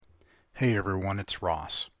Hey everyone, it's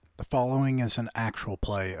Ross. The following is an actual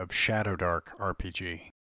play of Shadowdark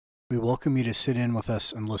RPG. We welcome you to sit in with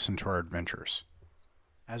us and listen to our adventures.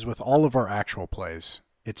 As with all of our actual plays,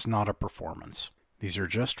 it's not a performance. These are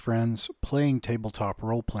just friends playing tabletop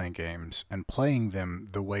role-playing games and playing them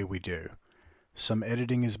the way we do. Some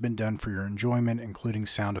editing has been done for your enjoyment, including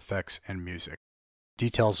sound effects and music.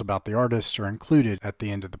 Details about the artists are included at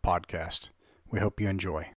the end of the podcast. We hope you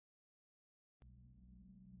enjoy.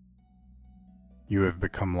 You have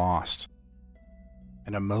become lost.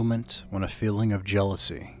 In a moment when a feeling of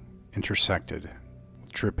jealousy intersected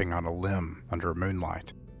with tripping on a limb under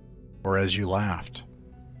moonlight, or as you laughed,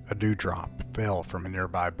 a dewdrop fell from a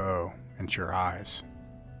nearby bow into your eyes.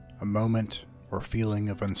 A moment or feeling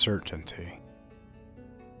of uncertainty.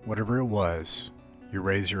 Whatever it was, you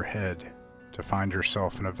raise your head to find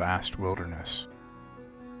yourself in a vast wilderness.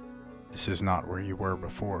 This is not where you were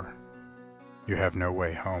before. You have no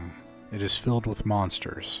way home. It is filled with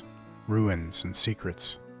monsters, ruins, and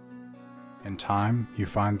secrets. In time, you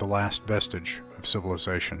find the last vestige of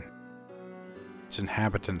civilization. Its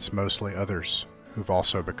inhabitants mostly others who've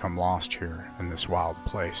also become lost here in this wild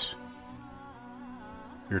place.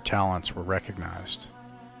 Your talents were recognized.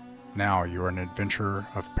 Now you are an adventurer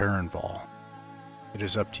of Perrinval. It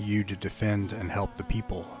is up to you to defend and help the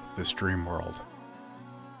people of this dream world.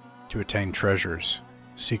 To attain treasures,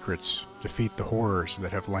 secrets, defeat the horrors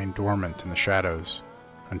that have lain dormant in the shadows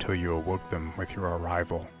until you awoke them with your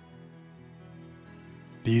arrival.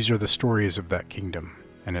 These are the stories of that kingdom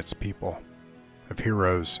and its people, of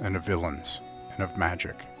heroes and of villains, and of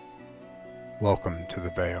magic. Welcome to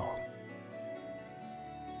the Vale.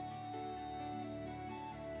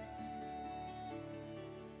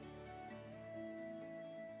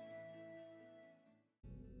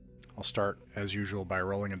 I'll start, as usual, by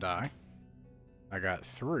rolling a die. I got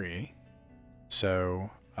 3. So,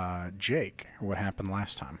 Jake, what happened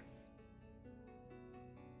last time?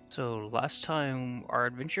 So last time our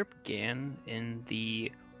adventure began in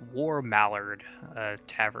the War Mallard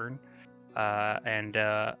Tavern, and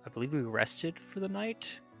I believe we rested for the night.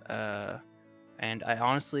 And I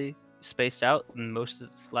honestly spaced out in most of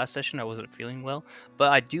the last session. I wasn't feeling well,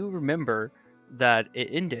 but I do remember that it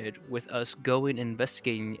ended with us going and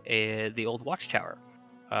investigating the old watchtower.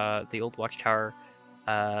 The old watchtower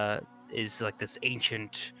is like this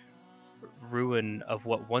ancient ruin of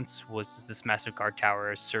what once was this massive guard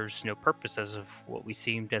tower. It serves no purpose as of what we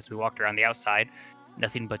seemed as we walked around the outside.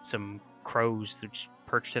 Nothing but some crows that just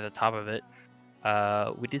perched at the top of it.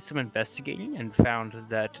 We did some investigating and found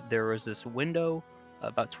that there was this window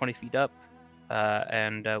about 20 feet up,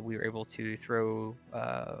 and we were able to throw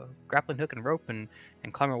grappling hook and rope and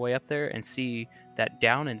climb our way up there and see that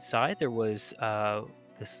down inside there was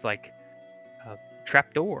this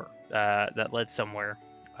trap door that led somewhere.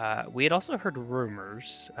 We had also heard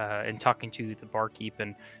rumors in talking to the barkeep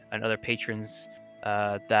and other patrons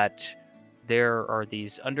that there are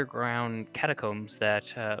these underground catacombs that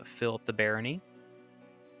fill up the barony,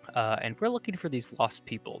 and we're looking for these lost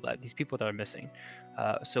people, these people that are missing.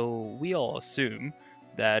 So we all assume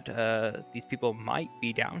that these people might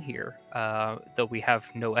be down here, though we have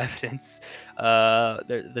no evidence.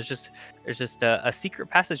 There's just a secret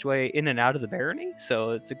passageway in and out of the barony, so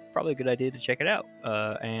it's probably a good idea to check it out.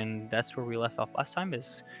 And that's where we left off last time,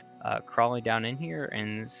 is crawling down in here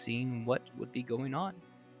and seeing what would be going on.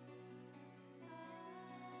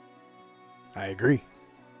 I agree.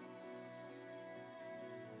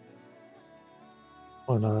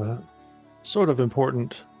 On a sort of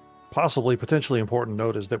important, possibly potentially important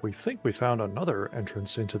note is that we think we found another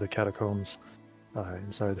entrance into the catacombs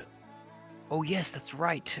inside. Oh yes, that's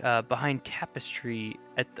right. Behind tapestry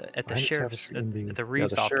at the Behind sheriff's tapestry at the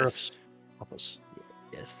Reeves the office. sheriff's office.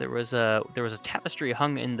 Yes, there was a tapestry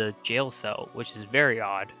hung in the jail cell, which is very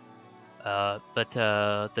odd. But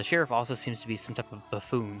the sheriff also seems to be some type of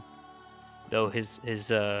buffoon, though his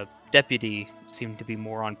deputy seemed to be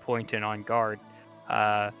more on point and on guard.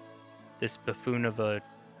 This buffoon of a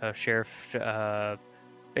sheriff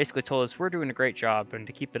basically told us we're doing a great job and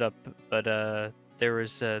to keep it up, but there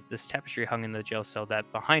was this tapestry hung in the jail cell that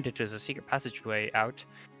behind it is a secret passageway out,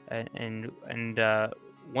 and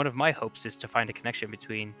one of my hopes is to find a connection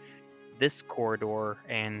between this corridor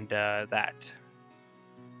and that.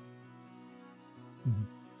 Mhm.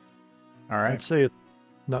 All right. I'd say it's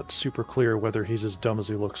not super clear whether he's as dumb as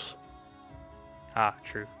he looks. Ah,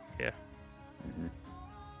 true. Yeah.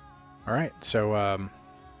 All right. So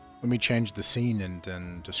let me change the scene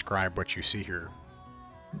and describe what you see here.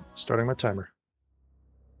 Starting my timer.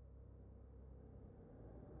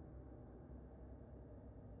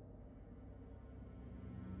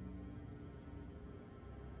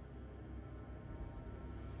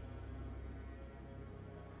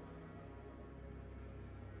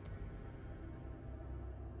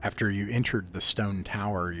 After you entered the stone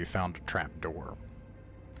tower, you found a trap door.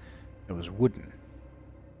 It was wooden,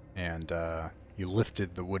 and you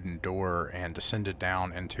lifted the wooden door and descended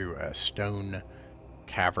down into a stone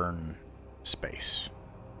cavern space,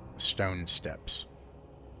 stone steps.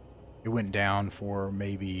 It went down for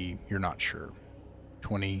maybe, you're not sure,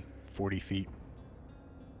 20, 40 feet.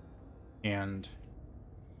 And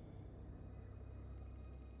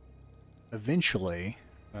eventually,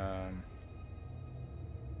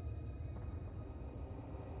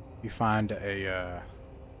 you find a, I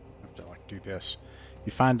have to do this.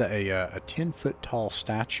 You find a 10-foot tall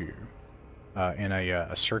statue in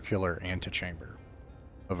a circular antechamber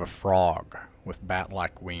of a frog with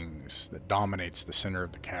bat-like wings that dominates the center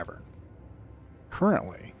of the cavern.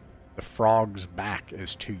 Currently, the frog's back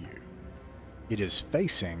is to you. It is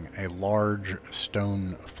facing a large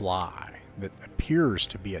stone fly that appears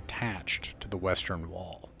to be attached to the western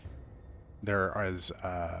wall. There is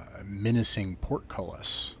a menacing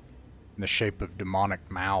portcullis in the shape of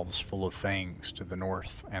demonic mouths full of fangs to the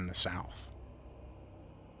north and the south.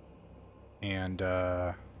 And,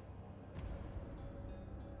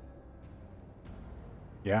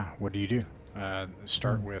 yeah, what do you do?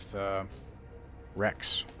 Start with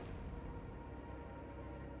Rex.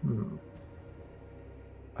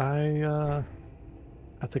 I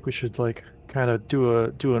think we should kind of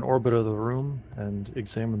do an orbit of the room and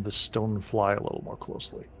examine the stone fly a little more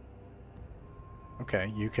closely.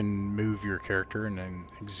 Okay, you can move your character and then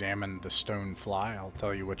examine the stone fly. I'll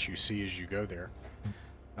tell you what you see as you go there.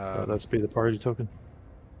 Let's be the party token.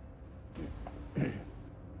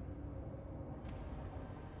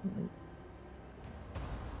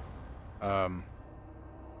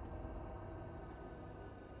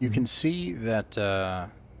 You can see that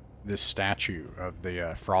this statue of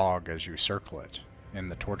the frog, as you circle it in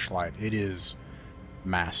the torchlight, it is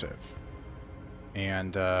massive.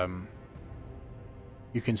 And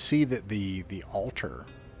you can see that the altar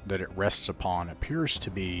that it rests upon appears to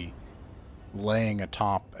be laying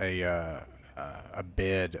atop a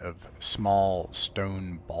bed of small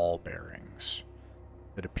stone ball bearings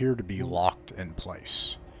that appear to be locked in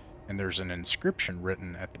place. And there's an inscription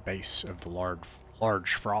written at the base of the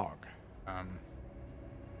large frog.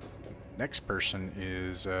 Next person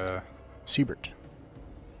is Siebert.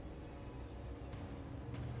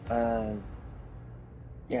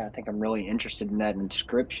 Yeah, I think I'm really interested in that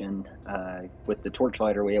inscription. With the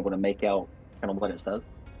torchlight, are we able to make out kind of what it says?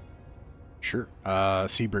 Sure.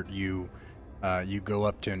 Siebert, you go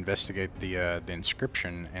up to investigate the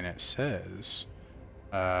inscription, and it says,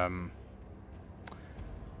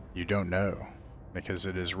 you don't know, because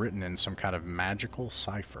it is written in some kind of magical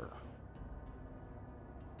cipher.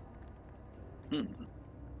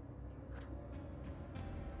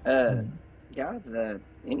 Guys,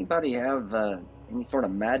 anybody have any sort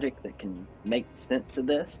of magic that can make sense of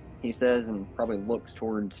this? He says, and probably looks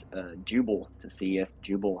towards Jubal to see if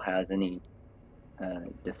Jubal has any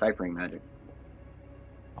deciphering magic.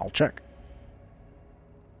 I'll check.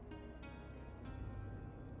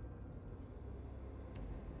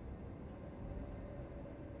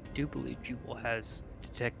 I do believe Jubal has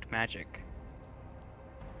detect magic.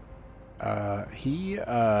 He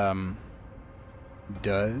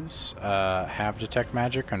does have detect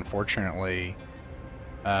magic. Unfortunately,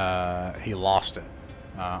 he lost it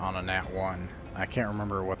on a nat 1. I can't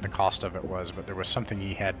remember what the cost of it was, but there was something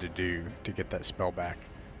he had to do to get that spell back,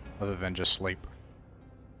 other than just sleep.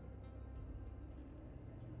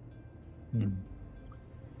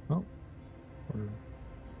 Well,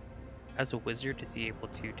 As a wizard, is he able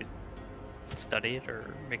to study it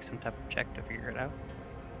or make some type of check to figure it out?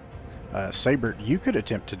 Sabert, you could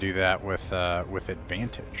attempt to do that with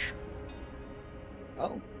advantage.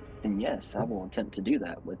 Oh, then yes, I will attempt to do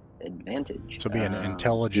that with advantage. So it'll be an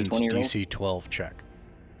intelligence DC 12 check.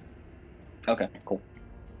 Okay, cool.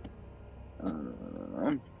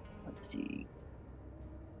 Let's see.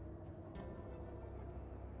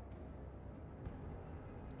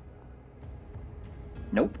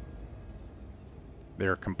 Nope.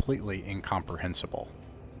 They're completely incomprehensible.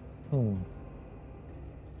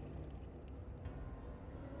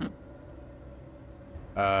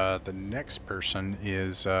 The next person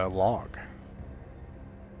is Log.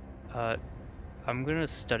 I'm gonna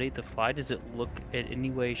study the fly. Does it look in any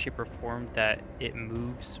way, shape, or form that it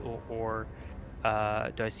moves, or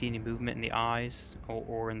do I see any movement in the eyes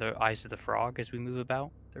or in the eyes of the frog as we move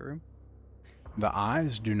about the room? The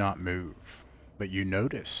eyes do not move, but you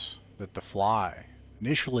notice that the fly,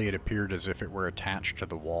 initially it appeared as if it were attached to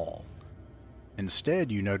the wall.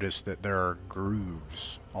 Instead, you notice that there are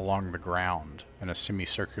grooves along the ground in a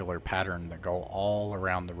semicircular pattern that go all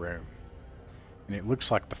around the room. And it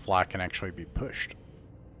looks like the fly can actually be pushed.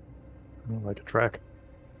 Like a track.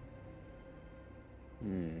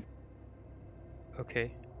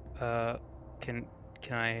 Okay. Can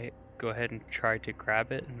I go ahead and try to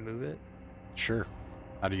grab it and move it? Sure.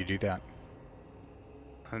 How do you do that?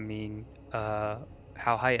 I mean, how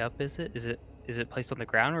high up is it? Is it placed on the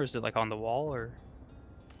ground, or is it like on the wall, or?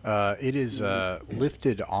 It is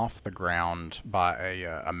lifted off the ground by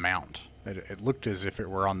a mount. It looked as if it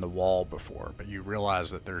were on the wall before, but you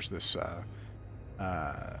realize that there's this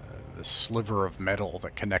this sliver of metal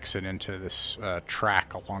that connects it into this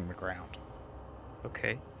track along the ground.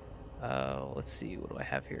 Okay. Let's see. What do I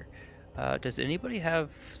have here? Does anybody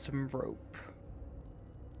have some rope?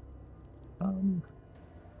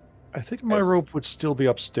 I think my rope would still be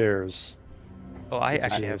upstairs. Oh, I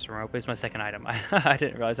actually have some rope. It's my second item. I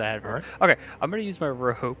didn't realize I had rope. Right. Okay, I'm gonna use my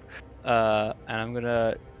rope, and I'm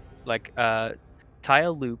gonna like tie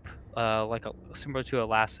a loop, similar to a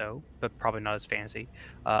lasso, but probably not as fancy.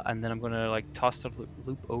 And then I'm gonna like toss the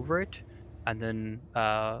loop over it, and then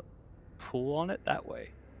pull on it that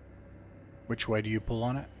way. Which way do you pull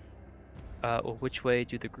on it? Well, which way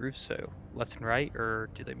do the grooves go? Left and right, or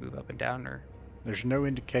do they move up and down, or? There's no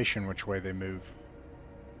indication which way they move.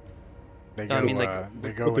 They go. No, I mean, like,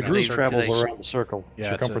 they go. But the groove travels around the circle,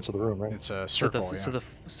 circumference of the room, right? It's a circle.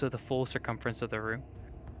 So the full circumference of the room.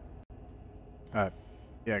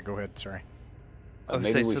 Yeah. Go ahead. Sorry.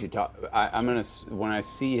 Maybe we should talk. I'm gonna, when I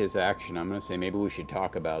see his action, I'm gonna say maybe we should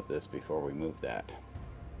talk about this before we move that.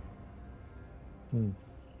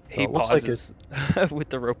 He pauses with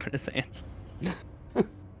the rope in his hands. Wait,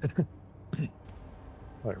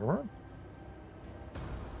 what?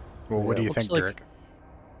 Well, what do you think, Derek?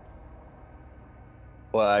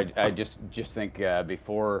 Well, I just think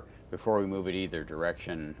before we move it either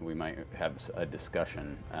direction, we might have a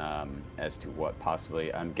discussion as to what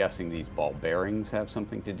possibly. I'm guessing these ball bearings have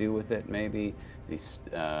something to do with it. Maybe these.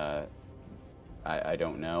 I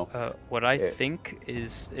don't know. What I think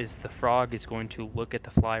is the frog is going to look at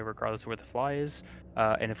the fly regardless of where the fly is,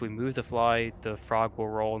 and if we move the fly, the frog will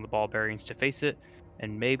roll in the ball bearings to face it,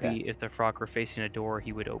 and maybe if the frog were facing a door,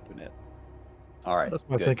 he would open it. All right, that's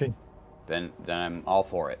my thinking. Then I'm all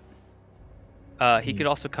for it. He could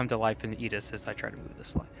also come to life and eat us as I try to move this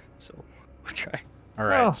fly. So we'll try. All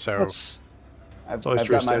right, so I've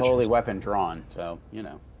got my holy weapon drawn, so you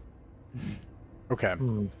know. Okay,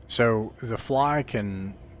 so the fly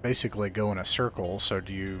can basically go in a circle, so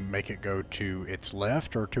do you make it go to its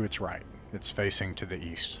left or to its right? It's facing to the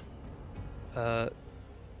east.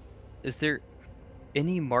 Is there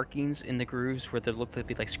any markings in the grooves where there look to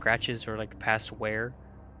be like scratches or like past wear?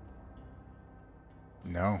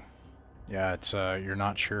 No. Yeah, it's you're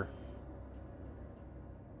not sure.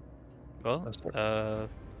 Well,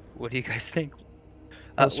 what do you guys think?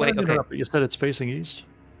 Wait, okay. You said it's facing east?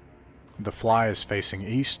 The fly is facing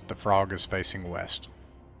east, the frog is facing west.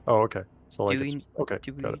 Oh, okay. So like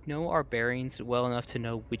do we know our bearings well enough to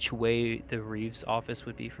know which way the Reeves office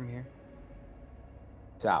would be from here?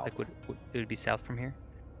 South. Like, it would be south from here?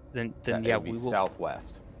 Then yeah, we will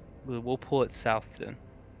southwest. We'll pull it south then,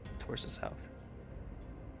 towards the south.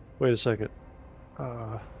 Wait a second.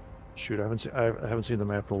 Shoot, I haven't seen the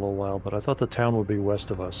map in a little while, but I thought the town would be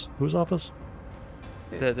west of us. Whose office?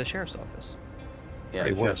 The sheriff's office. Yeah,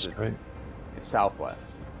 right, west, right? It's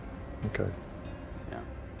southwest. Okay. Yeah.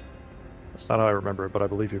 That's not how I remember it, but I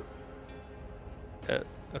believe you.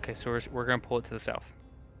 Okay, so we're gonna pull it to the south.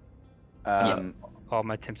 I'm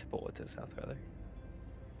attempt to pull it to the south, rather.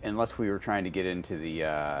 Unless we were trying to get into the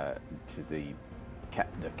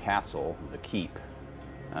castle, the keep,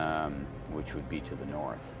 which would be to the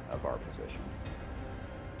north of our position.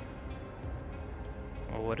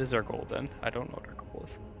 Well, what is our goal then? I don't know what our goal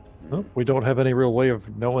is. Well, we don't have any real way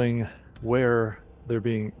of knowing where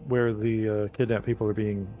the kidnapped people are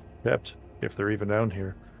being kept, if they're even down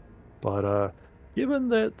here. But given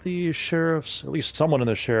that the sheriff's, at least someone in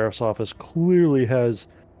the sheriff's office, clearly has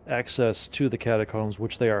access to the catacombs,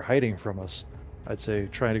 which they are hiding from us, I'd say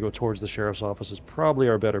trying to go towards the sheriff's office is probably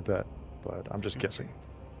our better bet. But I'm just guessing.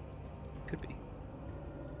 Could be.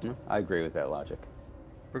 I agree with that logic.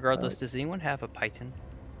 Regardless, does anyone have a python?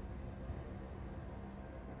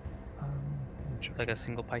 Like a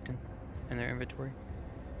single python in their inventory?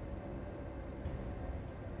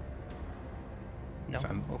 No.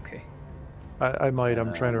 Okay. I might.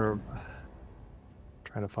 I'm trying to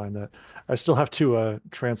find that. I still have to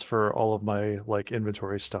transfer all of my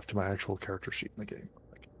inventory stuff to my actual character sheet in the game.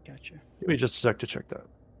 Gotcha. Give me just a sec to check that.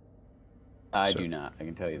 I do not. I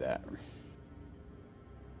can tell you that.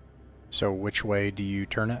 So which way do you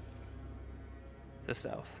turn it? The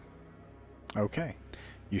south. Okay.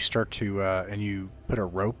 You start to, and you put a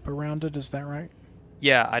rope around it, is that right?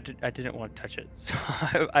 Yeah, I didn't want to touch it, so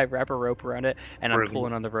I wrap a rope around it, and I'm Really?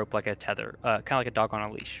 pulling on the rope like a tether, kind of like a dog on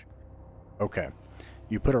a leash. Okay.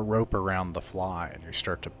 You put a rope around the fly, and you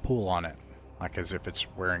start to pull on it, like as if it's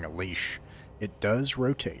wearing a leash. It does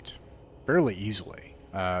rotate fairly easily.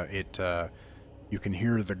 You can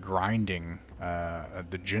hear the grinding,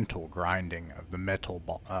 the gentle grinding of the metal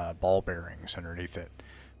ball bearings underneath it.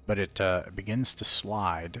 But it begins to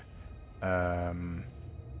slide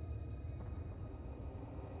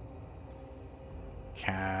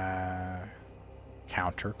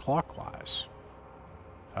counterclockwise.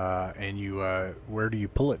 And you, where do you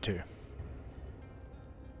pull it to?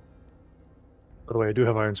 By the way, I do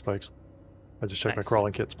have iron spikes. I just checked my Nice.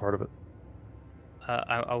 crawling kit's part of it.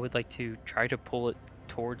 I would like to try to pull it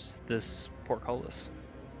towards this portcullis.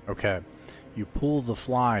 Okay. You pull the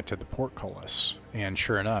fly to the portcullis, and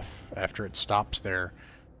sure enough, after it stops there,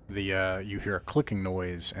 you hear a clicking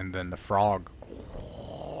noise, and then the frog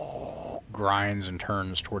grinds and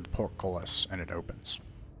turns toward the portcullis, and it opens.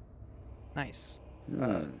 Nice.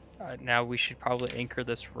 Now we should probably anchor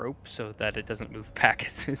this rope so that it doesn't move back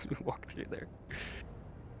as soon as we walk through there.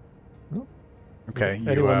 Okay.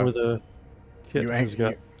 Anyone with a kit you who's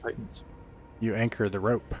got titans. You anchor the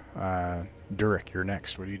rope. Durek, you're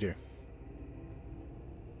next. What do you do?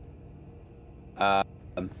 I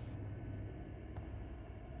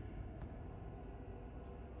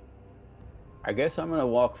guess I'm gonna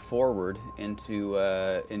walk forward into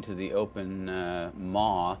the open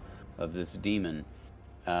maw of this demon.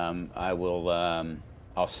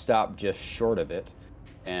 I'll stop just short of it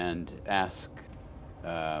and ask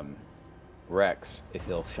Rex if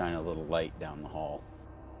he'll shine a little light down the hall.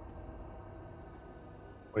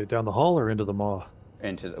 Wait, down the hall or into the maw?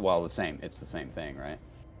 The same. It's the same thing, right?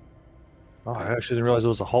 Oh, I actually didn't realize it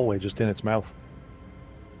was a hallway just in its mouth.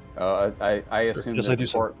 I assume Yes, that I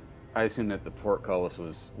do I assume that the portcullis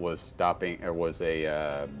was stopping, or was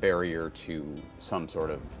a barrier to some sort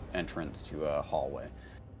of entrance to a hallway.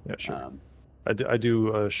 Yeah, sure. I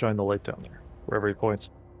do shine the light down there, wherever he points.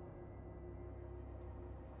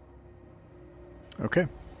 Okay.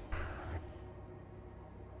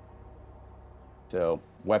 So,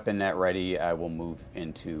 weapon at ready. I will move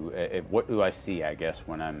into. What do I see? I guess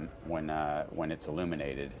when it's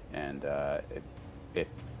illuminated, and if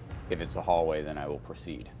it's a hallway, then I will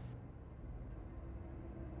proceed.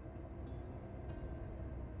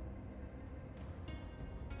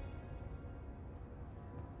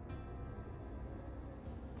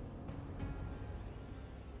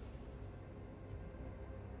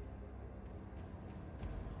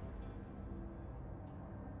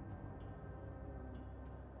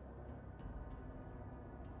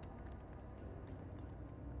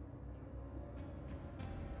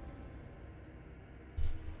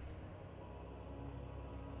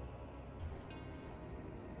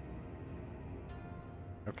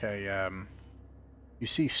 Okay, you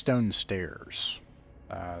see stone stairs.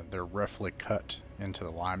 They're roughly cut into the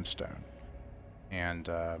limestone. And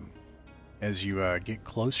as you get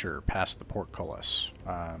closer past the portcullis,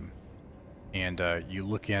 and you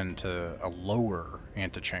look into a lower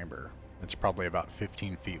antechamber, it's probably about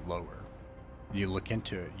 15 feet lower. You look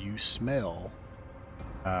into it, you smell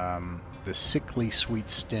the sickly sweet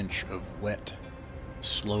stench of wet,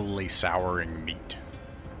 slowly souring meat.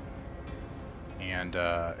 And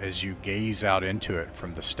as you gaze out into it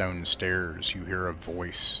from the stone stairs, you hear a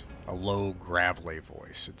voice, a low, gravelly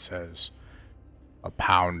voice. It says, "A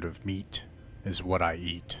pound of meat is what I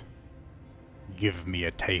eat. Give me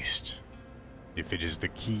a taste, if it is the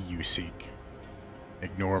key you seek.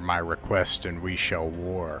 Ignore my request and we shall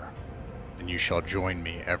war, and you shall join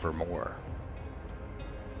me evermore."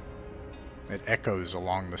 It echoes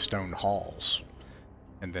along the stone halls,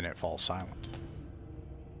 and then it falls silent.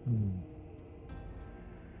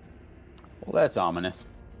 Well, that's ominous.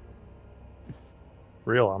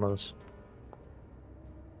 Real ominous.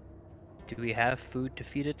 Do we have food to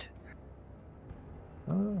feed it?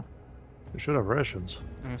 We should have rations.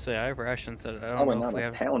 I'm gonna say I have rations. I don't Probably know if not we a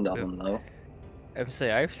have. pound of them, though. I would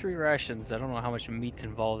say I have 3 rations. I don't know how much meat's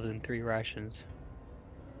involved in 3 rations.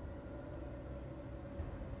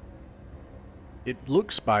 It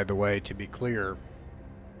looks, by the way, to be clear,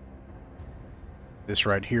 this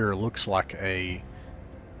right here looks like a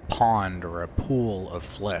pond or a pool of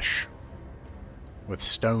flesh with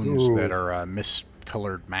stones that are a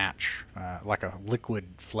miscolored match, like a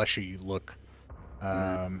liquid fleshy look.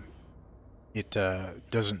 It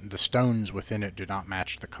doesn't. The stones within it do not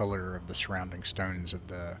match the color of the surrounding stones of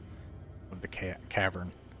the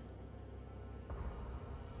cavern.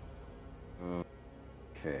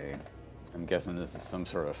 Okay. I'm guessing this is some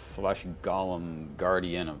sort of flesh golem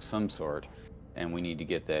guardian of some sort, and we need to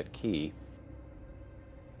get that key.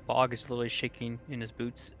 Log is literally shaking in his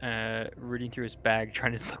boots, rooting through his bag,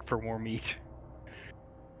 trying to look for more meat.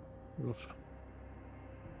 Oof.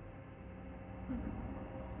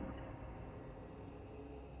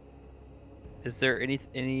 Is there any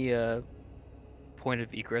point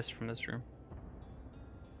of egress from this room?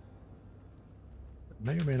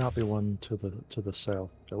 May or may not be one to the south.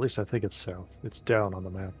 At least I think it's south. It's down on the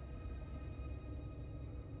map.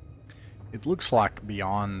 It looks like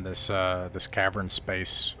beyond this this cavern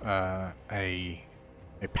space, a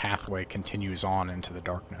pathway continues on into the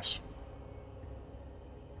darkness.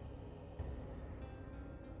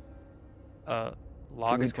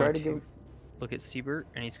 Log we is try going to to go- look at Siebert,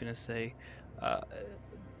 and he's going to say,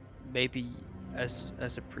 maybe as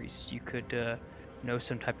a priest, you could know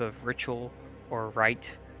some type of ritual or rite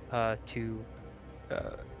to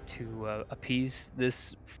appease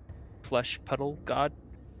this flesh puddle god.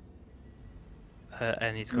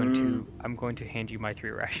 And he's going to. I'm going to hand you my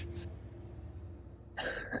 3 rations.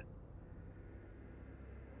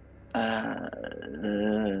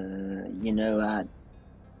 You know, I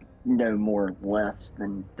know more lefts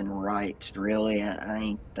than rights, really. I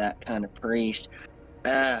ain't that kind of priest.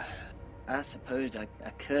 I suppose I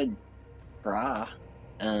could try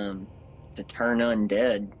to turn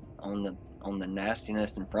undead on the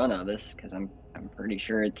nastiness in front of us, because I'm pretty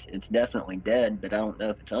sure it's definitely dead, but I don't know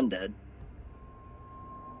if it's undead.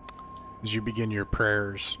 As you begin your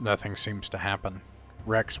prayers, nothing seems to happen.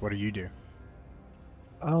 Rex, what do you do?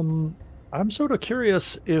 I'm sort of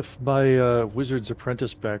curious if my wizard's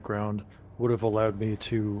apprentice background would have allowed me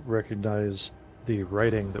to recognize the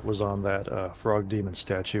writing that was on that frog demon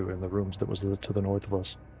statue in the rooms that was to the north of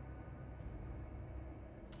us.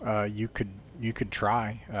 You could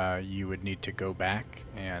try. You would need to go back,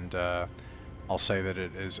 and I'll say that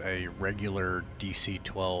it is a regular DC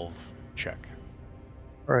 12 check.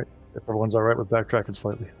 All right, if everyone's all right with backtracking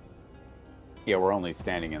slightly. Yeah, we're only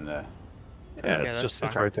standing in the. Yeah, that's it's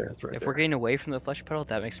fine. right there. It's right If there. we're getting away from the flesh puddle,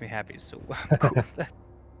 that makes me happy. So I'm cool with that.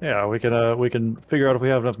 Yeah, we can figure out if we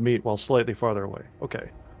have enough meat while slightly farther away.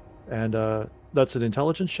 Okay, and that's an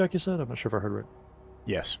intelligence check, you said? I'm not sure if I heard right.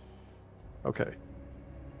 Yes. Okay.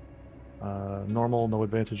 Normal, no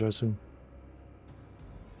advantage, I assume.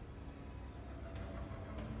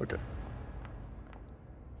 Okay.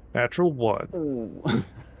 Natural 1. Ooh.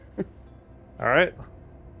 All right.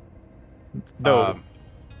 No.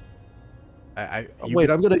 Wait,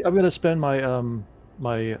 I'm gonna spend my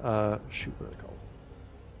shoot, what are they called?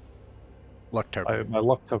 Luck token. My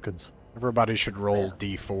luck tokens. Everybody should roll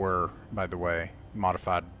D4, by the way,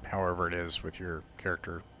 modified however it is with your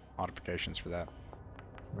character modifications for that.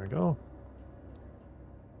 There we go.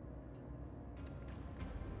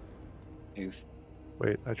 Oof.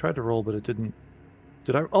 Wait, I tried to roll, but it didn't.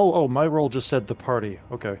 Did I? Oh, my roll just said the party.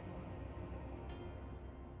 Okay.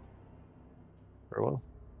 Very well.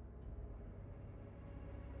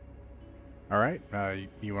 All right.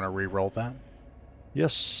 You want to re-roll that?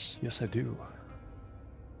 Yes, I do.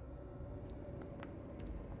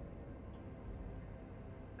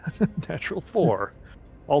 Natural 4.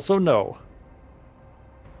 Also no.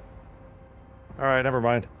 All right, never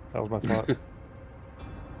mind. That was my thought.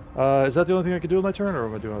 Is that the only thing I could do with my turn, or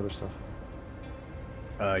am I doing other stuff?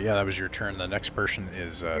 Yeah, that was your turn. The next person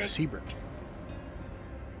is Siebert.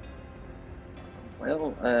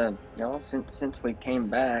 Well, y'all, since we came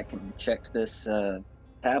back and checked this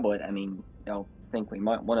tablet, I mean, y'all think we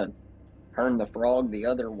might want to turn the frog the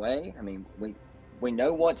other way? I mean, we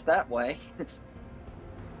know what's that way.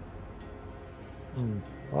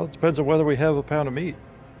 Well, it depends on whether we have a pound of meat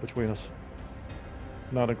between us,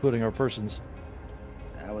 not including our persons.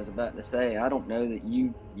 I was about to say, I don't know that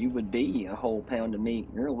you would be a whole pound of meat.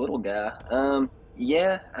 You're a little guy.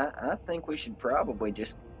 Yeah, I think we should probably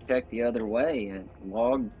just check the other way.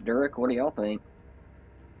 Log, Durek, what do y'all think?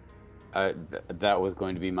 That was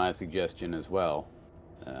going to be my suggestion as well,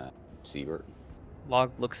 Siebert.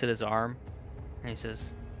 Log looks at his arm, and he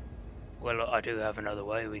says, "Well, I do have another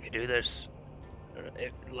way we could do this.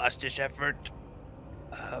 Last-ditch effort.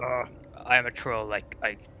 I am a troll. Like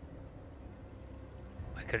I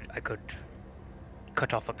could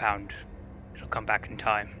cut off a pound. It'll come back in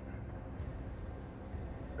time."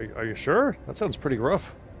 Are you sure? That sounds pretty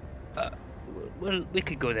rough. Well, we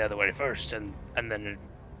could go the other way first, and then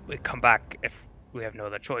we come back if we have no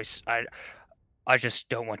other choice. I just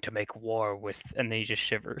don't want to make war with. And then he just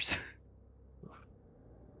shivers.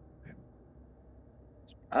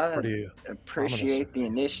 I Pretty appreciate the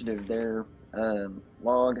initiative there,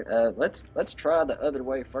 Log. Let's try the other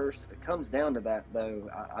way first. If it comes down to that, though,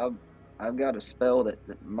 I've got a spell that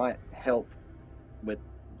might help with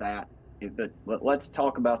that. But let's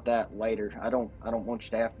talk about that later. I don't want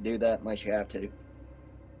you to have to do that unless you have to.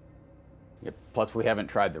 Yep. Plus, we haven't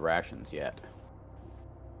tried the rations yet.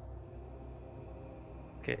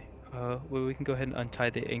 Okay. Well, we can go ahead and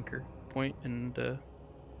untie the anchor point and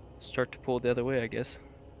start to pull the other way, I guess.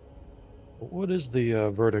 What is the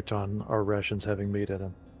verdict on our rations having meat in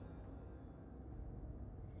them?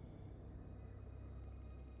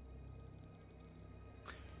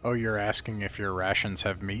 Oh, you're asking if your rations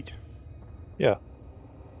have meat? Yeah.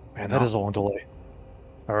 Man, that is a long delay.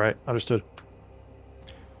 All right, understood.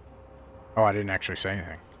 Oh, I didn't actually say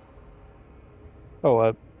anything.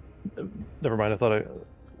 Oh, never mind. I thought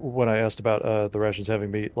when I asked about the rations having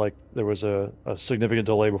meat, like there was a significant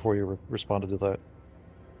delay before you responded to that.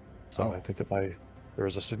 So Oh. I think that there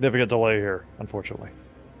was a significant delay here, unfortunately.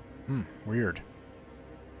 Weird.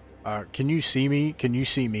 Can you see me? Can you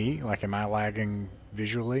see me? Like, am I lagging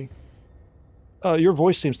visually? Your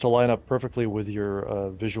voice seems to line up perfectly with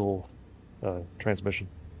your visual transmission.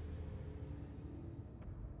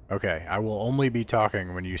 Okay, I will only be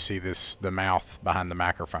talking when you see the mouth behind the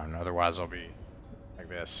microphone. Otherwise, I'll be like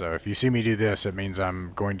this. So if you see me do this, it means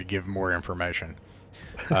I'm going to give more information.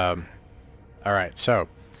 All right, so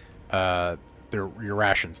they're your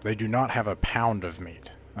rations. They do not have a pound of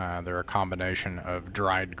meat. They're a combination of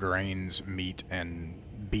dried grains, meat, and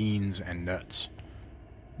beans and nuts.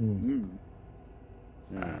 Do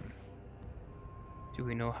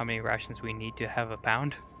we know how many rations we need to have a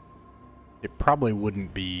pound? It probably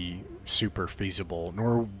wouldn't be super feasible,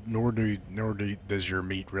 nor does your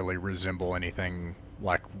meat really resemble anything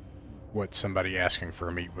like what somebody asking for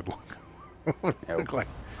meat would look like.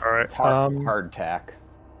 All right, It's hardtack.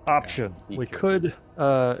 Option: we could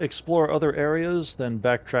explore other areas, then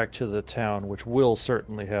backtrack to the town, which will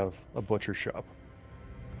certainly have a butcher shop.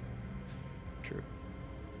 True.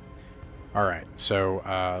 All right,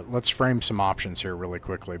 so let's frame some options here really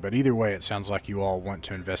quickly. But either way, it sounds like you all want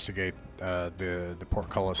to investigate the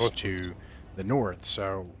portcullis to the north.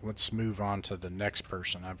 So let's move on to the next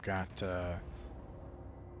person. I've got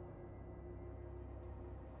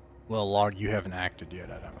well, Log, you haven't acted yet,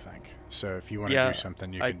 I don't think. So if you want to do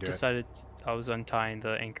something, you can do it. I decided I was untying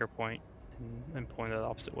the anchor point and pulling it the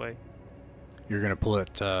opposite way. You're gonna pull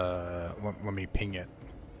it. Let me ping it.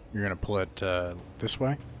 You're gonna pull it this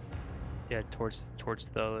way. Yeah, towards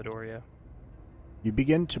the other door, yeah. You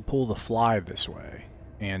begin to pull the fly this way,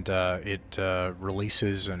 and it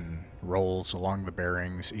releases and rolls along the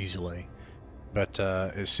bearings easily. But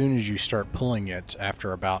as soon as you start pulling it,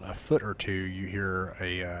 after about a foot or two, you hear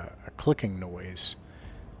a clicking noise,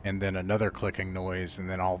 and then another clicking noise, and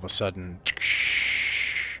then all of a sudden,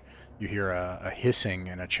 you hear a hissing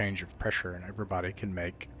and a change of pressure, and everybody can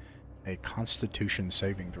make a Constitution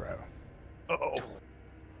saving throw. Uh-oh.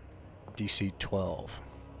 DC 12.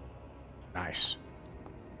 Nice.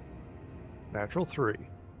 Natural 3.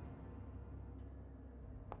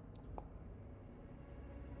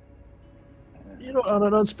 You know,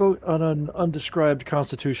 on an undescribed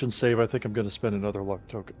Constitution save, I think I'm going to spend another luck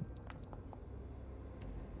token.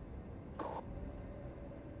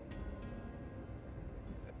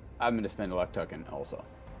 I'm going to spend a luck token also.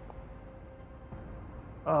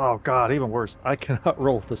 Oh God, even worse. I cannot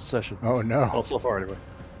roll this session. Oh no. Well, so far anyway.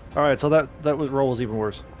 All right, so that roll was even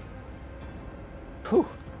worse. Whew.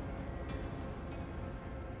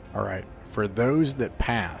 All right. For those that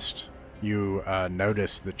passed, you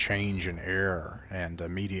notice the change in air and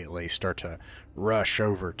immediately start to rush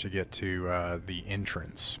over to get to the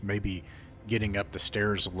entrance, maybe getting up the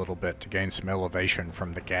stairs a little bit to gain some elevation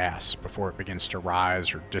from the gas before it begins to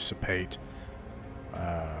rise or dissipate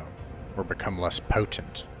or become less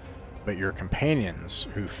potent. But your companions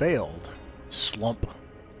who failed slump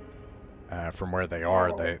from where they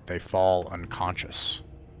are. They fall unconscious.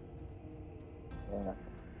 Yeah.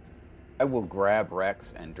 I will grab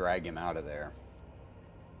Rex and drag him out of there.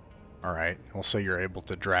 All right. We'll say you're able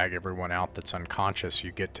to drag everyone out that's unconscious.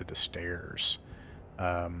 You get to the stairs.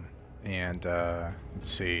 And let's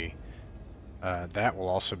see. That will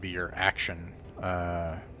also be your action.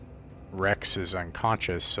 Rex is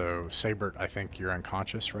unconscious, so Sabert, I think you're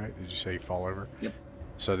unconscious, right? Did you say you fall over? Yep.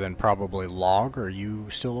 So then probably Log, are you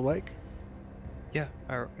still awake? Yeah,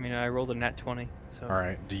 I rolled a nat 20, so...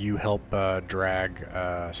 Alright, do you help drag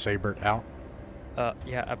Sabert out?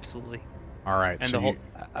 Yeah, absolutely. Alright, And so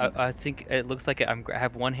I think it looks like I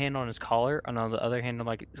have one hand on his collar, and on the other hand, I'm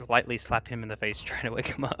like lightly slapping him in the face, trying to wake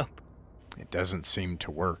him up. It doesn't seem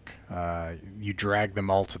to work. You drag them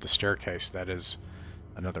all to the staircase. That is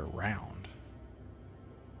another round.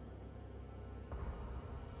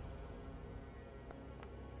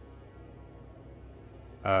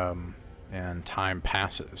 And time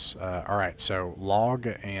passes. All right, so Log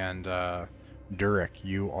and Durek,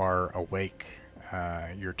 you are awake.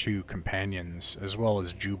 Your two companions, as well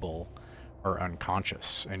as Jubal, are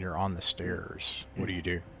unconscious, and you're on the stairs. What do you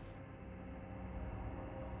do?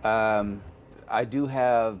 I do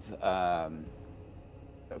have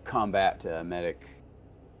combat medic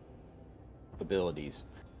abilities.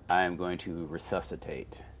 I am going to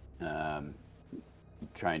resuscitate.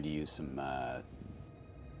 Trying to use some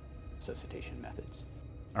resuscitation methods.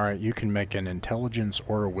 All right, you can make an intelligence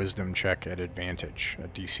or a wisdom check at advantage, a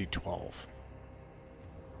DC 12.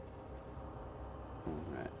 All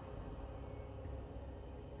right.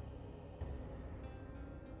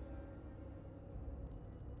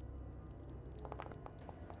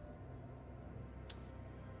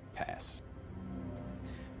 Pass.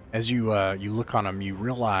 As you look on them, you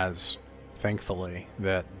realize, thankfully,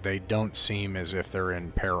 that they don't seem as if they're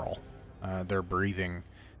in peril. They're breathing.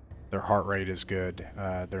 Their heart rate is good.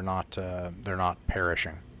 They're not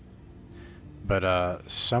perishing. But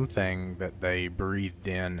something that they breathed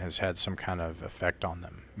in has had some kind of effect on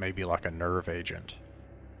them. Maybe like a nerve agent.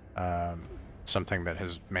 Something that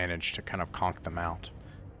has managed to kind of conk them out.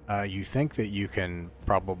 You think that you can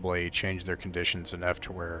probably change their conditions enough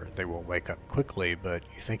to where they will wake up quickly, but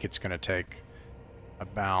you think it's going to take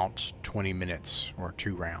about 20 minutes or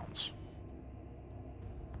 2 rounds.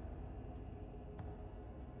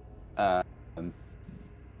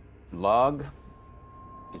 Log,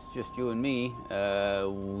 it's just you and me.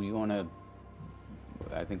 You want to...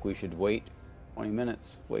 I think we should wait 20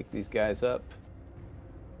 minutes, wake these guys up.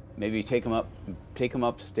 Maybe take them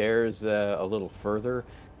upstairs a little further,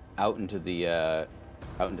 out into the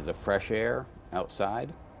fresh air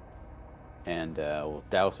outside, and we'll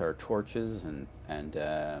douse our torches and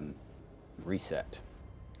reset.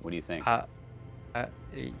 What do you think?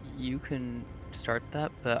 You can start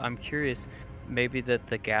that, but I'm curious. Maybe that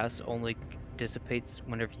the gas only dissipates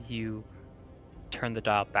whenever you turn the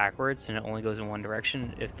dial backwards, and it only goes in one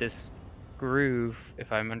direction. If this groove,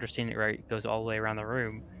 if I'm understanding it right, goes all the way around the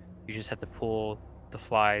room, you just have to pull the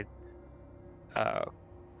fly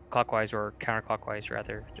clockwise or counterclockwise,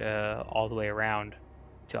 rather, all the way around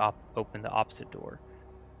to open the opposite door.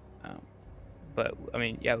 But I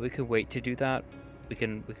mean, yeah, we could wait to do that. We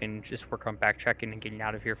can just work on backtracking and getting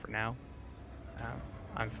out of here for now.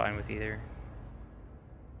 I'm fine with either.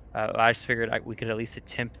 I just figured we could at least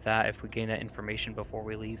attempt that. If we gain that information before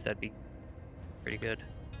we leave, that'd be pretty good.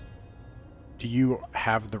 Do you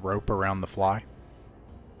have the rope around the fly?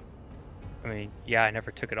 I mean, yeah, I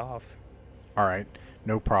never took it off. All right,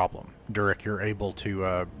 no problem. Durek, you're able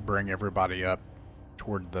to bring everybody up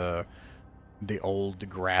toward the old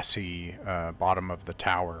grassy bottom of the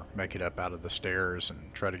tower, make it up out of the stairs,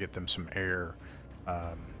 and try to get them some air.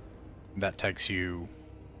 That takes you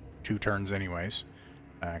 2 turns anyways,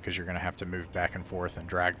 because you're going to have to move back and forth and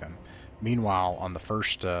drag them. Meanwhile, on the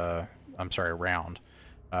first, round,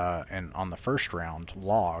 and on the first round,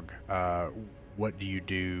 Log, what do you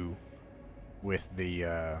do with the,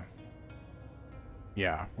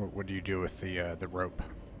 what do you do with the rope?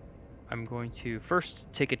 I'm going to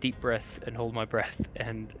first take a deep breath and hold my breath,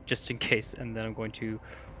 and just in case, and then I'm going to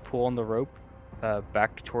pull on the rope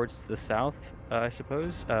back towards the south, I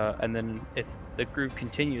suppose, and then if the group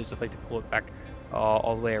continues, I'd like to pull it back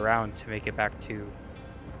all the way around to make it back to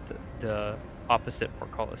the opposite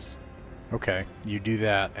portcullis. Okay, you do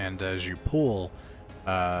that, and as you pull,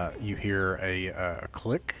 you hear a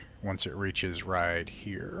click once it reaches right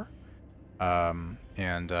here,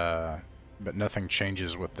 but nothing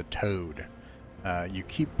changes with the toad. You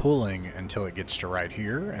keep pulling until it gets to right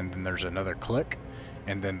here, and then there's another click,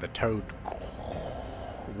 and then the toad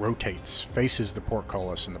rotates, faces the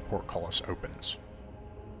portcullis, and the portcullis opens.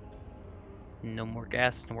 No more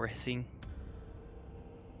gas, no more hissing.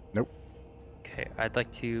 Nope. Okay, I'd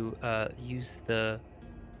like to use the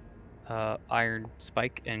iron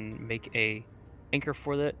spike and make a anchor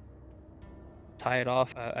for it, tie it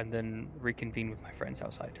off, and then reconvene with my friends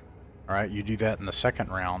outside. All right, you do that in the second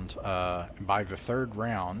round. By the third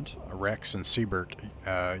round, Rex and Siebert,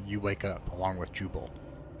 you wake up along with Jubal.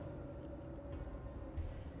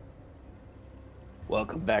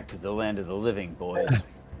 Welcome back to the land of the living, boys.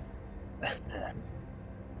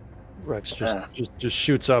 Rex just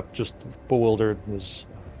shoots up, just bewildered, and is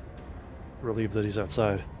relieved that he's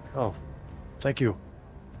outside. Oh, thank you.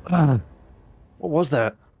 What was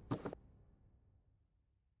that?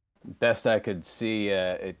 Best I could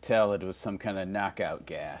tell it was some kind of knockout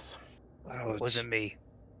gas. Oh, Wasn't me.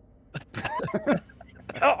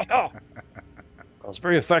 Oh, that was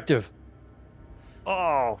very effective.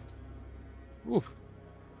 Oh. Oof.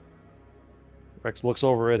 Rex looks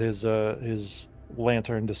over at his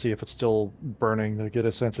lantern to see if it's still burning to get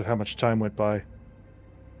a sense of how much time went by.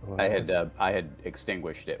 I had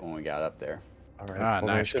extinguished it when we got up there. All right. Ah,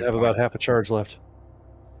 well, nice, I should good have point. about half a charge left.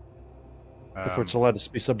 Before it's Um, allowed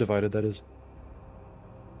to be subdivided, that is.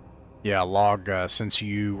 Yeah, Log, since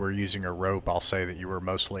you were using a rope, I'll say that you were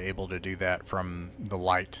mostly able to do that from the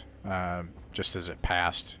light, just as it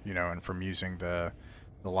passed, and from using the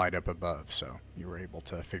light up above, so you were able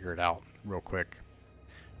to figure it out real quick.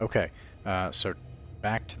 Okay, so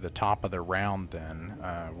back to the top of the round then,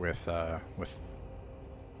 with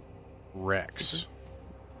Rex.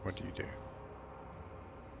 What do you do?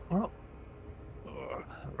 Well,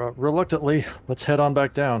 reluctantly, let's head on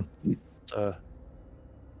back down.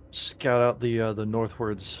 Scout out the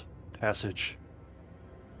northwards passage,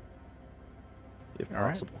 if All right.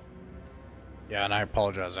 possible. Yeah, and I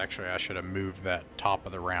apologize. Actually, I should have moved that top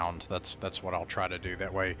of the round. That's what I'll try to do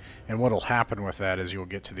that way. And what'll happen with that is you'll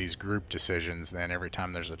get to these group decisions then every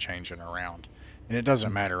time there's a change in a round. And it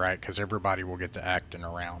doesn't matter, right? Because everybody will get to act in a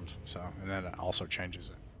round. So, and then it also changes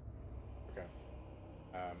it. Okay.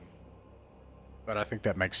 But I think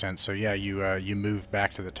that makes sense. So yeah, you move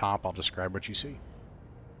back to the top. I'll describe what you see.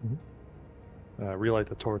 Relight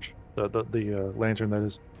the torch, the lantern, that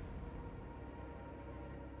is.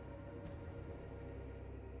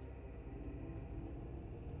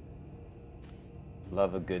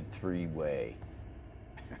 Love a good three-way.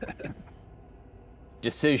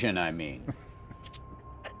 Decision, I mean.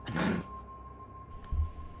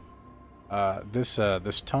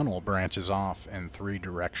 This tunnel branches off in 3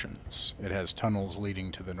 directions. It has tunnels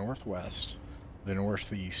leading to the northwest, the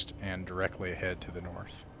northeast, and directly ahead to the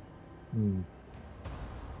north.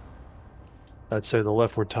 I'd say the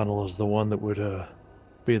leftward tunnel is the one that would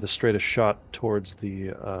be the straightest shot towards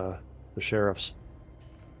the sheriffs.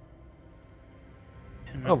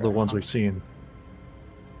 Of the ones we've seen.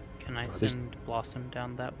 Can I send Blossom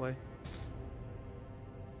down that way?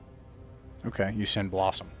 Okay, you send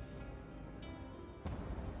Blossom.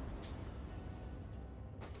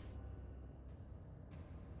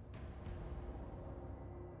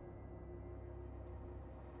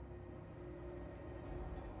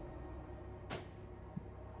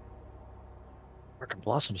 Where can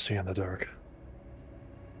Blossom see in the dark?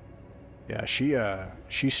 Yeah,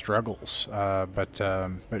 she struggles, but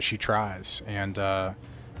she tries, and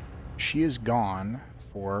she is gone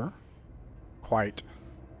for quite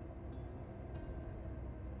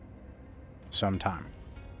some time.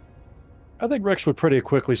 I think Rex would pretty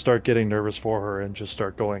quickly start getting nervous for her and just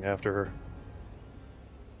start going after her,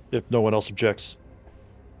 if no one else objects.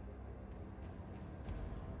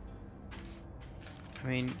 I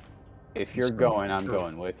mean, If you're going, I'm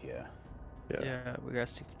going with you. yeah, we gotta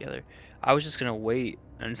stick together. I was just gonna wait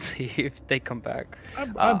and see if they come back.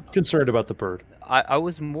 I'm concerned about the bird. I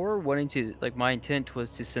was more wanting to, like, my intent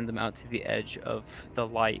was to send them out to the edge of the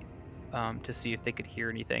light, to see if they could hear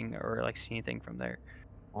anything or like see anything from there.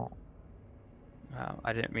 Oh.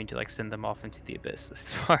 I didn't mean to like send them off into the abyss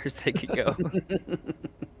as far as they could go.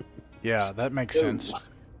 Yeah, that makes sense.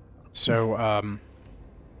 So,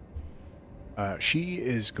 she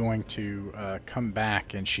is going to come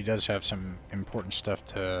back, and she does have some important stuff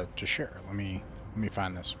to share. Let me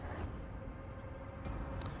find this.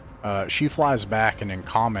 She flies back, and in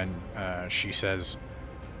common, she says,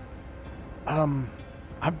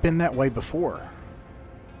 I've been that way before.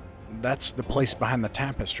 That's the place behind the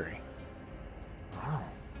tapestry. Wow.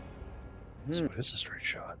 So it is a straight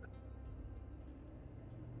shot.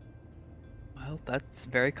 Well, that's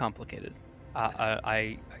very complicated.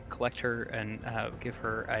 I collect her and give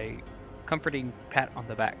her a comforting pat on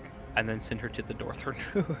the back, and then send her to the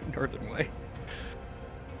northern way.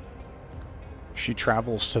 She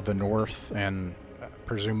travels to the north, and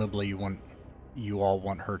presumably you all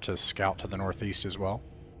want her to scout to the northeast as well?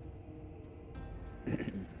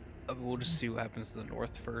 We'll just see what happens to the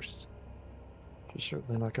north first. She's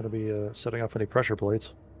certainly not going to be setting off any pressure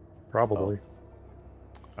plates. Probably.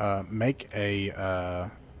 Make a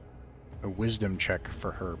wisdom check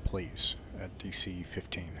for her, please, at DC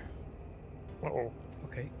 15. Uh-oh.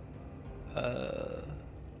 Okay.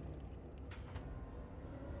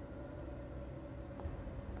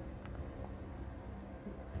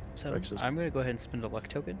 So Rex is- I'm gonna go ahead and spend a luck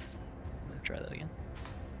token. I'm gonna try that again.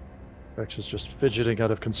 Rex is just fidgeting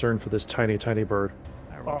out of concern for this tiny, tiny bird.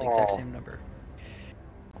 I rolled the exact same number.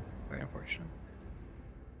 Very unfortunate.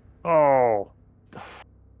 Oh.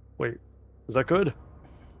 Wait, is that good?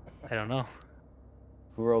 I don't know.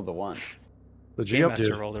 Who rolled the 1? The Game GM Master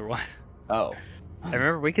did. rolled their one. Oh. I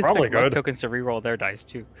remember we can Probably spend luck good. tokens to reroll their dice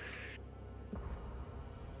too.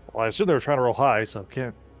 Well, I assume they were trying to roll high, so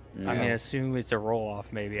can't I'm gonna assume it's a roll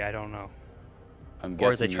off, maybe. I don't know. I'm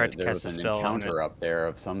Or they guessing tried that to there cast was a an spell on encounter it. up there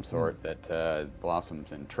of some sort that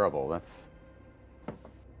Blossom's in trouble. That's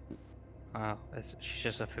She's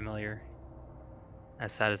just a familiar.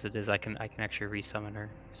 As sad as it is, I can actually resummon her.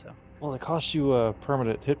 So. Well, it costs you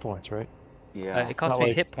permanent hit points, right? yeah. It costs Not me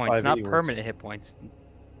like hit points, 5e not ones. permanent hit points.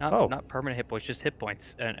 Oh. Not permanent hit points, just hit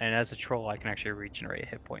points. And as a troll, I can actually regenerate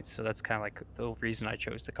hit points. So that's kind of like the reason I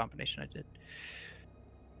chose the combination I did.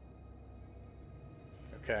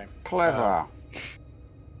 Okay. Clever.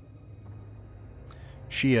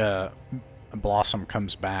 Blossom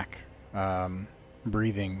comes back,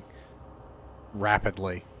 breathing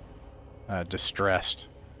rapidly, distressed,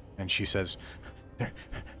 and she says,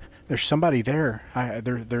 "There's somebody there.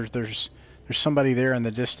 There's somebody there in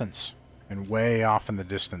the distance." And way off in the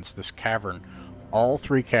distance, this cavern, all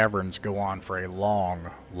three caverns go on for a long,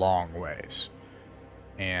 long ways,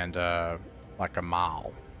 and like a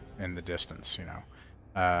mile in the distance.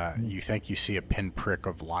 You think you see a pinprick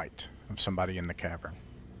of light of somebody in the cavern.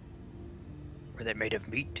 Were they made of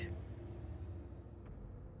meat?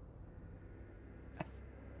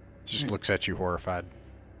 Just looks at you horrified.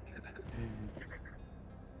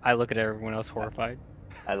 I look at everyone else horrified.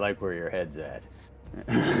 I like where your head's at.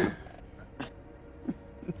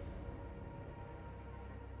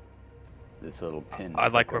 This little pin. I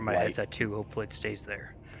like where my head's at too. Hopefully it stays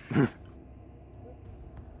there.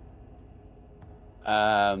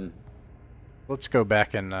 Let's go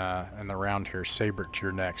back in the round here. Sabert,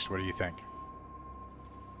 you're next. What do you think?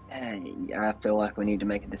 I feel like we need to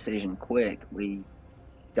make a decision quick. We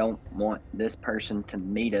don't want this person to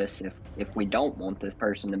meet us if we don't want this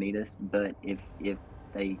person to meet us, but if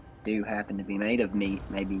they do happen to be made of meat,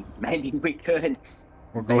 maybe we could.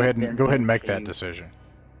 Well, go ahead and make that decision.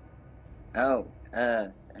 Oh,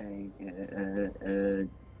 can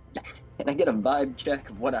I get a vibe check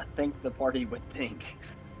of what I think the party would think?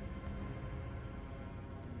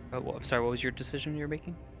 I'm sorry, what was your decision you're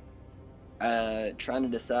making? Trying to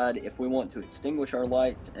decide if we want to extinguish our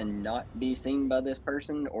lights and not be seen by this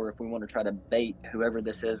person, or if we want to try to bait whoever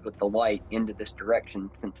this is with the light into this direction,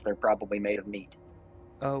 since they're probably made of meat.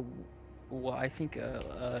 Well, I think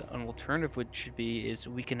an alternative should be is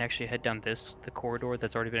we can actually head down the corridor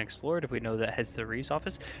that's already been explored. If we know that heads to the Reeves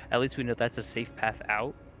office, at least we know that's a safe path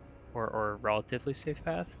out, or a relatively safe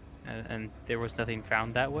path, and there was nothing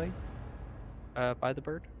found that way by the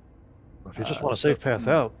bird. If you just want a safe path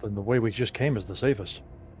out, then the way we just came is the safest.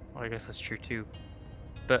 Well, I guess that's true too.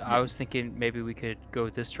 But yeah. I was thinking maybe we could go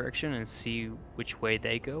this direction and see which way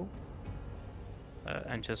they go,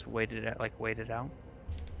 and just wait it out.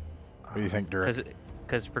 What do you think, Durek?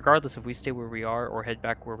 Because regardless if we stay where we are or head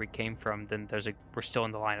back where we came from, then we're still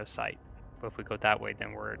in the line of sight. But if we go that way,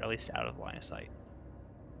 then we're at least out of the line of sight.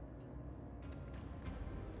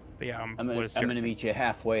 But yeah, I'm gonna meet you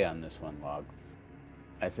halfway on this one, Log.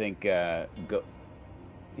 I think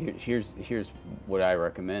here's what I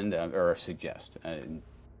recommend or suggest. I'm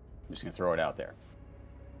just gonna throw it out there.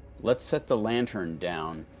 Let's set the lantern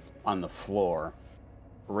down on the floor,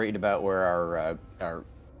 right about where our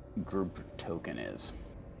group token is.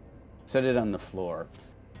 Set it on the floor.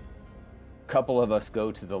 A couple of us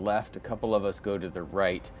go to the left, a couple of us go to the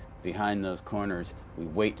right. Behind those corners, we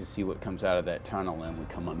wait to see what comes out of that tunnel, and we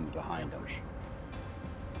come on behind them.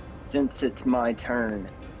 Since it's my turn,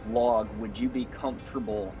 Log, would you be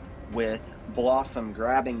comfortable with Blossom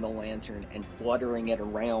grabbing the lantern and fluttering it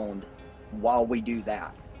around while we do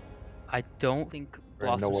that? I don't think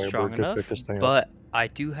There's no Blossom's way strong Bird could enough, pick this thing up. but I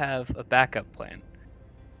do have a backup plan.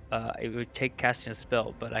 It would take casting a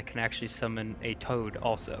spell, but I can actually summon a toad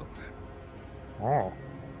also. Oh.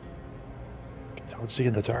 Don't see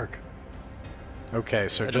in the dark. Okay,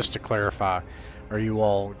 so just to clarify, are you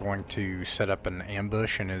all going to set up an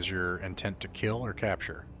ambush, and is your intent to kill or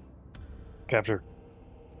capture? Capture.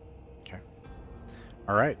 Okay.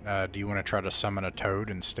 All right. Do you want to try to summon a toad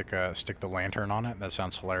and stick the lantern on it? That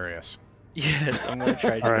sounds hilarious. Yes, I'm gonna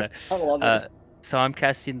try to do that. I love it. So I'm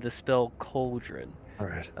casting the spell Cauldron. All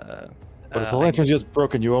right. But if the lantern's just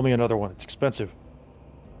broken, you owe me another one. It's expensive.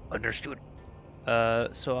 Understood.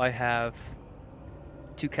 So I have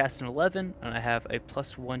 2 cast and 11, and I have a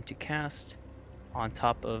 +1 to cast on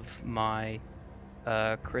top of my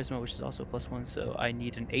charisma, which is also +1. So I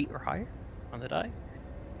need an 8 or higher on the die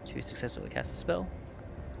to successfully cast a spell.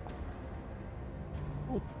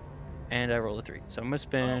 And I roll a 3. So I'm gonna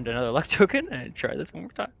spend another luck token and try this one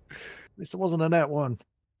more time. At least it wasn't a nat one.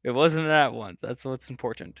 It wasn't that once. That's what's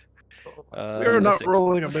important. We're not six.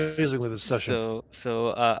 rolling amazingly this session.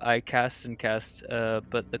 So I cast,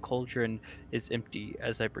 but the cauldron is empty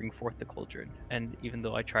as I bring forth the cauldron, and even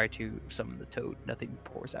though I try to summon the toad, nothing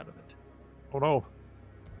pours out of it. Oh no.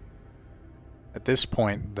 At this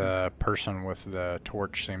point, the person with the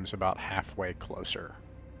torch seems about halfway closer.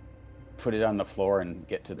 Put it on the floor and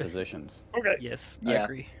get to positions. Okay. Yes, I Yeah.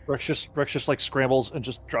 agree. Rex just like scrambles and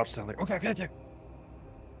just drops down like, okay. And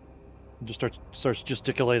just starts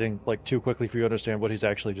gesticulating like too quickly for you to understand what he's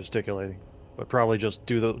actually gesticulating. But probably just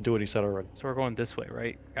do what he said already. So we're going this way,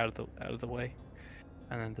 right? Out of the way,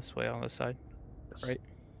 and then this way on this side, right?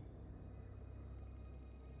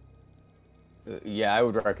 Yeah, I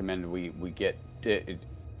would recommend we get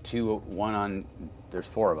one on. There's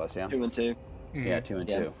 4 of us, yeah. 2 and 2. Yeah, 2 and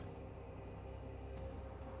Yeah. 2.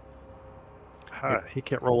 He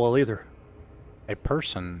can't roll well either. A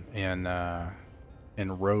person in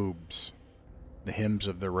robes. The hems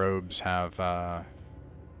of the robes have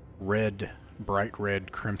bright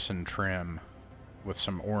red crimson trim with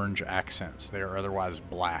some orange accents. They are otherwise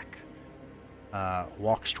black.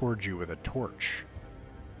 Walks towards you with a torch.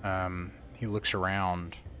 He looks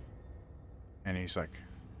around and he's like,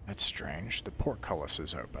 "That's strange. The portcullis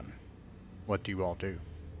is open. What do you all do?"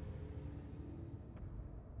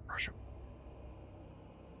 Rush him.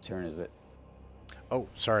 Turn is it? Oh,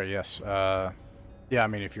 sorry, yes. Yeah, I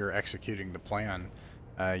mean, if you're executing the plan,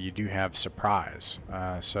 you do have surprise.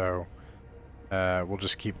 So we'll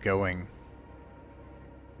just keep going.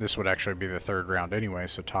 This would actually be the 3rd round anyway,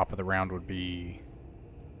 so top of the round would be,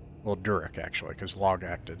 well, Durek, actually, because Log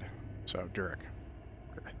acted. So, Durek.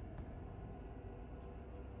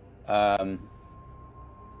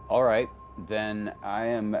 All right, then I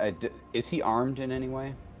am. Is he armed in any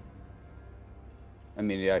way? I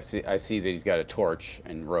mean, I see that he's got a torch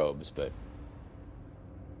and robes, but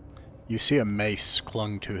You see a mace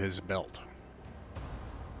clung to his belt.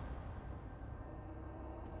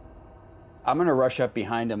 I'm gonna rush up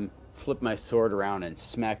behind him, flip my sword around, and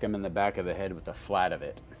smack him in the back of the head with the flat of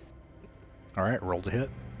it. All right, roll to hit.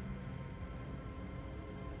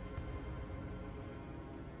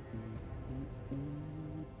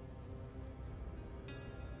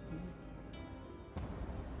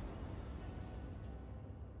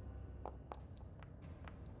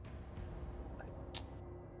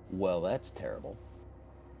 Well, that's terrible.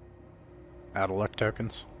 Out of luck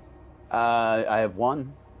tokens. I have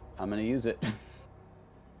 1. I'm gonna use it.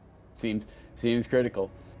 Seems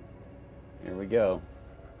critical. Here we go.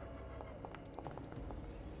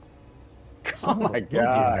 Oh my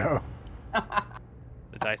god!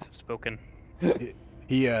 The dice have spoken.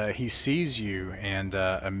 He sees you, and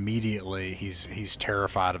immediately he's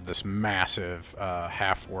terrified of this massive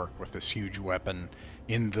half-orc with this huge weapon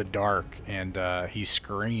in the dark, and he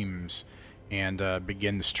screams and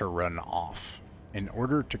begins to run off. In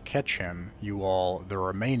order to catch him, you all, the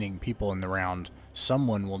remaining people in the round,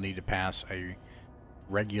 someone will need to pass a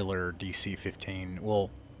regular DC 15. Well,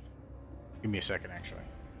 give me a second, actually.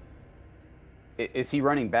 Is he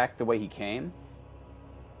running back the way he came?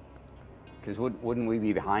 Because wouldn't we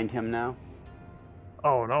be behind him now?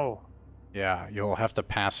 Oh no. Yeah, you'll have to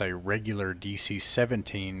pass a regular DC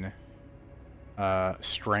 17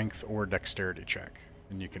 strength or dexterity check,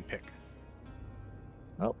 and you can pick.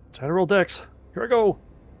 Oh, time to roll dex. Here I go.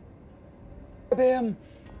 Him.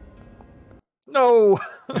 No.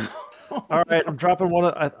 All right, I'm dropping one.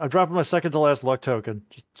 I'm dropping my second to last luck token.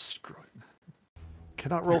 Just screw it.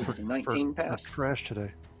 Cannot roll for It's a 19 for pass. trash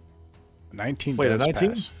today. 19 Wait, a does 19?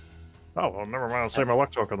 pass. Oh well, never mind. I'll save my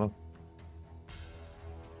luck token then.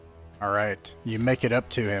 All right, you make it up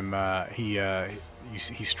to him.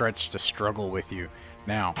 He starts to struggle with you.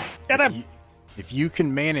 Now, Get him! If you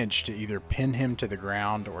can manage to either pin him to the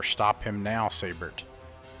ground or stop him now, Sabert,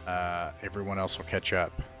 everyone else will catch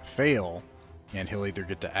up. Fail, and he'll either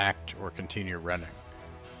get to act or continue running.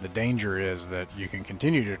 The danger is that you can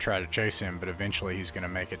continue to try to chase him, but eventually he's going to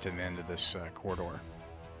make it to the end of this corridor.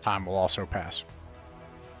 Time will also pass.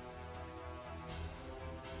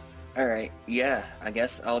 Alright, yeah, I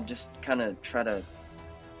guess I'll just kind of try to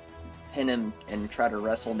pin him and try to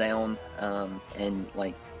wrestle down, and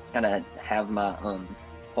like kind of have my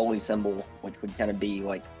holy symbol, which would kind of be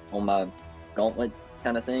like on my gauntlet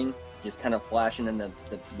kind of thing, just kind of flashing in the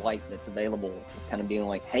light that's available, kind of being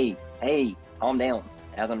like, hey, calm down,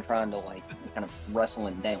 as I'm trying to like kind of wrestle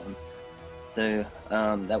him down. So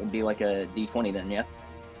that would be like a D20 then, yeah?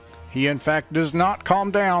 He, in fact, does not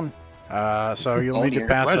calm down. So you'll Oh need to dear.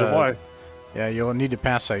 pass Imagine why. Yeah, you'll need to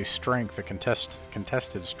pass a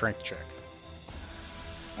contested strength check.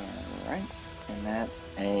 Alright, and that's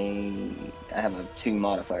I have a 2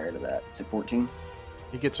 modifier to that, so 14.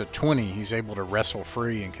 He gets a 20. He's able to wrestle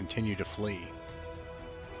free and continue to flee.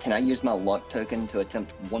 Can I use my luck token to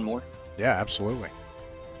attempt one more? Yeah, absolutely.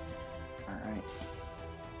 All right.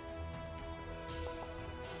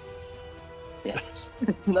 Yes.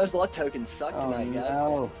 Those luck tokens suck tonight, guys.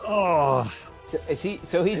 No. Oh, Is he?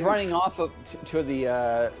 So he's running off to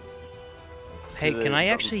the. Hey, the- can I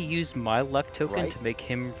the- actually use my luck token right? to make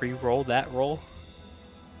him re-roll that roll?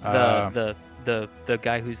 Uh, The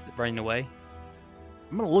guy who's running away?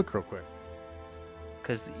 I'm going to look real quick.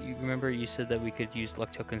 Because you remember you said that we could use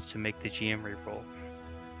luck tokens to make the GM re-roll.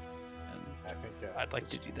 And I think I'd like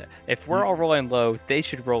to do that. If we're all rolling low, they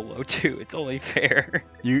should roll low too. It's only fair.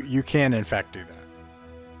 you can, in fact, do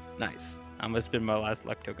that. Nice. I'm going to spend my last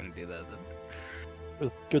luck token to do that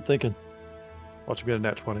then. good thinking. Watch him get a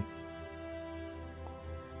nat 20.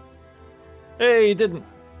 Hey, he didn't.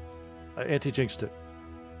 I anti-jinxed it.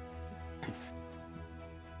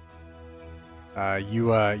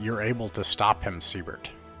 You're able to stop him, Siebert.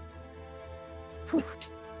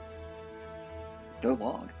 Go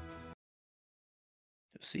log.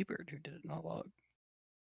 It was Seabird who did it, not Log.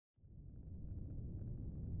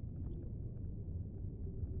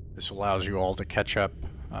 This allows you all to catch up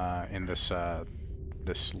in this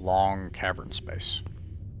this long cavern space.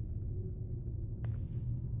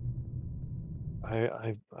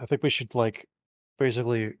 I think we should like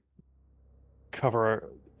basically cover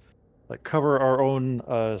our own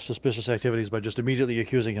suspicious activities by just immediately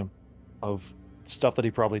accusing him of stuff that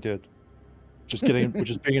he probably did. Which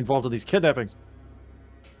is being involved in these kidnappings.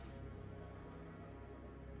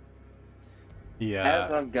 Yeah.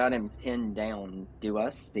 As I've got him pinned down, do I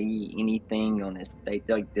see anything on his face?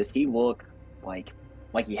 Like, does he look like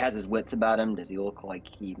he has his wits about him? Does he look like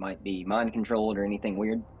he might be mind controlled or anything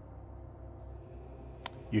weird?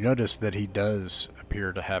 You notice that he does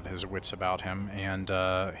appear to have his wits about him, and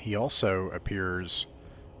he also appears,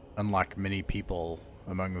 unlike many people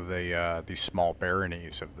among the these small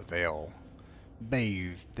baronies of the Vale,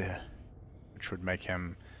 bathed, which would make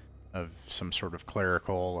him of some sort of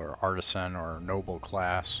clerical or artisan or noble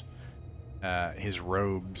class. His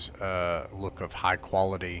robes look of high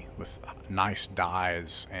quality with nice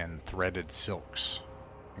dyes and threaded silks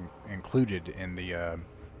included in the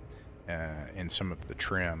in some of the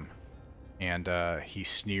trim. And he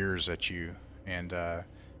sneers at you, and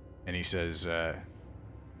he says,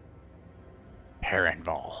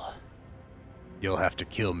 Perrinval, you'll have to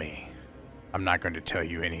kill me. I'm not going to tell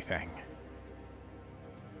you anything.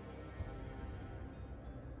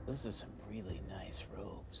 Those are some really nice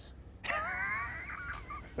robes.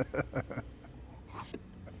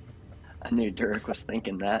 I knew Dirk was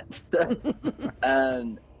thinking that.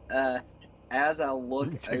 As I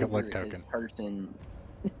look Take a over look his token. person,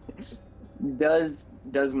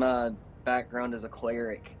 does my background as a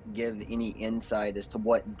cleric give any insight as to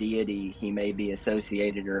what deity he may be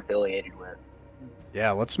associated or affiliated with?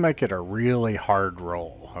 Yeah, let's make it a really hard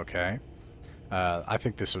roll, okay? I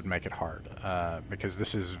think this would make it hard, because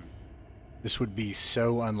this would be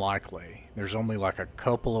so unlikely. There's only like a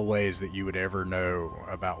couple of ways that you would ever know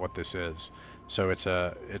about what this is. So it's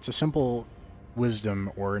a simple wisdom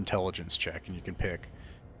or intelligence check, and you can pick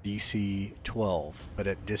DC 12, but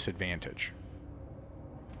at disadvantage.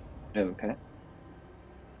 Okay.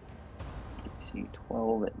 DC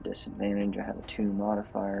 12 at disadvantage. I have a 2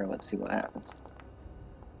 modifier. Let's see what happens.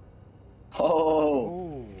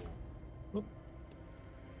 Oh!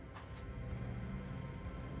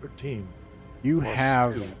 13. You Plus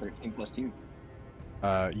have 13 plus 2.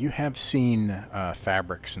 you have seen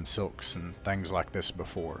fabrics and silks and things like this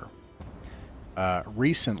before.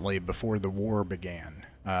 Recently, before the war began,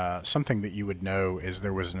 something that you would know is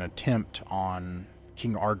there was an attempt on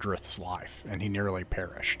King Ardrith's life, and he nearly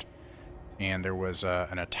perished. And there was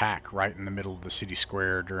an attack right in the middle of the city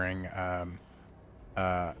square during an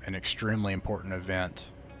extremely important event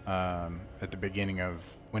at the beginning of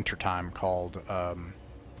wintertime called...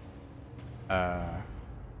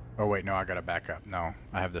 oh wait, no, I gotta back up. No,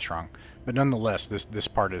 I have this wrong. But nonetheless, this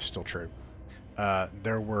part is still true.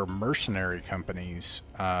 There were mercenary companies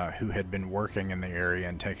who had been working in the area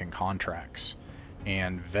and taking contracts,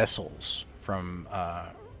 and vessels from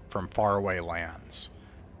faraway lands,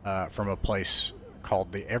 from a place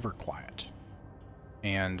called the Everquiet.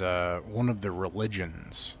 And one of the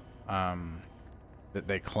religions that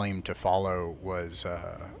they claimed to follow was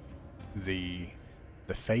the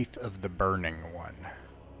faith of the Burning One.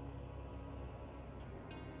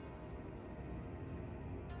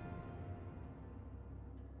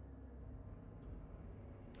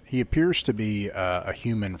 He appears to be a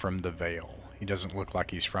human from the Vale. He doesn't look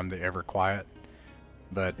like he's from the Everquiet,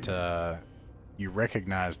 but you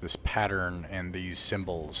recognize this pattern and these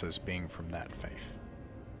symbols as being from that faith.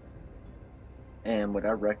 And would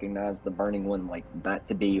I recognize the burning one like that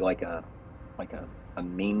to be like a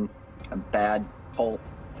bad cult,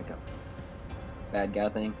 like a bad guy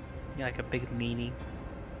thing? Yeah, like a big meanie.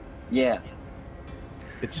 Yeah.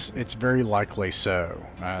 It's very likely so.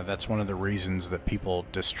 That's one of the reasons that people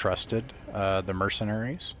distrusted the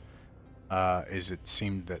mercenaries. Is it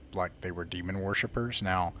seemed that like they were demon worshippers.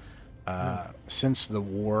 Now, since the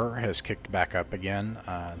war has kicked back up again,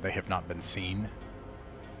 they have not been seen.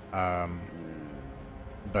 But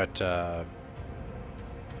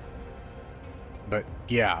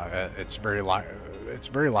yeah, it's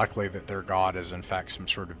very likely that their god is in fact some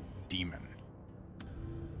sort of demon.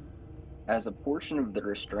 As a portion of the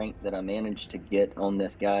restraint that I managed to get on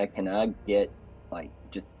this guy, can I get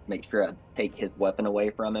just make sure I take his weapon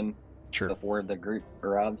away from him Sure. before the group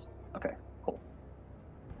arrives? Okay, cool.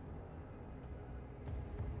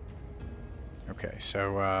 Okay,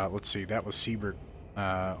 so let's see. That was Siebert.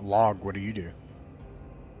 Log, what do you do?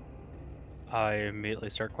 I immediately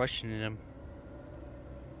start questioning him.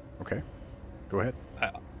 Okay, go ahead.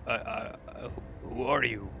 Who are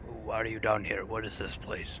you? Why are you down here? What is this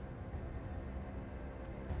place?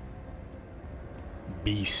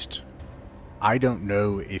 Beast. I don't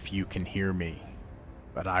know if you can hear me,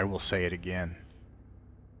 but I will say it again.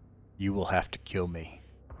 You will have to kill me,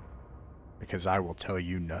 because I will tell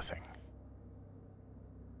you nothing.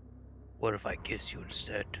 What if I kiss you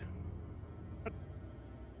instead?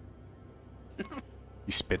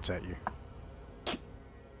 He spits at you.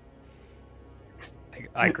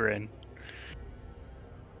 I grin.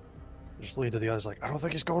 Just lean to the others like, I don't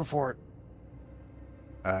think he's going for it.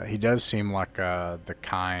 He does seem like the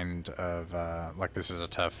kind of like this is a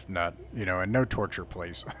tough nut, and no torture,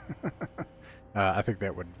 please. I think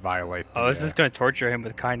that would violate. I was just going to torture him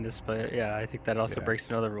with kindness, but yeah, I think that also breaks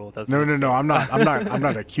another rule. No. I'm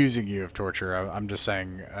not accusing you of torture. I'm just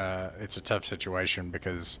saying it's a tough situation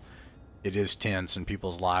because it is tense and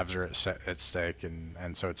people's lives are at stake,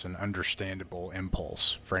 and so it's an understandable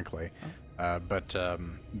impulse, frankly. But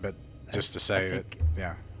just to say that,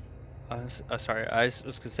 yeah. Sorry, I was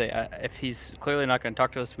going to say, if he's clearly not going to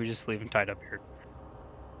talk to us, we just leave him tied up here.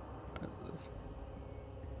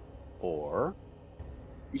 Or...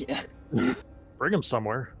 Yeah. Bring him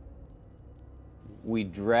somewhere. We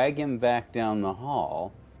drag him back down the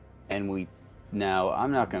hall, and Now,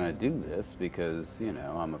 I'm not going to do this because,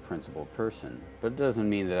 I'm a principled person. But it doesn't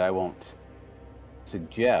mean that I won't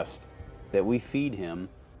suggest that we feed him.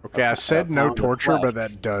 Okay, I said no torture, but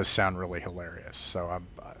that does sound really hilarious. So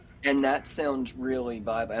And that sounds really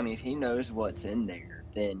vibe. I mean, if he knows what's in there,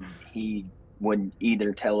 then he would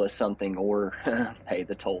either tell us something or pay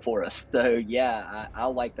the toll for us. So yeah, I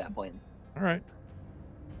like that plan. All right.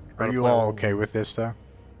 Are you all okay with this, though?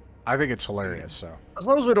 I think it's hilarious. So as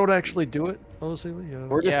long as we don't actually do it, honestly,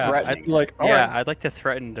 we're just threatening. I'd like to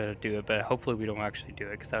threaten to do it, but hopefully we don't actually do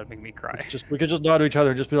it because that would make me cry. We could just nod to each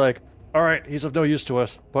other and just be like, "All right, he's of no use to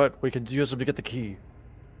us, but we can use him to get the key."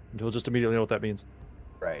 And we'll just immediately know what that means.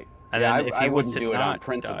 Right. And then if I he wouldn't was to do it on not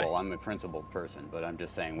principle. die. I'm a principled person, but I'm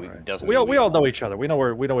just saying We all know each other. We know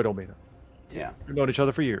we don't mean it. Yeah. We've known each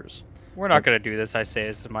other for years. We're not going to do this, I say,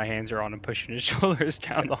 as my hands are on him, pushing his shoulders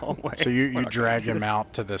down the hallway. So you drag him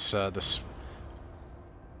out to this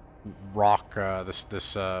rock,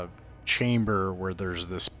 this chamber where there's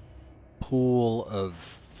this pool of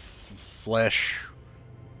flesh,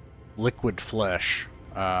 liquid flesh,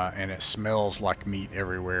 and it smells like meat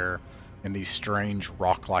everywhere, and these strange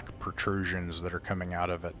rock-like protrusions that are coming out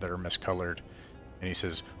of it that are miscolored. And he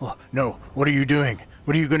says, "Oh, no, what are you doing?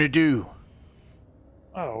 What are you going to do?"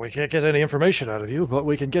 Oh, we can't get any information out of you, but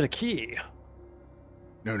we can get a key.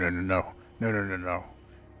 No.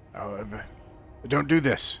 Don't do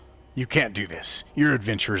this. You can't do this. You're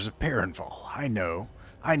adventurers of Parenval. I know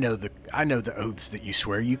the oaths that you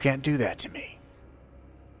swear. You can't do that to me.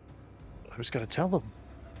 Who's gonna tell them?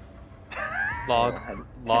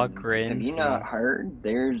 Log grins. Have you not heard?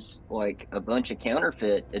 There's like a bunch of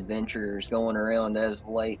counterfeit adventurers going around as of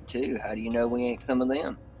late too. How do you know we ain't some of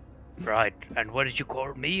them? Right. And what did you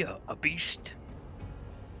call me? A beast?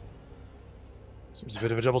 Seems a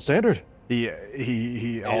bit of a double standard.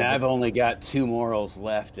 And I've only got 2 morals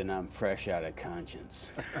left, and I'm fresh out of conscience.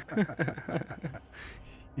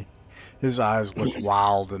 His eyes look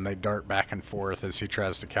wild, and they dart back and forth as he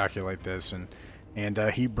tries to calculate this, and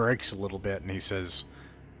he breaks a little bit, and he says,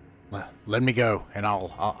 "Let me go, and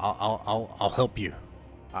I'll help you.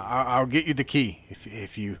 I'll get you the key.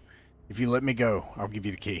 If you let me go, I'll give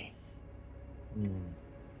you the key."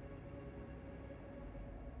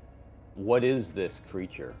 What is this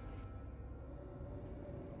creature?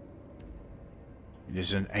 It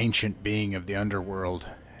is an ancient being of the underworld.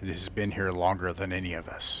 It has been here longer than any of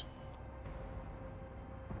us.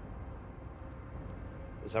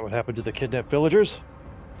 Is that what happened to the kidnapped villagers?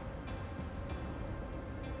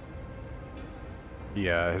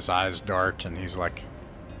 His eyes dart, and he's like,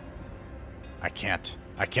 I can't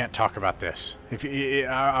talk about this.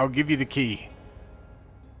 I'll give you the key,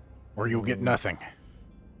 or you'll get nothing.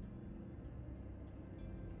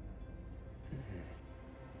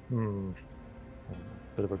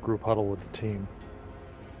 Bit of a group huddle with the team.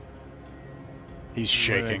 He's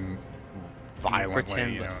shaking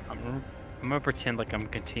violently, you know. I'm gonna pretend like I'm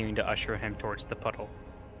continuing to usher him towards the puddle.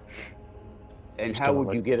 And how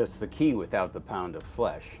would you get us the key without the pound of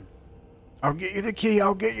flesh? I'll get you the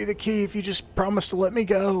key if you just promise to let me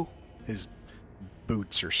go. His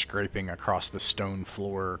boots are scraping across the stone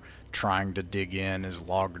floor, trying to dig in as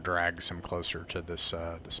Log drags him closer to this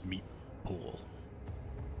meat pool.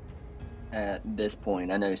 At this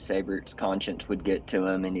point, I know Sabert's conscience would get to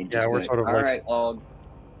him, and he'd just we're go, sort of all like- right, Log.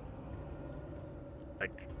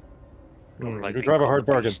 Like, you drive a hard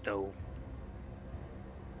bargain.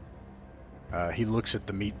 He looks at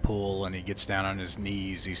the meat pool and he gets down on his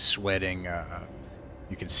knees. He's sweating.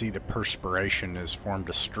 You can see the perspiration has formed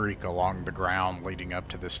a streak along the ground leading up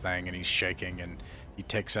to this thing, and he's shaking. And he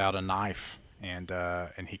takes out a knife and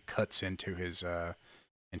he cuts into his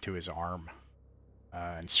arm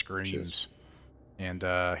and screams. And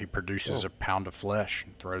he produces a pound of flesh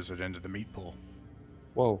and throws it into the meat pool.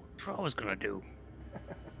 Whoa! That's what I was gonna do.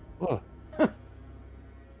 Whoa.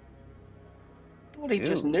 Thought he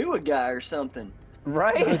just knew a guy or something.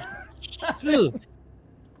 Right?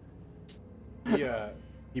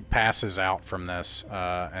 He passes out from this,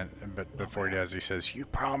 but before he does, he says, "You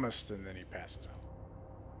promised," and then he passes out.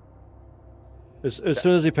 As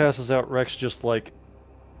soon as he passes out, Rex just like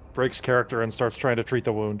breaks character and starts trying to treat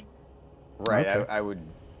the wound. Right, Okay. I would...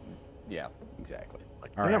 Yeah, exactly.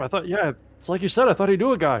 Like, All damn, right. I thought, it's like you said, I thought he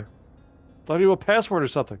knew a guy. Thought he knew a password or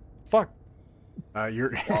something. Fuck.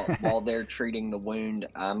 You're While they're treating the wound,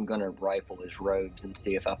 I'm gonna rifle his robes and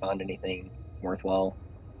see if I find anything worthwhile.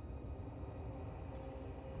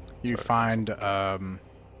 You find the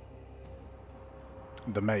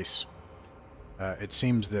mace. It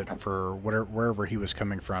seems that for wherever he was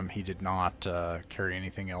coming from, he did not carry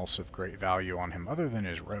anything else of great value on him other than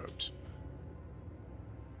his robes.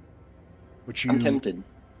 Which you... I'm tempted.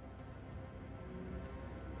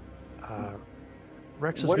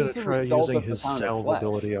 Rex is What going is to the try result using of the his pound of salve flesh?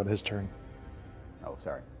 ability on his turn. Oh,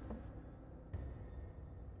 sorry.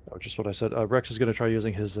 Oh, just what I said. Rex is going to try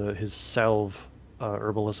using his salve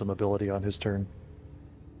herbalism ability on his turn.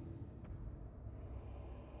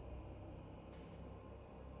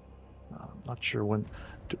 I'm not sure when.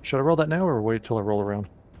 Should I roll that now or wait till I roll around?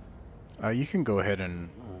 You can go ahead and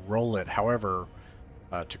roll it. However,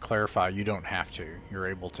 to clarify, you don't have to. You're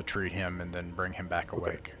able to treat him and then bring him back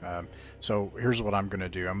awake. So here's what I'm going to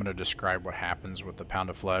do. I'm going to describe what happens with the pound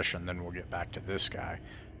of flesh, and then we'll get back to this guy.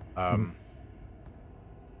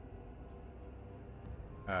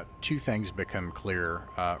 Two things become clear.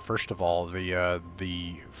 First of all,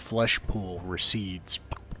 the flesh pool recedes.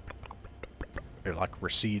 It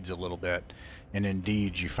recedes a little bit, and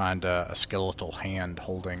indeed you find a skeletal hand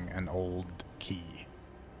holding an old key.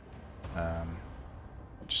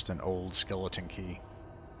 Just an old skeleton key.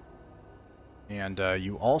 And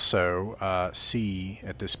you also see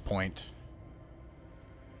at this point,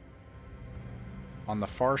 on the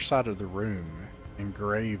far side of the room,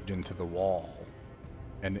 engraved into the wall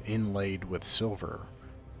and inlaid with silver,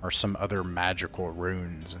 are some other magical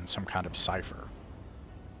runes and some kind of cipher.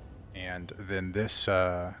 And then this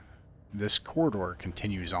corridor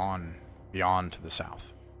continues on beyond to the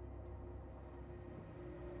south.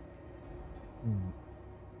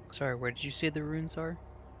 Sorry, where did you say the runes are?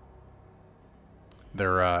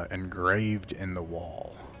 They're engraved in the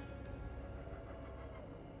wall.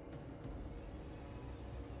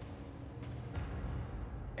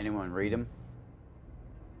 Anyone read them?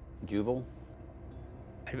 Jubal?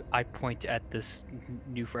 I point at this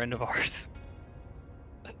new friend of ours.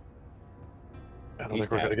 I don't He's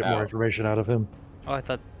think we're going to passed get more out. information out of him. Oh, I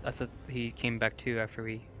thought he came back too after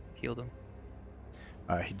we healed him.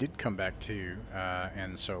 He did come back too,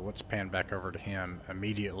 and so let's pan back over to him.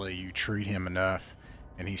 Immediately, you treat him enough,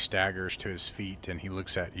 and he staggers to his feet, and he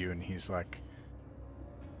looks at you, and he's like,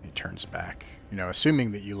 he turns back. You know,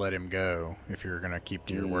 assuming that you let him go, if you're going to keep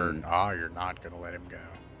to your word. You're not going to let him go.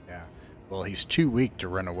 Yeah. Well, he's too weak to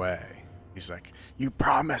run away. He's like, you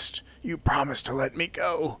promised to let me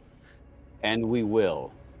go. And we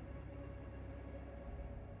will.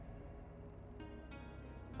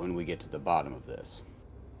 When we get to the bottom of this.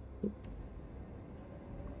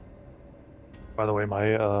 By the way,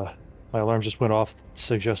 my alarm just went off,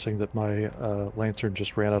 suggesting that my lantern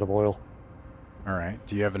just ran out of oil. All right.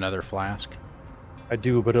 Do you have another flask? I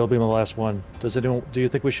do, but it'll be my last one. Do you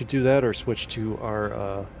think we should do that or switch to our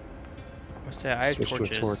I say I have switch to a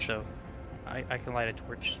torches, torch? so I can light a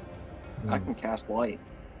torch. I can cast light.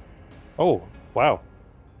 Oh, wow.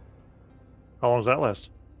 How long does that last?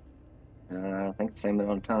 I think the same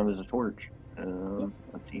amount of time as a torch.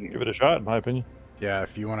 Let's see Give here. it a shot, in my opinion. Yeah,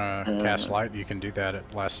 if you want to cast Uh, light, you can do that.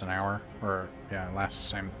 It lasts an hour, or yeah, it lasts the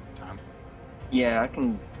same time. Yeah, I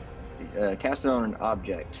can cast it on an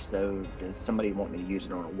object. So, does somebody want me to use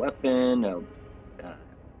it on a weapon, a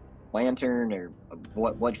lantern, or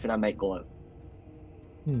what? What should I make glow?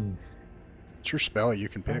 Hmm. It's your spell. You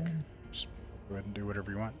can pick. Just go ahead and do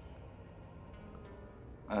whatever you want.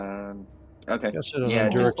 Okay. Guess it Yeah,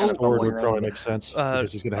 on just Durek's kind of sword fumbling would probably around. make sense Uh,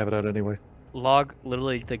 because he's gonna have it out anyway. Log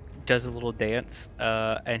literally like does a little dance,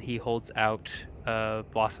 and he holds out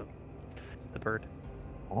Blossom, the bird.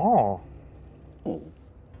 Oh.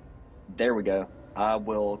 There we go. I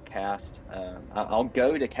will cast. I'll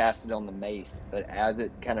go to cast it on the mace, but as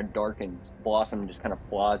it kind of darkens, Blossom just kind of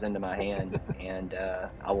flies into my hand, and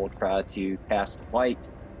I will try to cast light.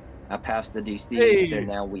 I passed the DC, Hey! so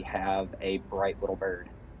now we have a bright little bird.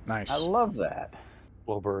 Nice. I love that.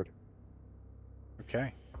 Little bird.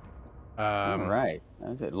 Okay. All right,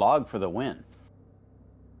 that's it. Log for the win.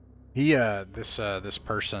 He this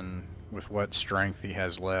person with what strength he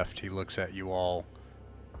has left, he looks at you all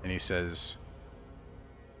and he says,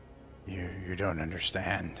 You don't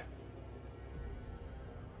understand.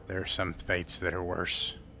 There are some fates that are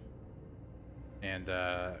worse. And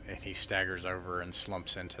he staggers over and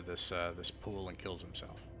slumps into this pool and kills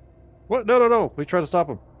himself. What? No. We try to stop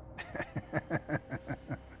him.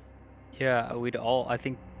 Yeah, we'd all. I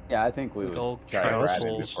think Yeah, I think we We'd would all try to try grab him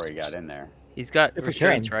souls. before he got in there. he's got If we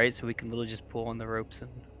restraints, can. right? So we can literally just pull on the ropes and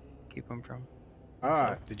keep him from.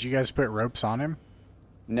 Did you guys put ropes on him?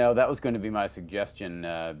 No, that was going to be my suggestion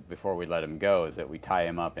before we let him go, is that we tie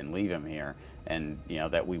him up and leave him here, and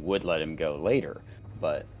that we would let him go later,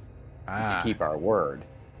 but to keep our word,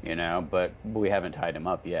 But we haven't tied him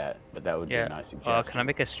up yet. But that would be a nice suggestion. Can I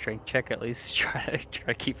make a strength check at least? Try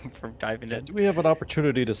to keep him from diving in. Do we have an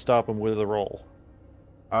opportunity to stop him with a roll?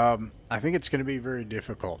 I think it's going to be very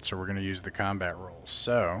difficult, so we're going to use the combat rolls.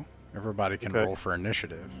 So everybody can Okay. roll for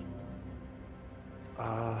initiative.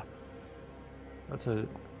 That's a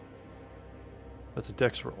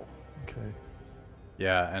dex roll. Okay.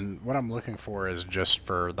 Yeah, and what I'm looking for is just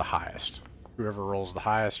for the highest. Whoever rolls the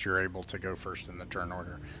highest, you're able to go first in the turn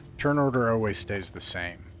order. Turn order always stays the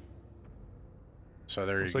same. So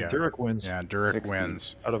there Looks you like go. Durek wins. Yeah, Durek 16.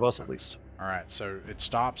 wins. Out of us, at least. All right, so it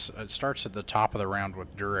starts at the top of the round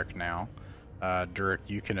with Durek now. Durek,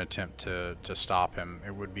 you can attempt to stop him.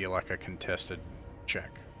 It would be like a contested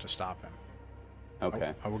check to stop him.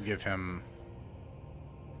 Okay. I will give him.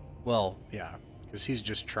 Well, yeah, because he's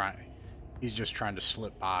just trying to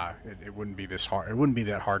slip by. It wouldn't be this hard. It wouldn't be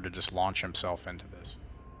that hard to just launch himself into this.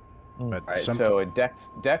 But All right, so a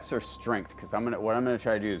dex or strength, because what I'm gonna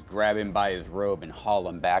try to do is grab him by his robe and haul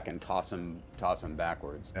him back and toss him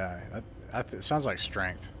backwards. Yeah, it sounds like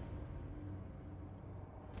strength.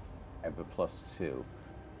 I have a +2.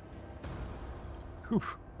 Whew,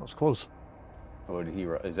 that was close. What did he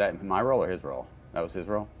roll? Is that my roll or his roll? That was his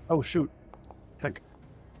roll? Oh, shoot. Heck.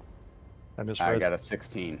 I misread. I got a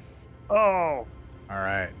 16. Oh! All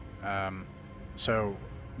right. So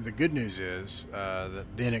the good news is that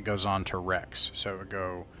then it goes on to Rex. So it would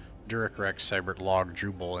go Durek, Rex, Sabert, Log,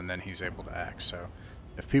 Jubal, and then he's able to act. So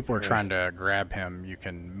if people are trying to grab him, you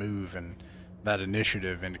can move, and that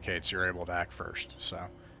initiative indicates you're able to act first. So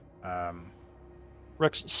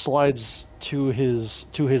Rex slides to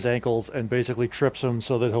his ankles and basically trips him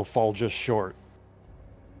so that he'll fall just short.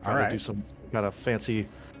 all Trying to right, do some kind of fancy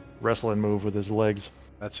wrestling move with his legs.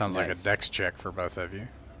 that sounds like a Nice. dex check for both of you.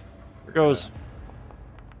 Here goes.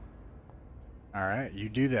 All right, you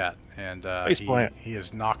do that, and Face plant. he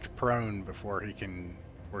is knocked prone before he can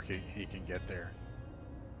get there.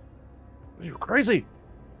 You're crazy.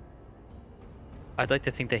 I'd like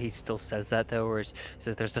to think that he still says that though, where he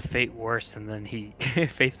says there's a fate worse, and then he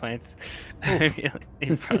face plants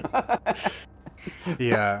in front of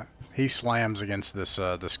Yeah, he slams against this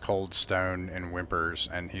cold stone and whimpers,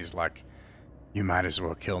 and he's like, "You might as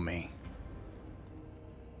well kill me.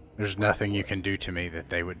 There's nothing you can do to me that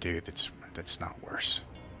they would do that's not worse."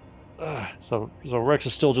 So Rex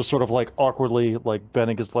is still just sort of like awkwardly like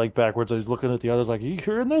bending his leg backwards, and he's looking at the others like, "Are you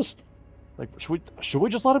hearing this? Like, should we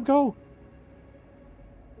just let him go?"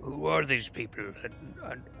 Who are these people,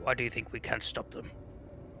 and why do you think we can't stop them?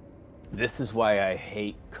 This is why I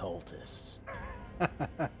hate cultists.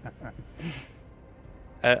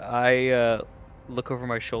 I look over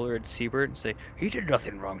my shoulder at Seabird and say, "He did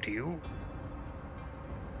nothing wrong to you."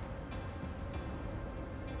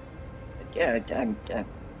 Yeah,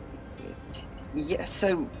 yeah.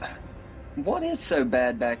 So, what is so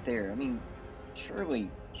bad back there? I mean, surely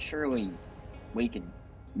we could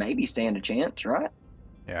maybe stand a chance, right?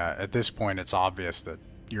 Yeah, at this point it's obvious that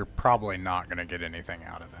you're probably not going to get anything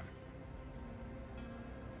out of him.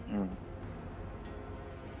 Hmm.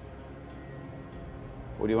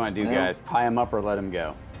 What do you want to do, Well- guys? Tie him up or let him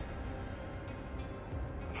go?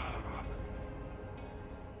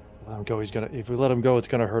 Let him go. If we let him go, it's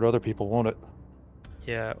gonna hurt other people, won't it?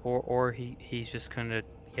 Yeah, or he's just gonna,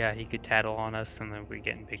 yeah, he could tattle on us and then we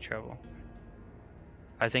get in big trouble.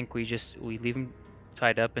 I think we leave him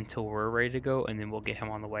tied up until we're ready to go, and then we'll get him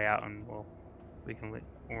on the way out, and we can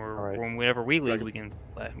or All right. whenever we leave, Drag him. we can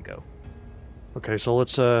let him go. Okay, so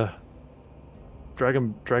let's drag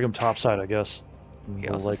him topside, I guess. And He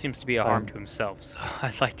we'll, also like, seems to be a harm I'm- to himself, so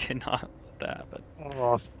I'd like to not let that. But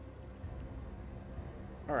Oh,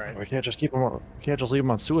 All right. we can't just keep him. We can't just leave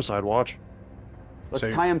him on suicide watch. Let's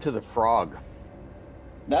So- tie him to the frog.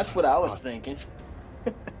 That's what I was thinking.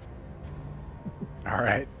 All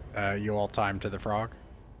right. You all time to the frog?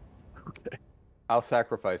 Okay. I'll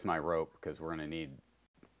sacrifice my rope because we're gonna need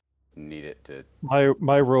it to.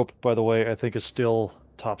 My rope, by the way, I think is still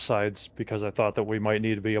topsides because I thought that we might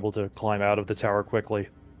need to be able to climb out of the tower quickly.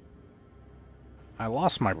 I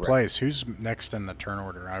lost my Right. place. Who's next in the turn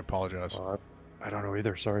order? I apologize. I don't know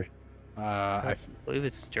either. Sorry. I believe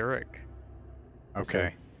it's Durek.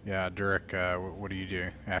 okay. Yeah, Durek, what do you do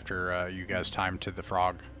after you guys time to the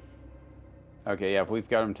frog? Okay, yeah. If we've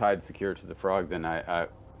got him tied secure to the frog, then I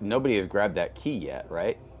nobody has grabbed that key yet,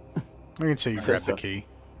 right? We can say you So- grab the so- key.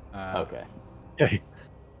 Okay. Okay.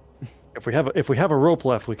 If we have a rope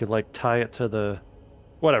left, we could like tie it to the.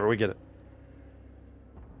 Whatever. We get it.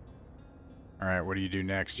 All right, what do you do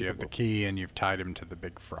next? You have the key and you've tied him to the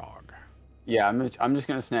big frog. Yeah, I'm just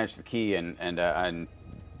gonna snatch the key and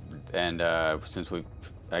since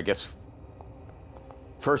I guess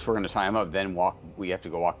first we're gonna tie him up, then we have to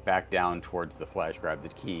walk back down towards the flash, grab the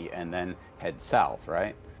key, and then head south,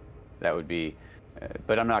 right? That would be,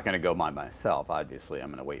 but I'm not gonna go by myself. Obviously,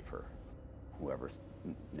 I'm gonna wait for whoever's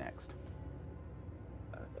next.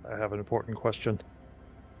 I have an important question.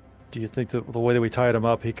 Do you think that the way that we tied him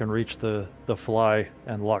up, he can reach the fly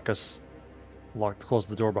and close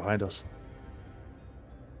the door behind us?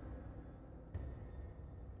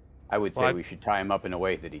 I would say Well, we should tie him up in a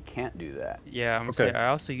way that he can't do that. Yeah, I'm Okay. saying I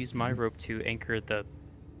also use my rope to anchor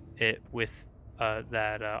it with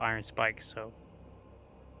that iron spike, so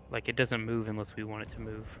like it doesn't move unless we want it to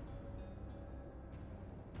move.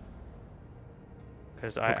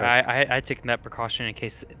 Because Okay. I taken that precaution in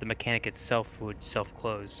case the mechanic itself would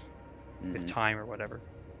self-close with Mhm. time or whatever.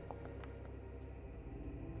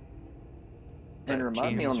 And But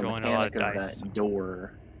remind me on GM's the rolling a lot mechanic of of dice. that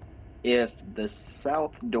door. If the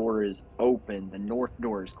south door is open, the north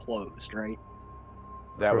door is closed, right?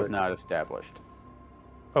 That was Correct. not established.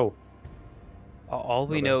 Oh, All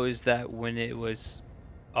we Okay. know is that when it was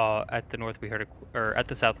at the north, we heard or at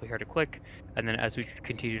the south, we heard a click, and then as we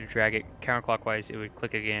continue to drag it counterclockwise, it would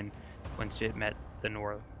click again once it met the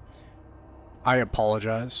north. I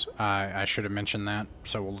apologize. I should have mentioned that,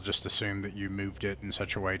 so we'll just assume that you moved it in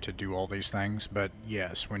such a way to do all these things. But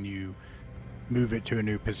yes, when you move it to a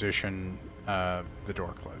new position, the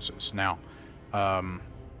door closes. Now,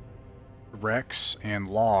 Rex and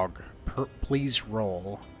Log, please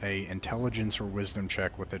roll a intelligence or wisdom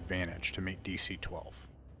check with advantage to meet DC 12.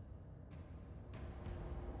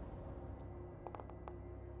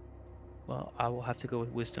 Well, I will have to go with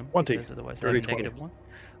wisdom 20. because otherwise I have Dirty a 20. -1.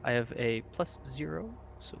 I have a +0,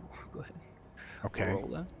 so go ahead. Okay. Roll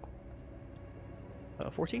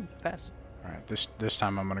that. 14, pass. All right. This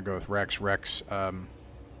time I'm going to go with Rex. Rex,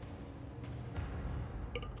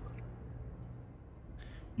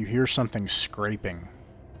 you hear something scraping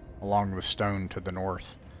along the stone to the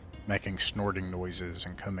north, making snorting noises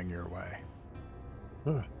and coming your way.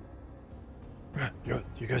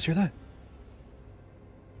 you guys hear that?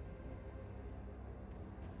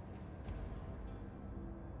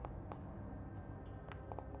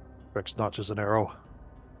 Rex notches an arrow.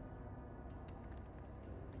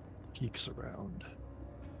 Geeks around.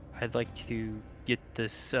 I'd like to get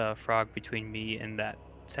this frog between me and that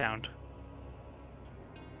sound.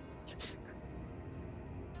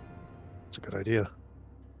 That's a good idea.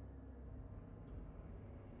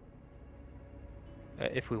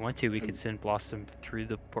 If we want to, we could send Blossom through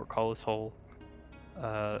the portcullis hole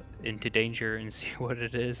into danger and see what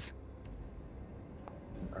it is.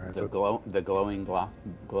 All right, The but- glowing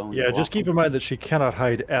glowing. Yeah, just keep blossom? in mind that she cannot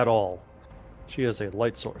hide at all. She is a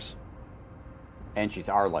light source. And she's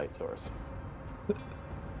our light source.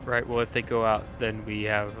 Right. Well, if they go out, then we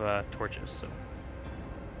have torches. So.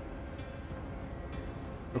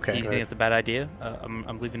 Do Okay. you think it's a bad idea?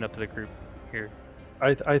 I'm leaving it up to the group here.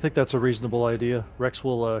 I think that's a reasonable idea. Rex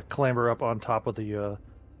will clamber up on top of the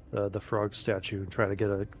frog statue and try to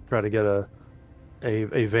get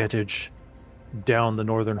a vantage down the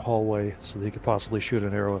northern hallway so that he could possibly shoot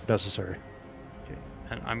an arrow if necessary. Okay.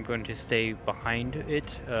 And I'm going to stay behind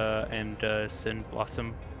it and send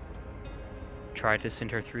Blossom. Try to send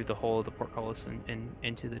her through the hole of the portcullis and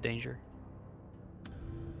into the danger.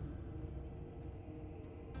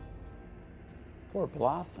 Poor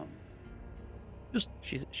Blossom.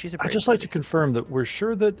 She's a I brave just like to lady. confirm that we're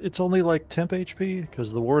sure that it's only like temp HP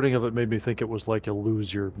because the wording of it made me think it was like you'll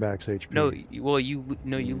lose your max HP. No, well you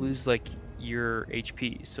lose like your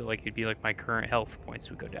HP, so like it'd be like my current health points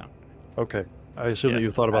would go down. Okay. I assume Yeah. that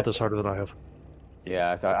you thought about this harder than I have.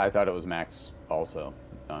 Yeah, I thought it was max also.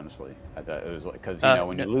 Honestly, I thought it was like because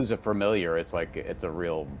when no- you lose a familiar, it's like it's a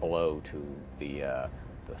real blow to the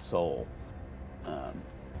soul. I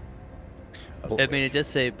mean, it does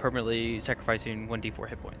say permanently sacrificing 1d4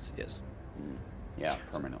 hit points. Yes. Yeah,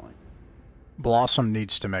 permanently. Blossom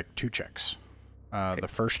needs to make 2 checks. Okay. The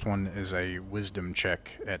first one is a wisdom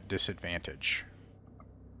check at disadvantage.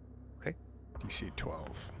 Okay. DC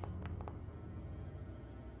 12.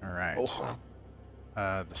 All right. Oh.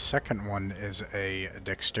 The second one is a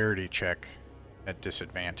dexterity check at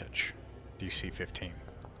disadvantage. DC 15.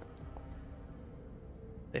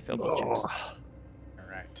 They failed both checks. All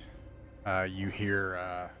right. You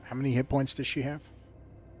hear... how many hit points does she have?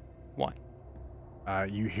 1.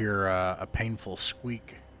 You hear a painful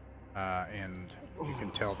squeak, and you can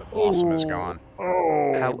tell that Blossom is gone.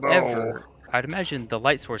 Oh, However, I'd imagine the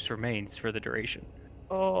light source remains for the duration.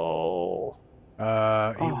 no.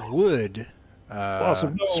 It would,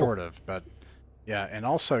 Blossom, no. sort of, but yeah. And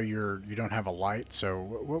also, you don't have a light. So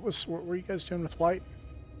what were you guys doing with light?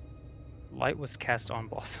 Light was cast on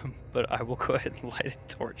Blossom, but I will go ahead and light a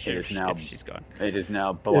torch It if, is now- if she's gone. It is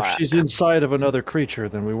now black. If she's inside of another creature,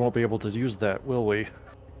 then we won't be able to use that, will we?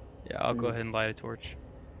 Yeah, I'll go ahead and light a torch.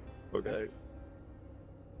 Okay.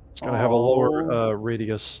 It's going to have a lower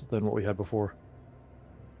radius than what we had before.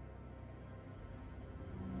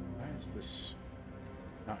 Why is this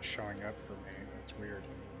not showing up for me? That's weird.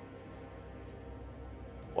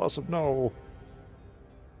 Blossom, no.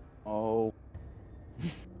 Oh.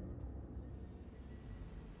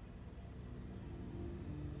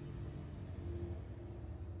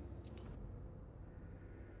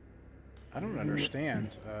 I don't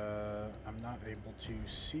understand. I'm not able to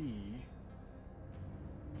see.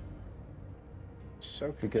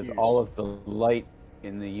 So confused. Because all of the light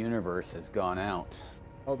in the universe has gone out.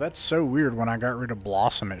 Oh, that's so weird. When I got rid of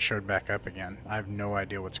Blossom, it showed back up again. I have no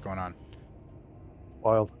idea what's going on.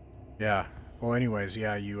 Wild. Yeah. Well, anyways,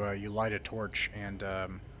 yeah, you light a torch and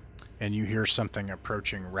you hear something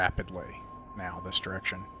approaching rapidly now this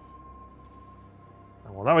direction.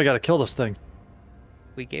 Well, now we got to kill this thing.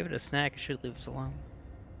 We gave it a snack. It should leave us alone.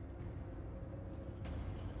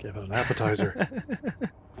 Give it an appetizer.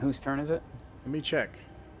 Whose turn is it? Let me check.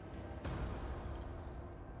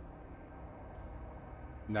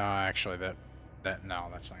 No, actually, no,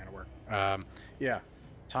 that's not gonna work. Yeah,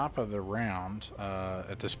 top of the round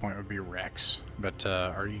at this point would be Rex. But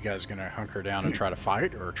are you guys gonna hunker down and try to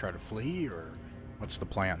fight, or try to flee, or what's the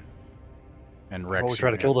plan? And Rex, Well, we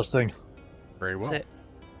try to kill this thing. Very well. So,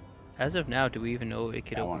 as of now, do we even know it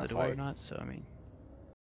could I open wanna the door or fight. not? So I mean,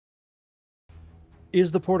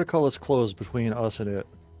 Is the portcullis closed between us and it?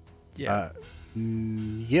 yeah.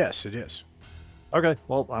 Yes, it is. Okay,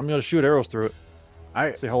 well, I'm going to shoot arrows through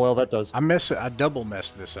it. See how well that does. I double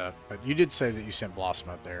messed this up, but you did say that you sent Blossom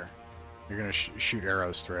up there. You're gonna shoot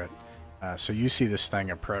arrows through it. So you see this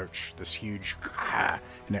thing approach, this huge,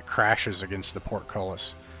 and it crashes against the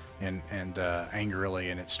portcullis, and angrily,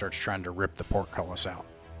 and it starts trying to rip the portcullis out.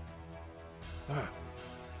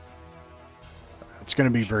 It's going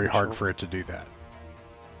to be very hard for it to do that.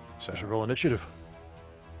 So I should roll initiative.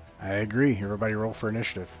 I agree. Everybody roll for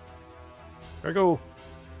initiative. There I go.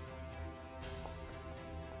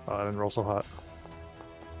 Oh, I didn't roll so hot.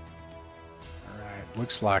 All right.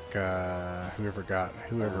 Looks like whoever.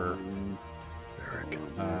 Derek.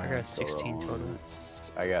 I got 16 total.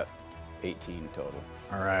 I got 18 total.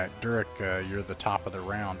 All right, Durek, you're the top of the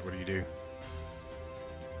round. What do you do?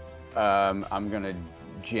 I'm gonna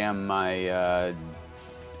jam my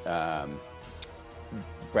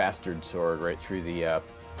bastard sword right through the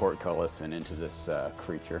portcullis and into this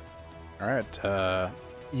creature. All right.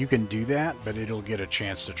 You can do that, but it'll get a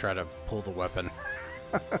chance to try to pull the weapon.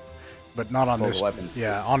 But not on Pull the this. weapon.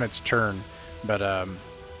 Yeah, on its turn. But You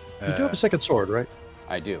do have a second sword, right?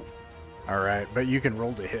 I do. all right. But you can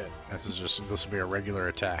roll to hit. This will be a regular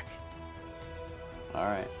attack. All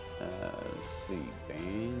right. Let's see.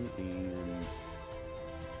 Bane and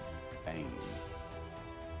bang.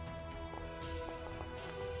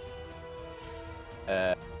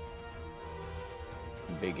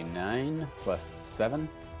 Big 9 plus 7.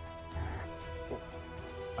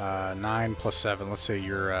 9 plus 7. Let's say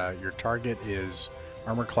your target is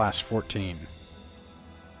armor class 14.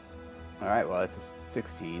 All right. Well, it's a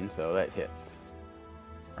 16, so that hits.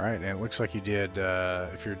 All right, and it looks like you did.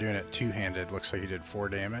 If you're doing it two-handed, looks like you did 4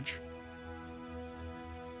 damage.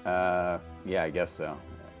 Yeah, I guess so.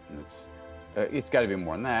 It's got to be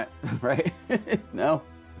more than that, right? No.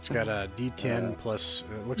 It's got a D10 plus.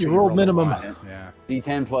 Looks you like rolled a minimum. lot. Yeah.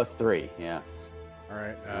 D10 plus 3. Yeah. All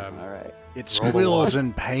right. All right. It Roll the squeals lot.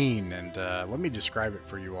 in pain, and let me describe it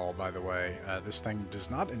for you all. By the way, this thing does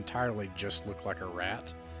not entirely just look like a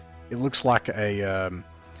rat. It looks like a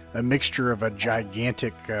mixture of a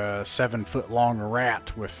gigantic 7-foot-long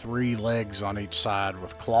rat with 3 legs on each side,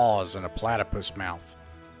 with claws and a platypus mouth.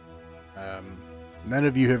 None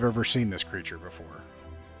of you have ever seen this creature before,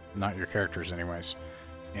 not your characters, anyways.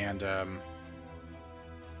 And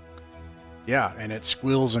yeah, and it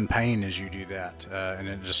squeals in pain as you do that, and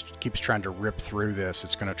it just keeps trying to rip through this.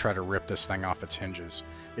 It's going to try to rip this thing off its hinges.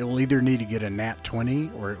 It will either need to get a nat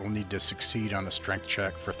 20, or it will need to succeed on a strength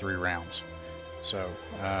check for 3 rounds. So,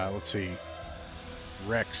 let's see.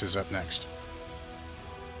 Rex is up next.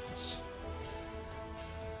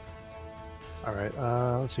 All right,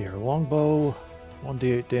 let's see here. Longbow,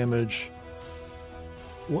 1d8 damage.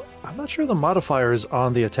 I'm not sure the modifier is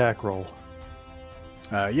on the attack roll.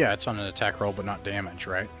 Yeah, it's on an attack roll, but not damage,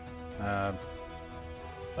 right? Right,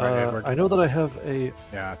 Edward? I know that I have a...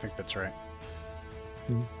 Yeah, I think that's right.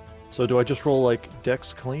 So do I just roll, like,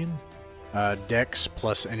 Dex clean? Dex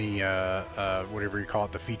plus any, whatever you call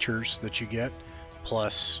it, the features that you get,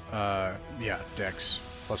 plus, yeah, Dex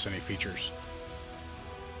plus any features.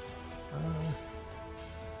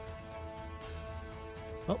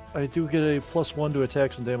 Oh, I do get a +1 to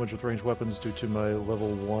attacks and damage with ranged weapons due to my level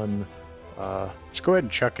 1. Just go ahead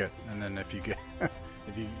and chuck it, and then if you get,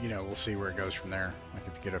 if you know, we'll see where it goes from there, like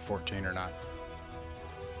if you get a 14 or not.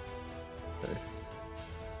 Okay.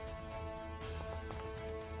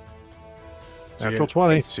 See, Natural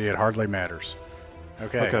 20. See, it hardly matters.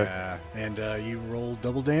 Okay, Okay. And you roll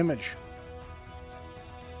double damage.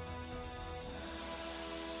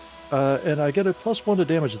 And I get a +1 to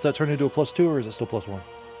damage. Does that turn into a +2, or is it still +1?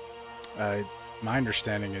 My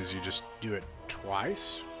understanding is you just do it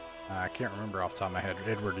twice. I can't remember off the top of my head.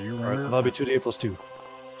 Edward, do you All right, remember? then that'll be 2d8 +2.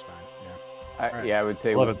 That's fine. Yeah. Alright. Yeah, I would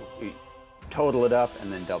say 11. we total it up and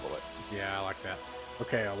then double it. Yeah, I like that.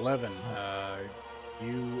 Okay, 11.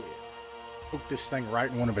 You poke this thing right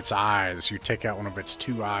in one of its eyes. You take out one of its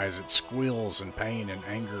 2 eyes. It squeals in pain and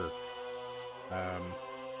anger.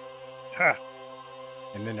 Ha!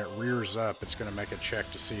 And then it rears up. It's going to make a check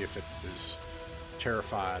to see if it is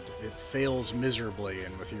terrified. It fails miserably,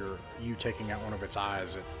 and with you taking out one of its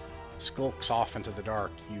eyes, it skulks off into the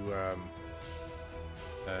dark. It's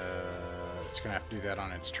going to have to do that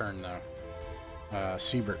on its turn, though.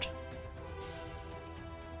 Siebert.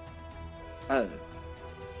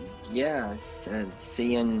 Yeah,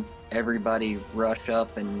 seeing everybody rush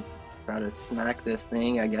up and try to smack this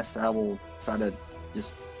thing, I guess I will try to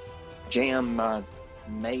just jam my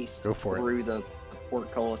mace Go for it. through the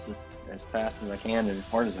portcullis as fast as I can and as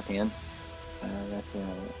hard as I can.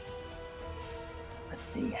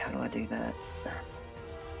 Let's see, how do I do that?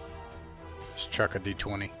 Just chuck a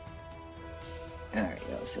d20. Alright,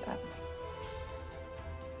 let's see what happens.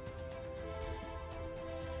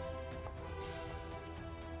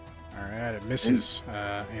 Alright, it misses.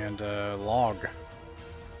 And log.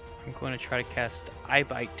 I'm going to try to cast Eye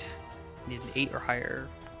Bite. Need an 8 or higher.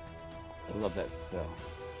 I love that spell.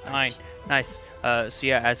 9. Nice. So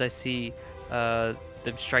yeah, as I see them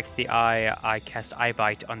strike the eye, I cast Eye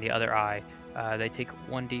Bite on the other eye. They take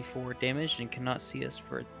 1d4 damage and cannot see us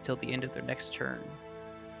for till the end of their next turn.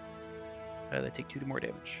 They take 2 more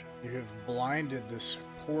damage. You have blinded this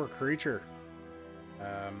poor creature.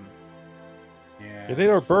 It ate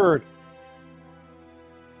our bird.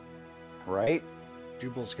 Right?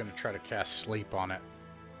 Jubal's going to try to cast sleep on it,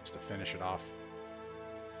 just to finish it off.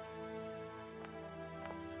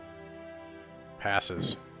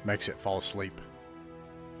 Passes. Makes it fall asleep.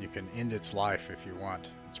 You can end its life if you want.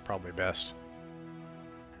 It's probably best.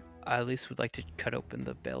 I at least would like to cut open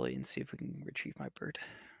the belly and see if we can retrieve my bird.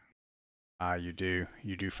 You do.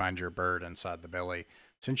 You do find your bird inside the belly.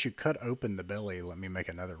 Since you cut open the belly, let me make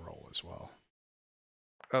another roll as well.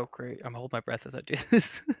 Oh, great. I'm holding my breath as I do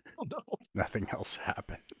this. Oh no. Nothing else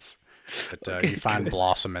happens. But Okay, you find good.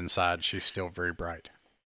 Blossom inside. She's still very bright.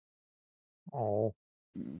 Oh.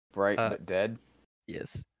 Bright Uh, but dead.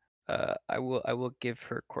 Yes. I will give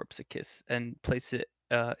her corpse a kiss and place it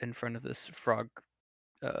in front of this frog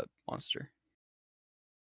monster.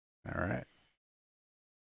 All right.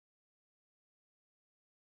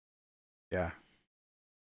 Yeah.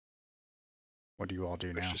 What do you all do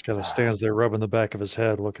Rich now? just kind of stands there rubbing the back of his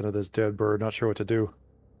head, looking at his dead bird, not sure what to do.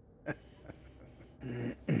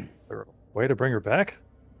 There a way to bring her back?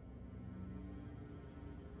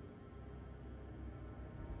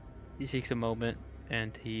 He takes a moment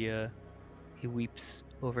and he weeps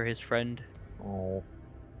over his friend. Oh.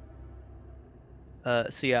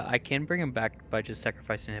 So yeah, I can bring him back by just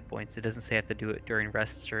sacrificing hit points. It doesn't say I have to do it during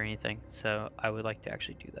rests or anything, so I would like to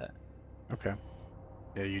actually do that. Okay.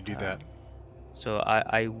 Yeah, you do that. So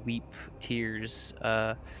I weep tears,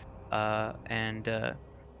 and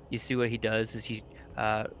you see what he does is he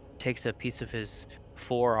takes a piece of his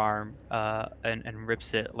forearm and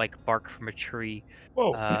rips it like bark from a tree,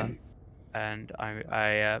 Whoa. and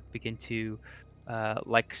I begin to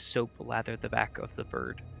like soap lather the back of the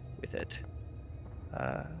bird with it.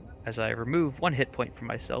 As I remove 1 hit point from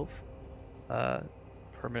myself,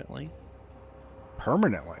 permanently,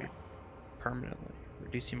 Permanently.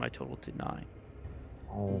 reducing my total to 9.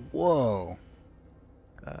 Oh. Whoa.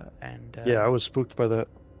 And Yeah, I was spooked by that.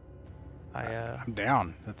 I I'm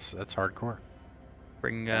down. That's hardcore.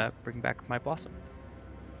 bring back my Blossom,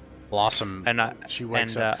 Blossom. and she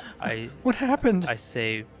wakes and up. I What happened? I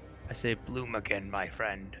say bloom again, my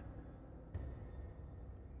friend.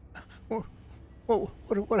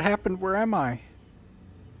 What happened? Where am I?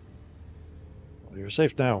 Well, you're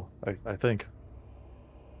safe now, I think.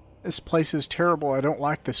 This place is terrible. I don't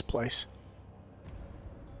like this place.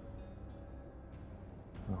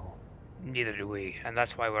 Oh. Neither do we, and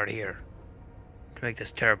that's why we're here, to make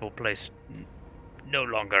this terrible place no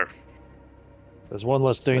longer. There's one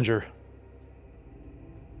less danger.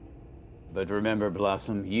 But remember,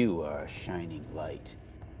 Blossom, you are a shining light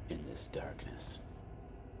in this darkness.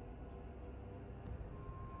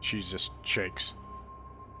 She just shakes.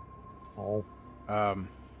 Oh.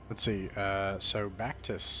 Let's see. So back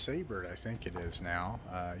to Sabert, I think it is now.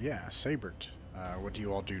 Yeah, Sabert. What do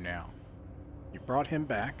you all do now? You brought him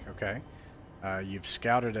back, okay. You've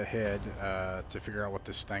scouted ahead to figure out what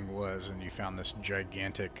this thing was, and you found this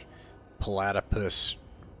gigantic platypus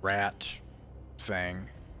rat thing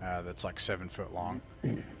that's like 7 foot long.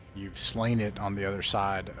 You've slain it on the other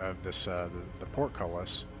side of this the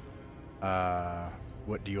portcullis.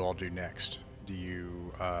 What do you all do next? Do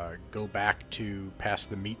you go back to past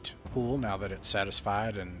the meat pool now that it's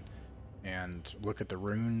satisfied and look at the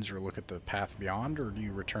runes or look at the path beyond, or do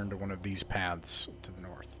you return to one of these paths to the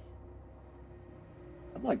north?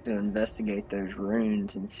 I'd like to investigate those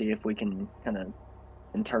runes and see if we can kind of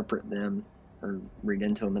interpret them or read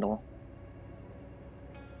into them at all.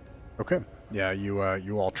 Okay. Yeah, you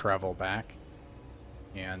all travel back,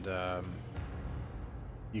 and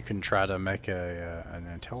you can try to make an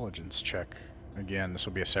intelligence check. Again, this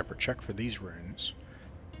will be a separate check for these runes.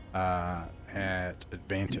 At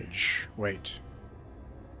advantage. Wait.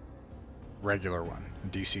 Regular one. A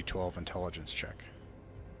DC 12 intelligence check.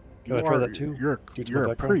 Can I try that too? You're Due to you're my a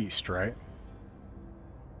background? priest, right?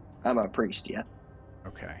 I'm a priest, yeah.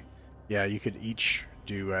 Okay. Yeah, you could each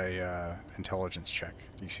do a intelligence check,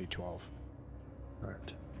 DC 12.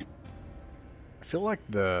 Alright. I feel like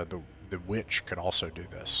the witch could also do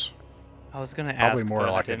this. I was gonna ask, Probably more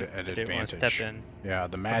but like I an didn't want to advantage. step in. Yeah,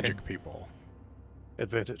 the magic people.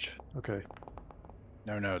 Advantage. Okay.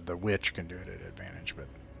 No, the witch can do it at advantage, but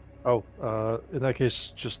Oh, in that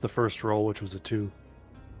case, just the first roll, which was a 2.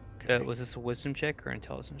 okay. Was this a wisdom check or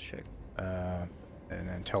intelligence check? An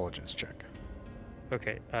intelligence check.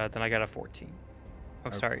 Okay, then I got a 14. Oh,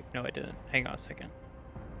 Okay. sorry. No, I didn't. Hang on a second.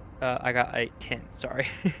 I got a 10. Sorry.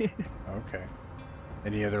 Okay.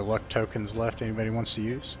 Any other luck tokens left anybody wants to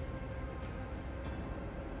use?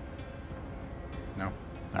 No?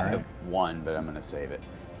 I have one, but I'm going to save it.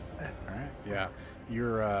 Alright, yeah.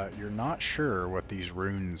 You're not sure what these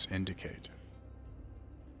runes indicate.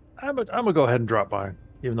 I'm gonna go ahead and drop by,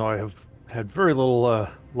 even though I have had very little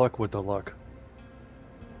luck with the luck.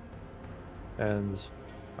 And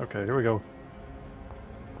okay, here we go.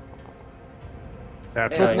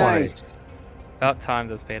 Natural Hey, 20. Nice. About time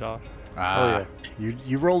this paid off. Oh yeah.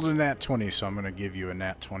 You rolled a nat 20, so I'm going to give you a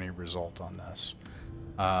nat 20 result on this.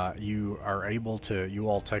 You are able to. You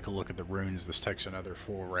all take a look at the runes. This takes another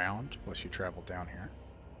full round, plus you travel down here,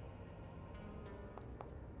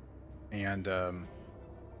 and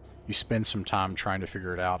you spend some time trying to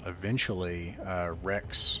figure it out. Eventually,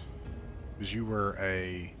 Rex, because you were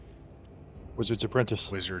a Wizard's apprentice.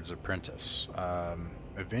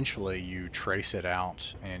 Eventually, you trace it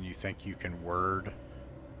out, and you think you can word,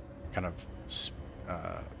 kind of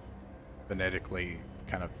phonetically,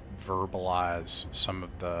 kind of verbalize some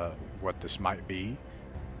of what this might be.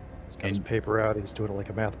 He's got his paper out. He's doing it like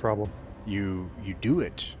a math problem. You do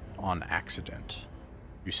it on accident.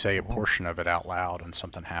 You say a portion of it out loud, and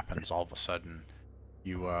something happens. All of a sudden,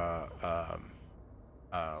 you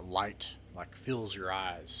light fills your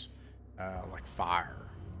eyes like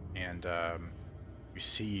fire, and you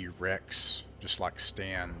see Rex just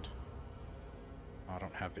stand. I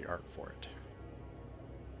don't have the art for it.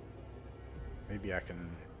 Maybe I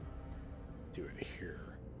can do it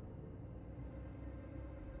here.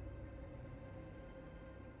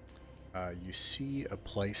 You see a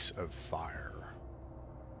place of fire.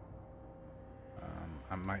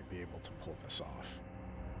 I might be able to pull this off.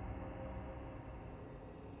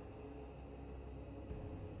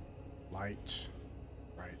 Light,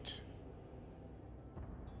 right.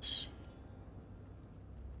 This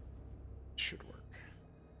should work.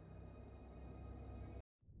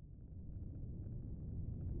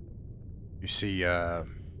 You see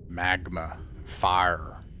magma,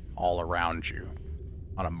 fire all around you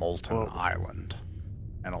on a molten island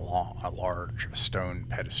and a large stone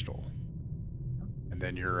pedestal. And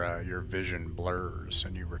then your vision blurs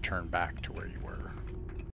and you return back to where you were.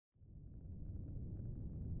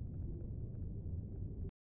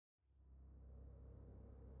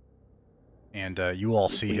 And you all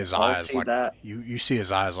see his eyes you see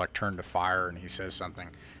his eyes turn to fire, and he says something.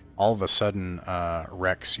 All of a sudden,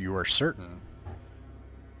 Rex, you are certain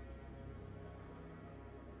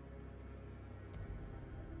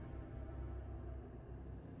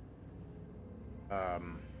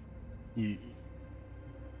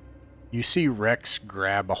you see Rex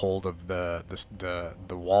grab a hold of the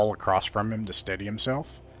wall across from him to steady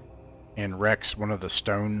himself, and Rex, one of the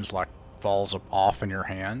stones falls off in your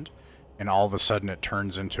hand, and all of a sudden it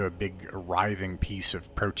turns into a big writhing piece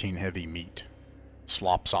of protein heavy meat. It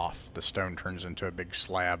slops off. The stone turns into a big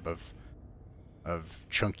slab of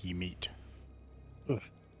chunky meat. Ugh.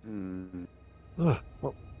 Ugh.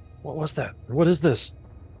 What was that? What is this?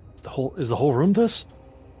 Is the whole room this?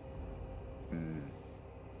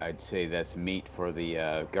 I'd say that's meat for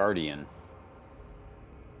the Guardian.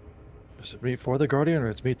 Is it meat for the Guardian, or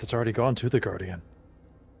it's meat that's already gone to the Guardian?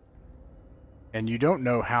 And you don't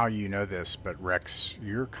know how you know this, but Rex,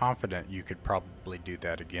 you're confident you could probably do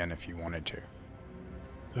that again if you wanted to.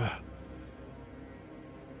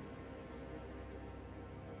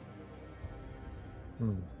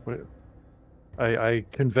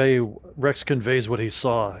 Rex conveys what he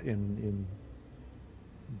saw in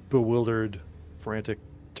bewildered, frantic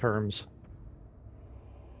terms.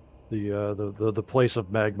 The place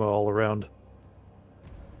of magma all around,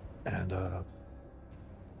 and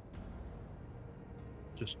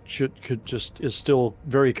is still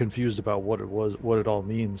very confused about what it all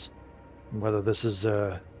means, and whether this is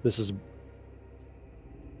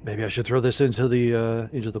maybe I should throw this into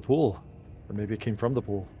the pool, or maybe it came from the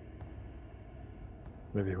pool.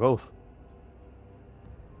 Maybe both.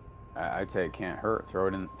 I'd say it can't hurt. Throw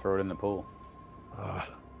it in the pool.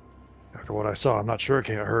 After what I saw, I'm not sure it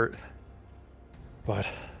can't hurt, but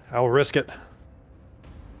I'll risk it.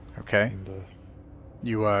 Okay. And,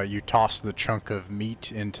 you toss the chunk of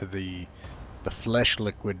meat into the flesh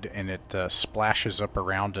liquid, and it splashes up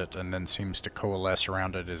around it, and then seems to coalesce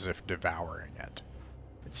around it as if devouring it.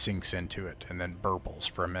 It sinks into it, and then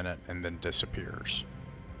burbles for a minute, and then disappears.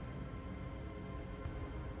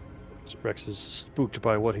 Rex is spooked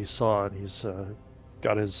by what he saw, and he's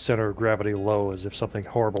got his center of gravity low, as if something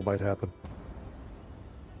horrible might happen.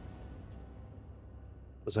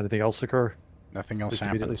 Does anything else occur? Nothing else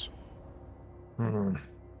happens. Mm-hmm.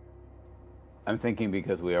 I'm thinking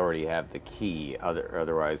because we already have the key.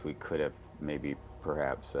 Otherwise, we could have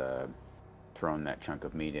perhaps thrown that chunk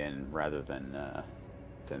of meat in rather than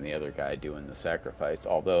the other guy doing the sacrifice.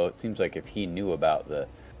 Although it seems like if he knew about the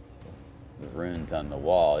runes on the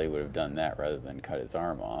wall, he would have done that rather than cut his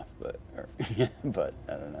arm off. But I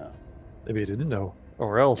don't know. Maybe he didn't know,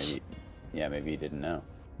 or else. Maybe he didn't know.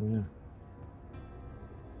 Yeah.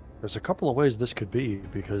 There's a couple of ways this could be,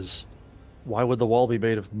 because why would the wall be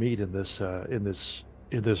made of meat in this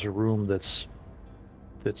room that's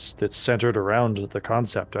centered around the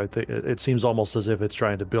concept? I think it seems almost as if it's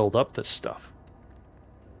trying to build up this stuff.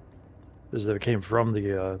 is that it came from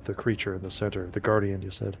the creature in the center, the guardian.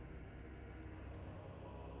 You said.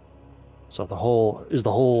 So are the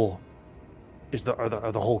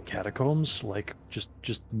whole catacombs like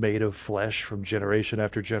just made of flesh from generation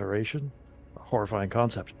after generation? A horrifying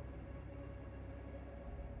concept.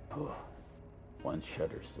 One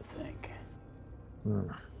shudders to think.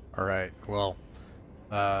 All right. Well,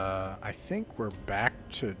 I think we're back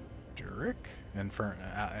to Durik in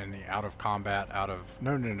the out of combat.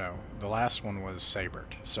 No. The last one was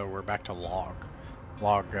Sabert. So we're back to Log.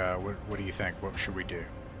 Log. What do you think? What should we do?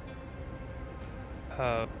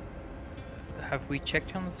 Have we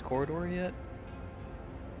checked on this corridor yet?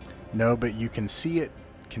 No, but you can see it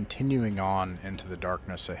continuing on into the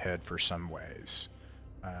darkness ahead for some ways.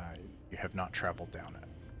 You have not traveled down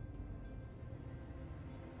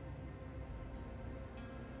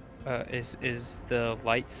it. Is the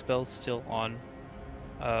light spell still on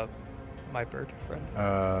my bird friend?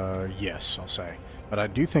 Yes, I'll say. But I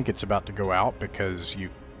do think it's about to go out because you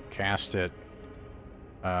cast it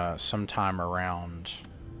sometime around...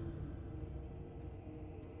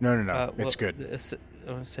 No, it's good.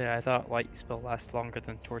 I want to say I thought light spell lasts longer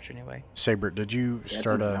than torch anyway. Saber, did you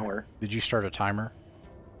start a timer?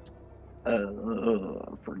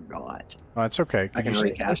 Forgot. Oh, it's okay. I can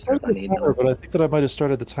recast I it if I need timer, to. but I think that I might have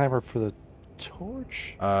started the timer for the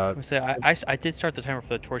torch. I would say I did start the timer for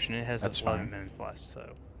the torch and it has That's 11 fine. minutes left.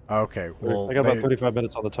 So. Okay, well, I got about 35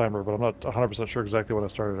 minutes on the timer, but I'm not 100% sure exactly when I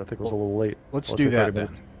started. I think it was a little late. Let's do that then.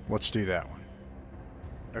 Let's do that one.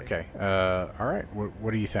 Okay. All right.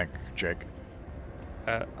 What do you think, Jake?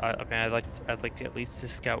 I mean, I'd like at least to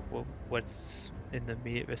scout what's in the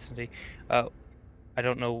immediate vicinity. I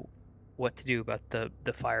don't know what to do about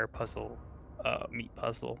the fire puzzle, meat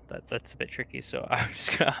puzzle. That's a bit tricky. So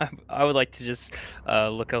I would like to just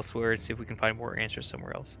look elsewhere and see if we can find more answers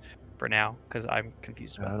somewhere else. For now, because I'm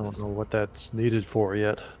confused about I don't this. know what that's needed for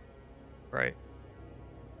yet. Right.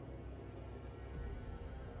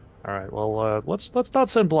 All right. Well, let's not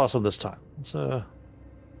send Blossom this time. Let's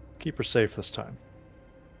keep her safe this time.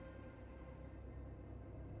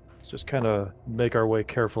 Let's just kind of make our way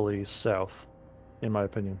carefully south, in my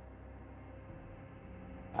opinion.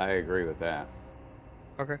 I agree with that.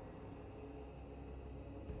 Okay.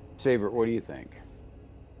 Saber, what do you think?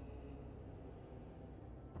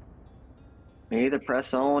 We either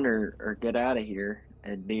press on or get out of here.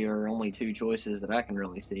 It'd be our only two choices that I can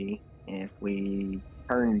really see. If we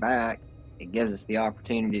turn back, it gives us the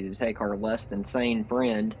opportunity to take our less than sane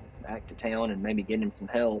friend back to town and maybe get him some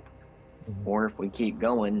help. Mhm. Or if we keep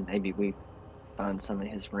going, maybe we find some of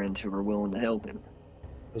his friends who are willing to help him.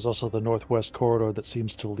 There's also the northwest corridor that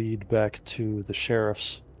seems to lead back to the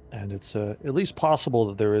sheriff's, and it's at least possible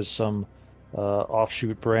that there is some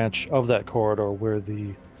offshoot branch of that corridor where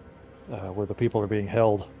the people are being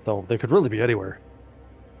held, though they could really be anywhere.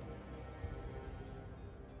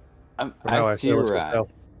 I say let's go fear. south.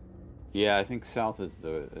 Yeah, I think south is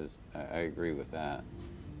I agree with that.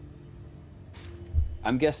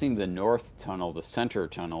 I'm guessing the north tunnel, the center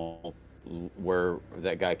tunnel, where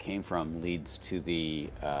that guy came from, leads to the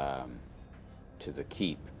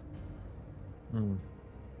keep,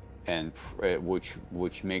 and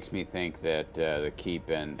which makes me think that the keep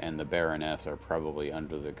and the Baroness are probably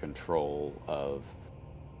under the control of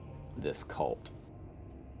this cult.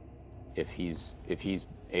 If he's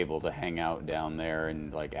able to hang out down there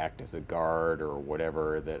and like act as a guard or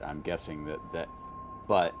whatever, that I'm guessing that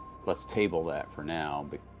but let's table that for now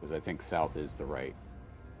because I think south is the right.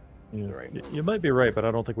 Yeah. The right move. You might be right, but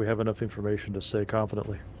I don't think we have enough information to say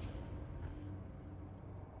confidently.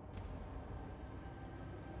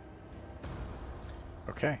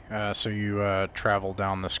 Okay, so you travel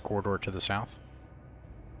down this corridor to the south?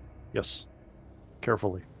 Yes.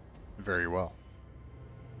 Carefully. Very well.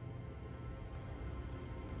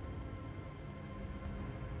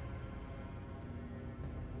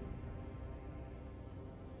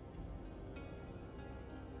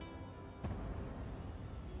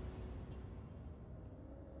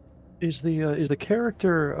 Is the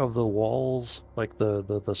character of the walls, like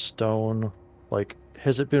the stone, like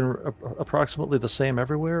has it been approximately the same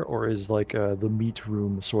everywhere, or is like the meat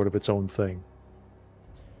room sort of its own thing?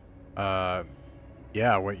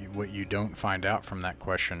 Yeah, what you don't find out from that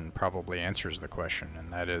question probably answers the question,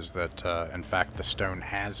 and that is that in fact the stone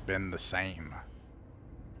has been the same.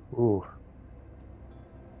 Ooh.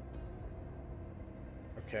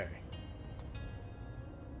 Okay.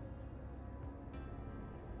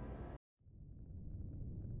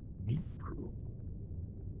 Meat room.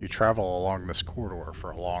 You travel along this corridor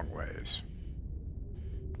for a long ways,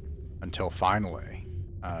 until finally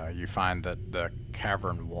you find that the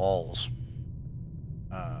cavern walls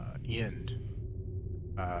end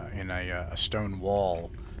in a stone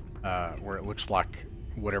wall where it looks like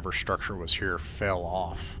whatever structure was here fell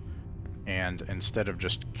off. And instead of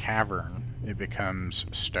just cavern, it becomes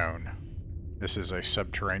stone. This is a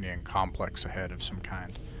subterranean complex ahead of some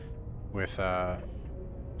kind, with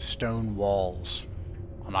stone walls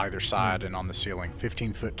on either side and on the ceiling,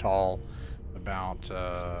 15 foot tall, about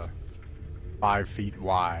 5 feet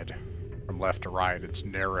wide from left to right. It's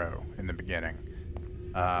narrow in the beginning.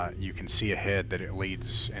 You can see ahead that it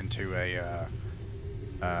leads into a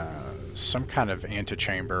some kind of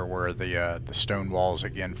antechamber where the stone walls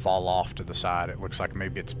again fall off to the side. It looks like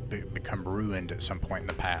maybe it's become ruined at some point in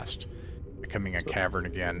the past, becoming a cavern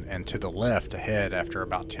again. And to the left ahead, after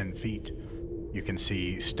about 10 feet, you can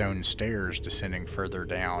see stone stairs descending further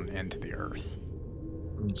down into the earth.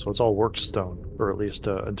 So it's all worked stone, or at least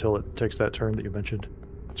until it takes that turn that you mentioned.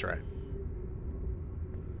 That's right.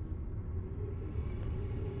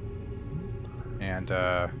 And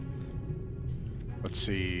let's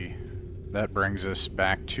see, that brings us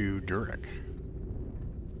back to Durik.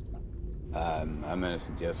 I'm going to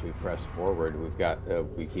suggest we press forward. We've got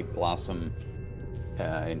we keep Blossom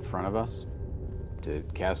in front of us to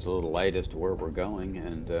cast a little light as to where we're going,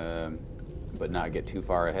 and but not get too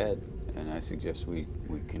far ahead. And I suggest we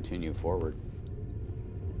continue forward.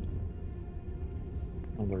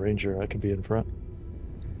 I'm the ranger. I can be in front.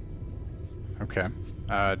 Okay.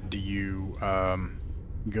 Do you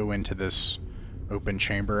go into this open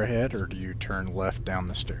chamber ahead, or do you turn left down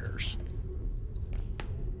the stairs?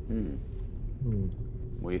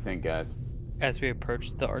 What do you think, guys? As we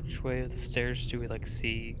approach the archway of the stairs, do we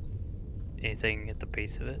see anything at the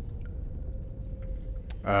base of it?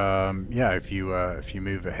 Yeah, if you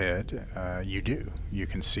move ahead, you do. You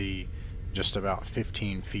can see just about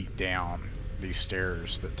 15 feet down these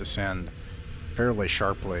stairs that descend fairly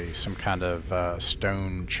sharply, some kind of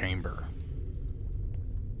stone chamber.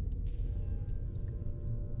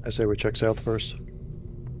 I say we check south first.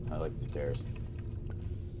 I like the stairs.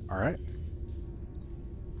 All right.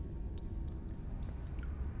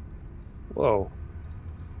 Whoa.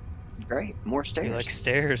 Great, more stairs. You like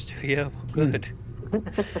stairs, do you? Good.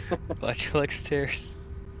 Glad you like stairs.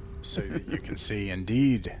 So that you can see,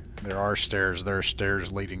 indeed, there are stairs. There are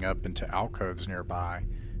stairs leading up into alcoves nearby.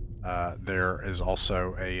 There is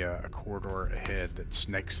also a corridor ahead that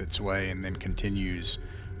snakes its way and then continues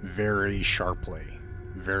very sharply,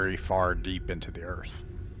 very far deep into the earth.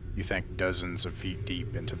 You think dozens of feet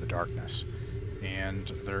deep into the darkness. And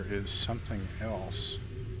there is something else.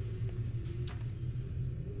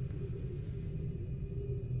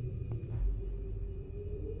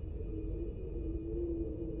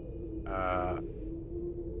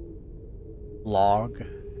 Log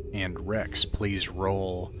and Rex, please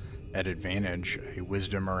roll at advantage a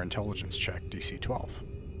wisdom or intelligence check, DC 12.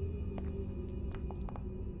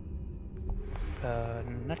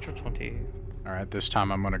 Natural 20. Alright, this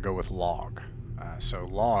time I'm going to go with Log. So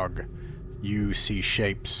Log, you see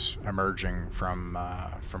shapes emerging from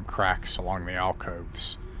cracks along the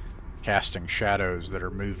alcoves, casting shadows that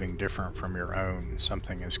are moving different from your own.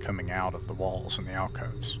 Something is coming out of the walls in the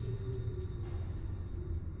alcoves.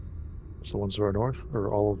 It's the ones to our north, or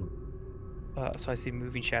all of them? So I see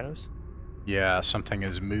moving shadows. Yeah, something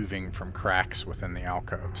is moving from cracks within the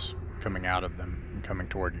alcoves, coming out of them and coming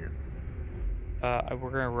toward you.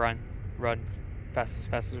 We're gonna run fast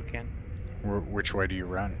as we can. Which way do you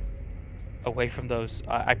run? Away from those.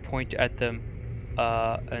 I point at them,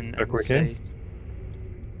 and Back where we say,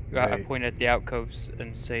 came? I Hey. point at the alcoves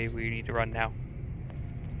and say we need to run now.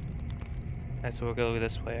 And so we'll go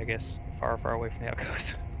this way, I guess, far away from the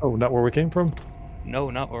alcoves. Oh, not where we came from? No,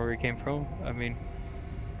 not where we came from. I mean,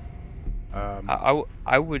 Um,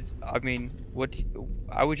 I would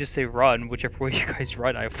just say run. Whichever way you guys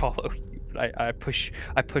run, I follow you. But I push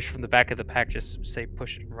from the back of the pack. Just say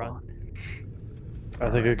push and run. I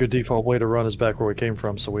think a good default way to run is back where we came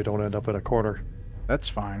from, so we don't end up in a corner. That's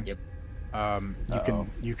fine. Yep.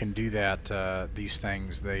 You can do that. These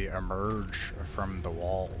things, they emerge from the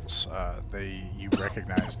walls. You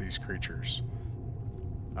recognize these creatures.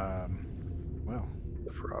 Well,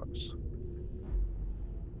 The frogs.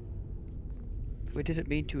 We didn't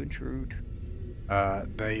mean to intrude.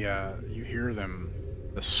 you hear them,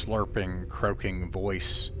 the slurping, croaking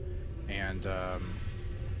voice, and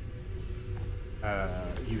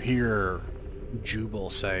you hear Jubal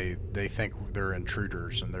say they think they're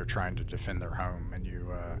intruders and they're trying to defend their home, and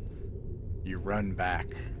you run back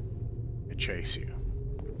and chase you.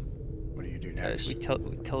 What do you do next? We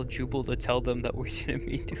tell Jubal to tell them that we didn't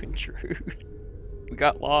mean to intrude. We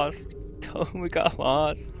got lost. Tell them we got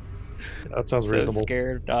lost. That sounds So reasonable.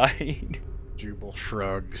 scared of dying. Jubal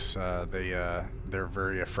shrugs. They're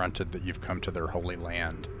very affronted that you've come to their holy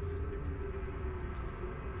land.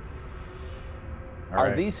 All Are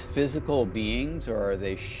right. these physical beings, or are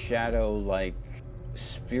they shadow-like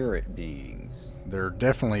spirit beings? They're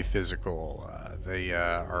definitely physical. They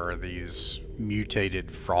are these mutated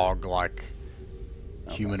frog-like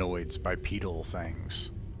humanoids, bipedal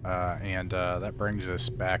things. And that brings us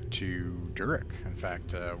back to Durek. In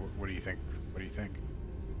fact, what do you think? What do you think?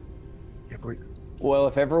 If we Well,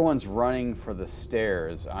 if everyone's running for the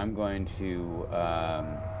stairs, I'm going to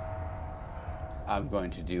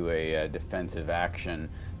do a defensive action.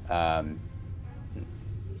 I'll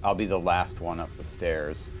be the last one up the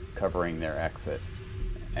stairs, covering their exit.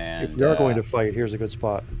 And if we are going to fight, here's a good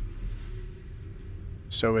spot.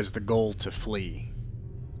 So is the goal to flee?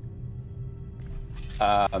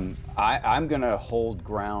 I'm gonna hold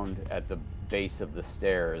ground at the base of the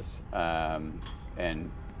stairs, and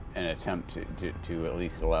attempt to at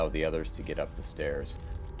least allow the others to get up the stairs.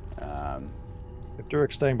 If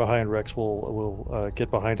Durek's staying behind, Rex will get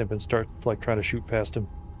behind him and start like trying to shoot past him.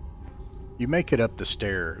 You make it up the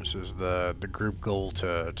stairs. Is the group goal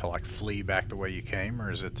to like flee back the way you came,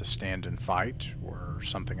 or is it to stand and fight, or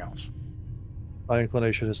something else? My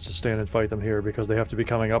inclination is to stand and fight them here because they have to be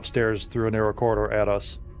coming upstairs through a narrow corridor at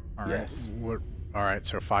us. All right. Yes. All right.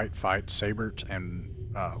 So fight. Sabert and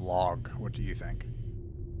Log. What do you think?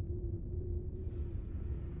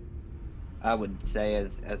 I would say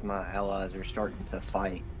as my allies are starting to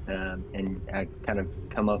fight, and I kind of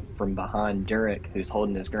come up from behind Durek, who's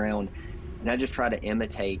holding his ground, and I just try to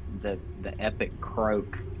imitate the epic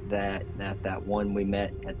croak that one we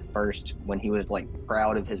met at the first when he was like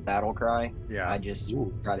proud of his battle cry. Yeah. I just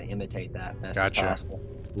try to imitate that best Gotcha. as possible.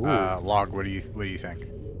 Log. What do you think?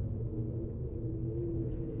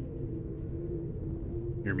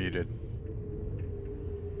 You're muted.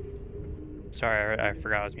 Sorry, I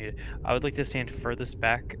forgot I was muted. I would like to stand furthest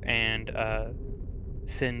back and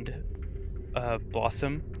send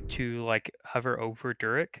Blossom to like hover over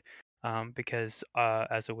Durek, because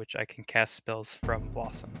as a witch I can cast spells from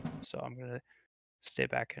Blossom. So I'm gonna stay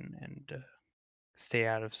back and stay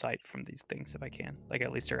out of sight from these things if I can, like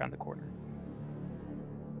at least around the corner.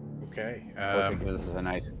 Okay. Plus, it gives us a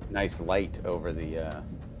nice light over the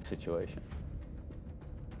situation.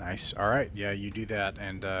 Nice. All right. Yeah, you do that,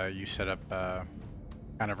 and you set up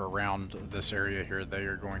kind of around this area here. They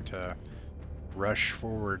are going to rush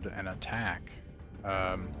forward and attack.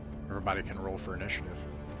 Everybody can roll for initiative.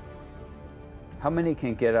 How many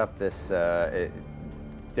can get up this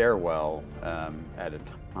stairwell at a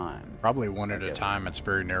time? Probably one I at a guess. time. It's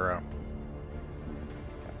very narrow.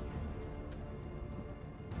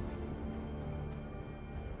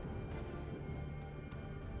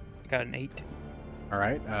 Got an 8. All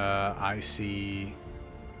right. I see.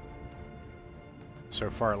 So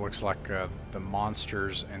far, it looks like the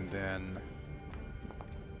monsters, and then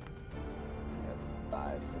We have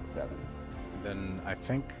 5, 6, 7. I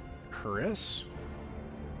think Chris.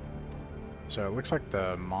 So it looks like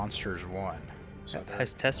the monsters won. So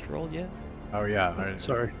Has test rolled yet? oh yeah. All right.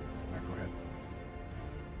 Sorry. Go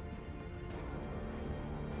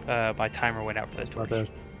ahead. My timer went out for this My torch. bad.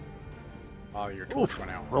 Oh, your torch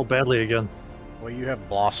went out. Roll badly again. Well, you have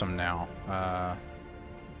Blossom now.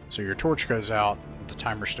 So your torch goes out, the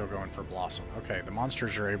timer's still going for Blossom. Okay, the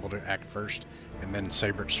monsters are able to act first, and then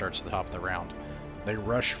Saber starts at the top of the round. They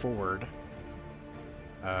rush forward,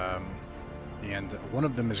 and one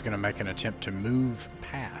of them is going to make an attempt to move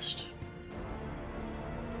past.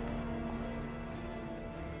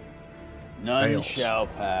 None Fails. shall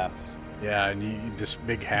pass. Yeah, and this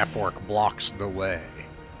big half-orc blocks the way.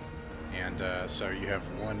 And so you have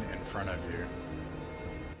one in front of you.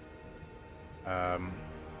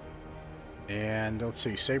 And let's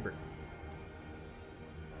see, Saber.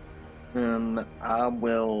 I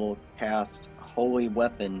will cast Holy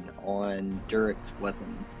Weapon on Durek's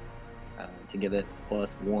weapon to give it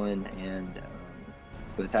 +1 and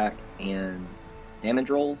to attack and damage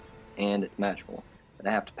rolls, and it's magical. But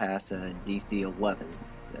I have to pass a DC 11,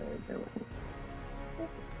 so bear with me.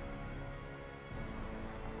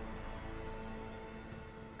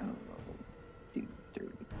 Oh, 2, 3,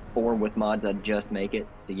 4 with mods, I'd just make it.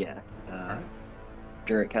 So yeah, Alright.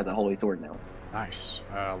 Durek has a Holy Sword now. Nice.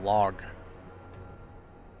 Log.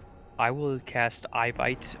 I will cast Eye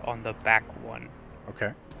Bite on the back one.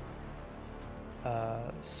 Okay.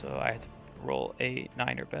 So I have to roll a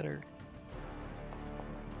 9 or better.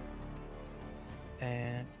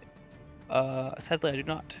 And sadly I do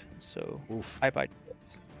not. So Oof. Eye Bite.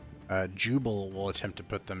 Jubal will attempt to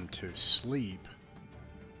put them to sleep.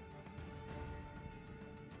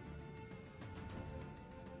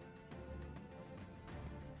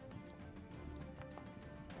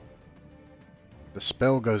 The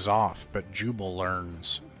spell goes off, but Jubal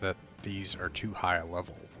learns that these are too high a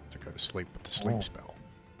level to go to sleep with the sleep spell.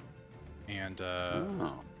 And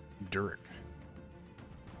Durik.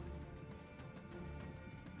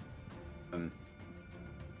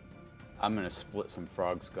 I'm gonna split some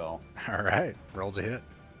frog skull. All right, roll to hit.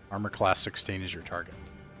 Armor class 16 is your target.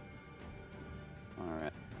 All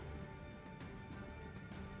right.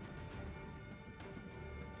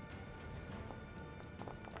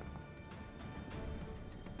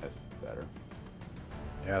 That's better.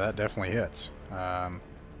 Yeah, that definitely hits.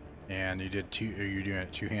 And you did two. Are you doing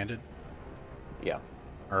it two-handed? Yeah.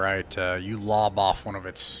 All right. You lob off one of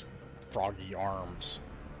its froggy arms.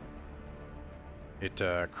 It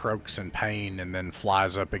croaks in pain and then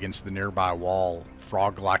flies up against the nearby wall.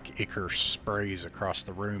 Frog-like ichor sprays across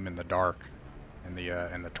the room in the dark, in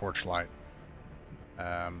the torchlight.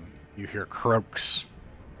 You hear croaks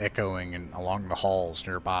echoing along the halls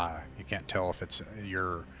nearby. You can't tell if it's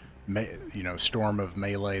your, storm of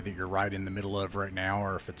melee that you're right in the middle of right now,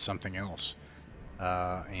 or if it's something else.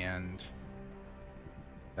 And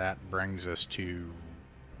that brings us to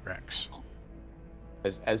Rex.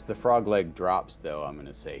 As the frog leg drops, though, I'm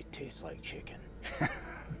gonna say, "Tastes like chicken."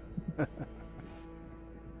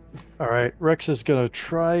 All right, Rex is gonna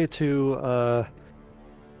try to.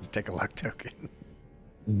 Take a luck token.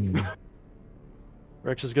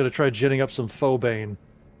 Rex is gonna try ginning up some Phobane.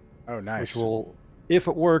 Oh, nice. Which will, if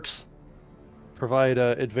it works, provide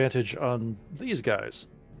advantage on these guys.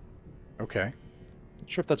 Okay. Not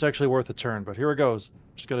sure if that's actually worth a turn, but here it goes.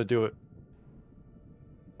 Just gonna do it.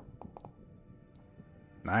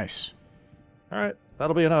 Nice. All right,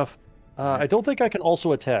 that'll be enough. I don't think I can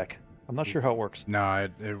also attack. I'm not sure how it works. No,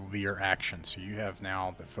 it will be your action. So you have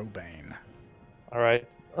now the Phobane. All right.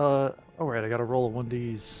 All right. I got to roll a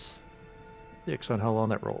 1d6 on how long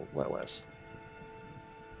that lasts.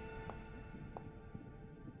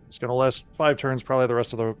 It's gonna last 5 turns, probably the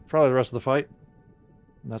rest of the fight.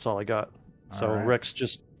 And that's all I got. So right. Rex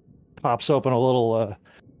just pops open a little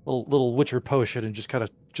Witcher potion and just kind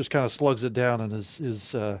of slugs it down, and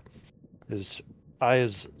his eye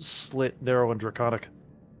is slit, narrow, and draconic.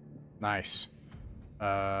 Nice.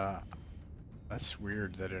 That's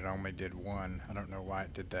weird that it only did 1. I don't know why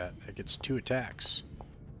it did that. It gets 2 attacks.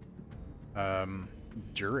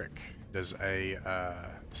 Durik does a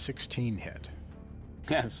 16 hit.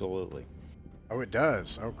 Absolutely. Oh, it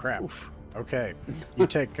does. Oh, crap. Oof. Okay. You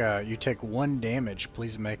take 1 damage.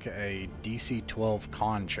 Please make a DC 12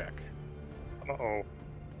 con check. Uh-oh.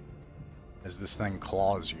 As this thing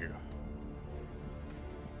claws you.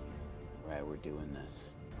 Right, we're doing this.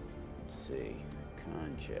 Let's see.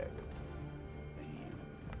 Con check. Bam.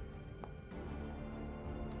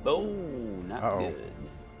 Oh, not good.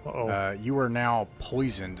 Uh-oh. You are now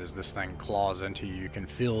poisoned as this thing claws into you. You can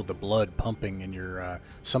feel the blood pumping in your...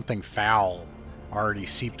 something foul already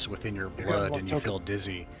seeps within your blood, and you feel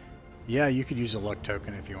dizzy. Yeah, you could use a luck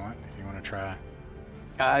token if you want to try.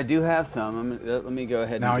 I do have some. Let me go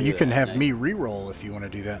ahead and now do you that. can have me re-roll if you want to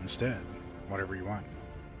do that instead. Whatever you want.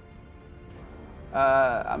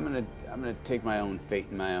 I'm gonna take my own fate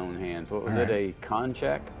in my own hands. What was it? A con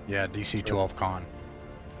check? Yeah, DC 12 con.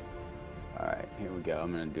 All right, here we go.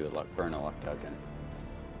 I'm gonna do burn a luck token.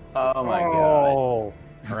 Oh my god!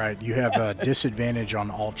 All right, you have disadvantage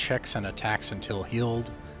on all checks and attacks until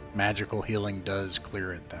healed. Magical healing does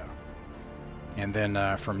clear it though. And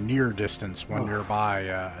then from near distance, one nearby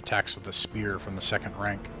attacks with a spear from the 2nd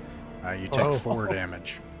rank. You take 4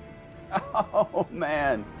 damage. Oh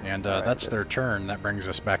man! And that's their turn. That brings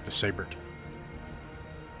us back to Sabert.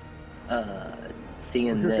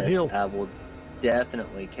 Seeing this, I will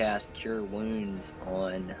definitely cast Cure Wounds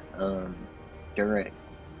on Durik.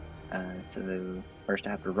 So first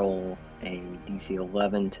I have to roll a DC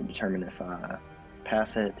 11 to determine if I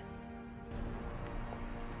pass it.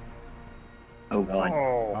 Oh god.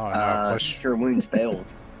 Oh no! Cure Wounds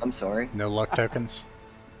fails. I'm sorry. No luck tokens?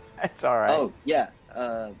 That's all right. Oh yeah.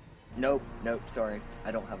 Nope. Sorry,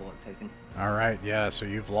 I don't have a luck token. All right. Yeah. So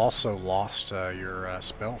you've also lost your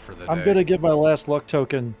spell for the day. I'm gonna give my last luck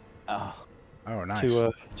token. Oh, nice.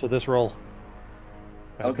 To this roll.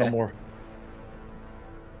 I have Okay. no more.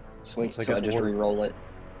 Sweet. So I just re-roll it.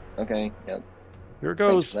 Okay. Yep. Here it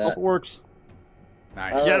goes. Hope it works.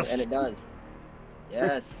 Nice. Oh, Yes. and it does.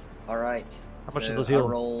 Yes. All right. How much so does it heal? I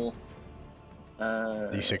roll.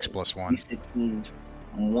 D6 plus 1. D6 is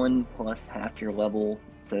 1 plus half your level,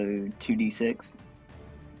 so 2d6.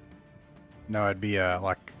 No, it'd be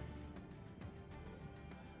like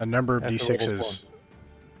a number of After d6s.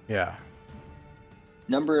 Yeah.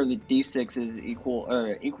 Number of d6 is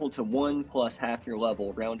equal to 1 plus half your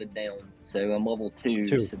level, rounded down. So I'm level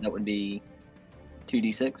 2, so that would be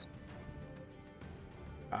 2d6.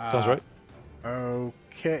 Sounds right.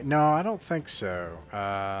 Okay. No, I don't think so.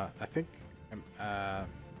 I think.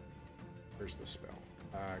 Where's the spell?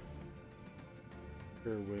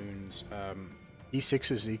 Cure wounds.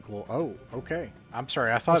 D6 is equal. Oh, okay. I'm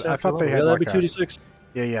sorry. I thought they had that'd like be 2d6.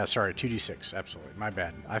 Yeah. Sorry, 2d6. Absolutely. My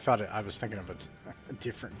bad. I was thinking of a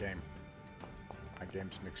different game. My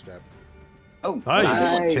game's mixed up. Oh,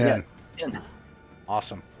 Nice. 10. Yeah, 10.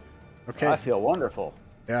 Awesome. Okay. I feel wonderful.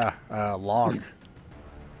 Yeah. Log.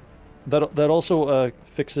 That also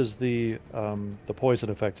fixes the poison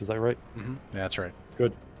effect. Is that right? Mm-hmm. Yeah, that's right.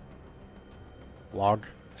 Good. Log.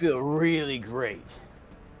 Feel really great.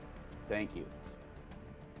 Thank you.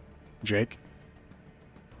 Jake.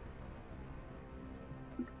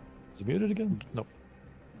 Is he muted again? Nope.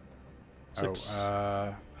 6.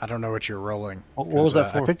 Oh, I don't know what you're rolling. What was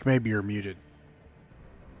that for? I think maybe you're muted.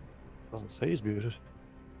 Doesn't say he's muted.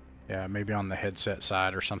 Yeah, maybe on the headset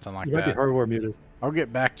side or something like He might be that. hardware muted. I'll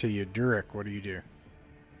get back to you. Durek, what do you do?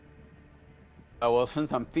 Oh, well,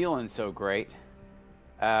 since I'm feeling so great,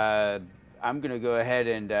 I'm going to go ahead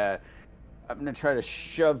and I'm going to try to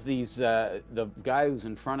shove these, the guy who's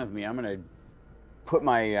in front of me, I'm going to put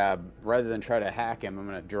my, rather than try to hack him, I'm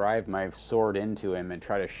going to drive my sword into him and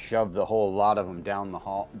try to shove the whole lot of them down the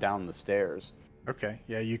hall, down the stairs. Okay,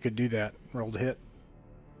 yeah, you could do that. Roll to hit.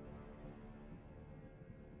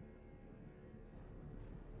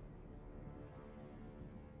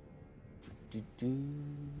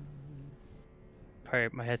 Sorry,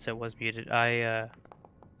 my headset was muted. I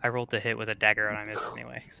rolled the hit with a dagger and I missed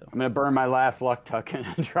anyway. So I'm going to burn my last luck token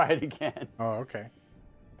and try it again. Oh, okay.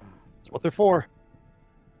 That's what they're for.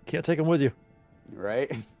 Can't take them with you.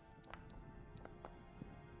 Right?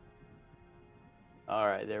 All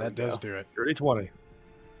right, there we go. That does do it. Dirty 20.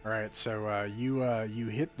 All right, so you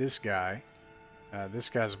hit this guy. This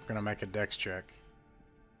guy's going to make a dex check.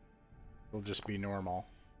 It'll just be normal.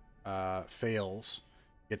 Fails.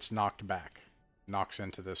 Gets knocked back. Knocks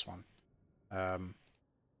into this one.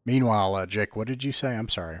 Meanwhile, Jake, what did you say? I'm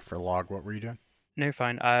sorry for log. What were you doing? no, you're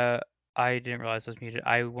fine. I didn't realize I was muted.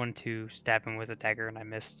 I wanted to stab him with a dagger and I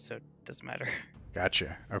missed, so it doesn't matter.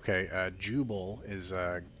 Gotcha. Okay, Jubal is,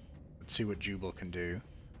 let's see what Jubal can do.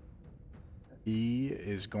 He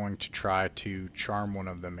is going to try to charm one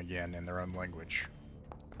of them again in their own language.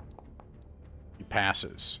 He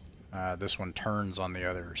passes. This one turns on the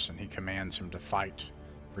others, and he commands him to fight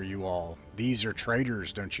for you all. These are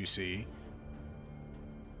traitors, don't you see?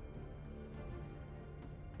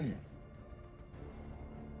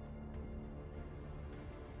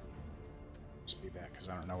 Just be that, because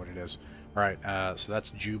I don't know what it is. All right, so that's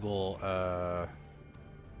Jubal.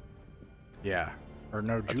 Yeah, or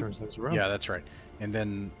no, That turns things around. Yeah, that's right. And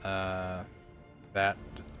then that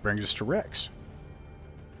brings us to Rex.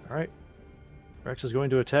 All right. Rex is going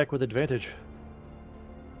to attack with advantage.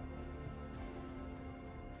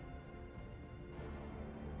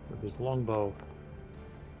 With his longbow.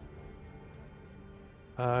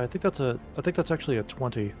 I think that's actually a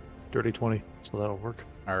 20, dirty 20, so that'll work.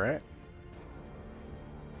 All right.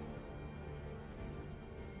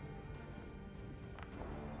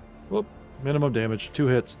 Whoop, minimum damage, 2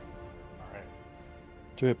 hits, All right.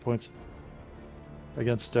 2 hit points.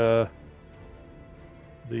 Against the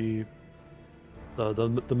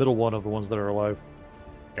middle one of the ones that are alive.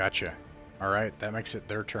 Gotcha. All right, that makes it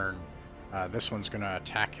their turn. This one's going to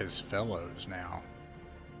attack his fellows now.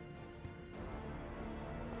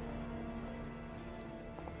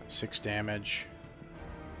 6 damage.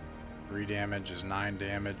 3 damage is 9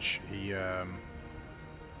 damage. He,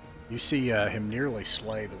 you see him nearly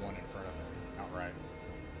slay the one in front of him outright.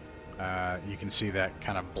 You can see that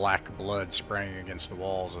kind of black blood spraying against the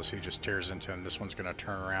walls as he just tears into him. This one's going to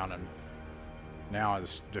turn around and now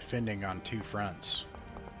is defending on 2 fronts.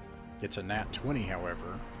 Gets a nat 20,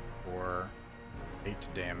 however, for 8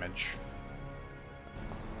 damage.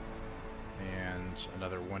 And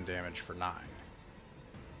another 1 damage for 9.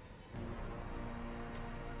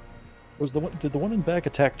 Did the one in back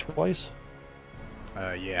attack twice?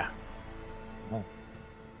 Yeah. Oh.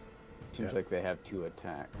 Seems like they have 2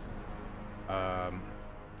 attacks.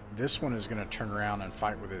 This one is going to turn around and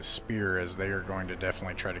fight with his spear, as they are going to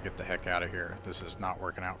definitely try to get the heck out of here. This is not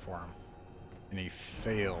working out for him. And he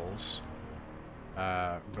fails.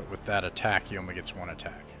 But with that attack, he only gets 1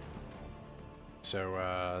 attack.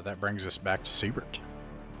 So that brings us back to Siebert.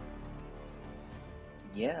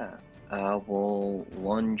 Yeah, I will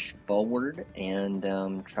lunge forward and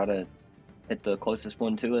try to hit the closest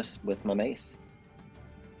one to us with my mace.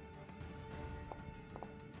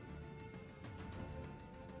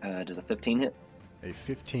 Does a 15 hit? A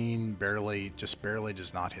 15 just barely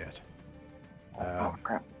does not hit. Oh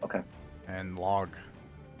crap. Okay. And Log.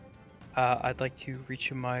 I'd like to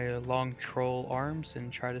reach in my long troll arms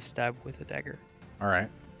and try to stab with a dagger. All right.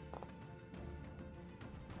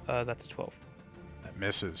 That's 12. That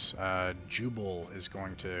misses. Jubal is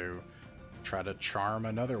going to try to charm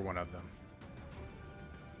another one of them.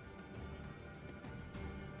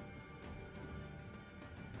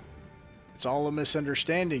 It's all a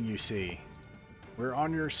misunderstanding, you see. We're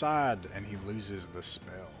on your side. And he loses the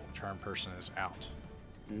spell. Charm person is out.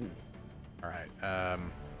 All right.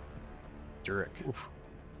 Durek.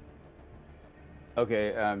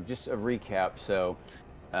 Okay, just a recap. So,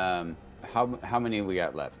 how many we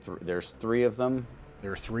got left? There's 3 of them.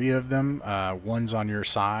 There are 3 of them. One's on your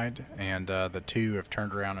side, and the 2 have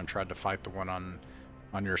turned around and tried to fight the one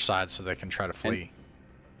on your side, so they can try to flee.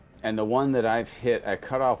 And the one that I've hit, I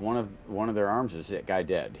cut off one of their arms. Is that guy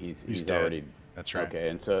dead? He's dead. Already. That's right. Okay,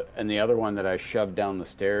 and the other one that I shoved down the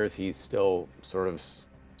stairs, he's still sort of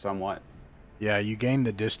somewhat. Yeah, you gained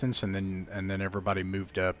the distance, and then everybody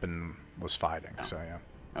moved up and was fighting. Oh. So yeah.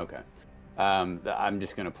 Okay. I'm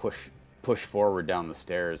just gonna push forward down the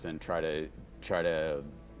stairs and try to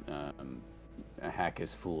hack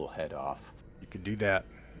his fool head off. You could do that.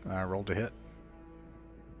 Roll to hit.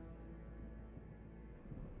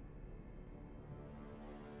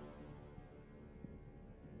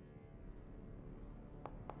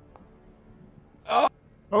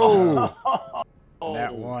 Oh!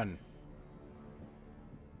 That one.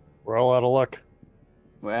 We're all out of luck.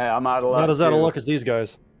 Well, I'm out of luck. Not as out of too. luck as these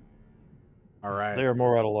guys. All right. They are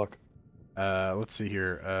more out of luck. Let's see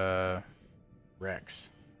here. Rex.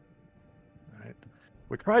 All right.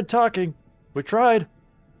 We tried talking. We tried.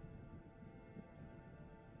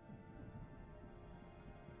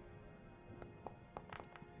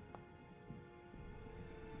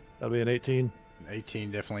 That'll be an 18.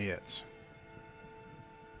 18 definitely hits.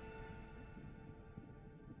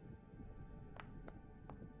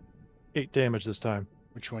 Eight damage this time.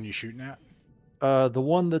 Which one you shooting at? The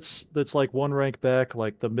one that's like one rank back,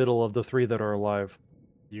 like the middle of the 3 that are alive.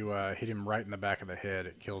 You hit him right in the back of the head.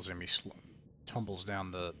 It kills him. He tumbles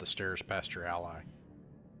down the stairs past your ally.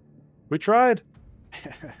 We tried.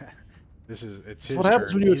 It's That's his what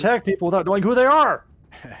happens turn. when you attack people without knowing who they are.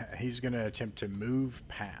 He's going to attempt to move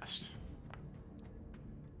past.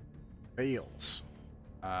 Fails.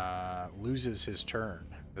 Loses his turn.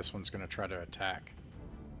 This one's going to try to attack.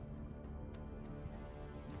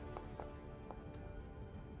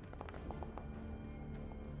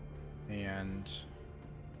 And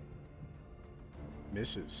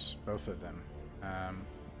misses both of them.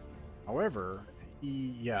 However,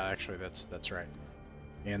 actually that's right.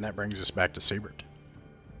 And that brings us back to Siebert.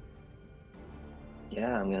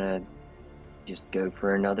 Yeah, I'm gonna just go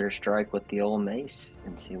for another strike with the old mace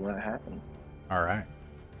and see what happens. All right.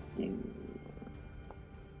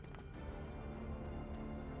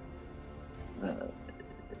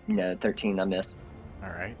 No, 13, I miss. All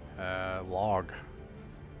right. Log.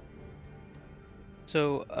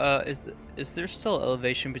 So, is there still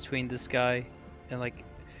elevation between this guy and like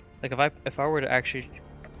if I were to actually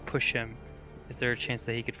push him, is there a chance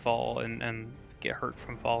that he could fall and get hurt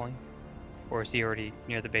from falling, or is he already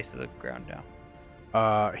near the base of the ground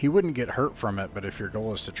now? He wouldn't get hurt from it, but if your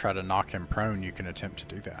goal is to try to knock him prone, you can attempt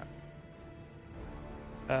to do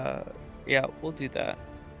that. Yeah, we'll do that.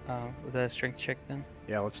 With a strength check then.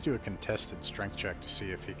 Yeah, let's do a contested strength check to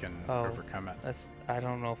see if he can overcome it. I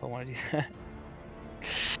don't know if I want to do that.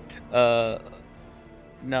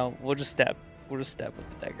 No, we'll just stab. We'll just stab with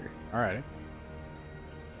the dagger. Alrighty.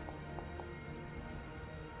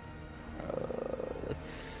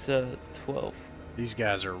 That's 12. These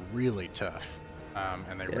guys are really tough,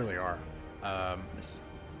 and they really are.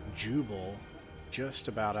 Jubal, just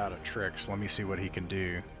about out of tricks. Let me see what he can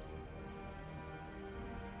do.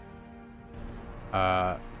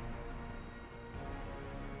 So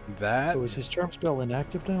is his charm spell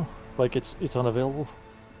inactive now? Like it's unavailable?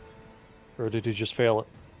 Or did he just fail it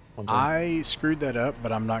one time? I screwed that up,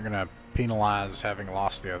 but I'm not going to penalize having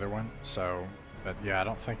lost the other one. So, but yeah, I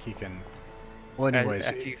don't think he can. Well, anyways.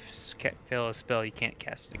 If you fail a spell, you can't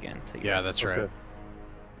cast it again. So Yeah, that's right. Okay.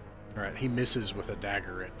 All right, he misses with a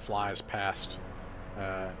dagger. It flies past,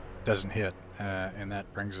 doesn't hit, and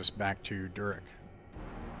that brings us back to Durek.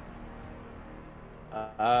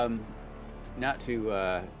 Not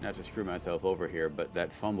to screw myself over here, but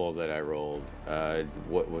that fumble that I rolled,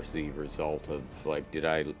 what was the result of? Like,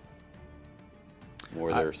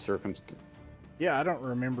 were there circumstances? Yeah, I don't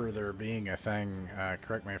remember there being a thing.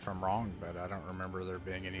 Correct me if I'm wrong, but I don't remember there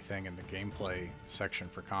being anything in the gameplay section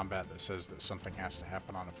for combat that says that something has to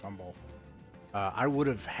happen on a fumble. I would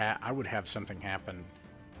have something happen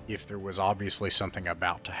if there was obviously something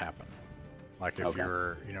about to happen. Like if Okay.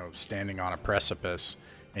 you're, standing on a precipice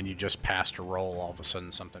and you just passed a roll, all of a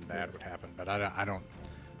sudden something bad would happen. But I don't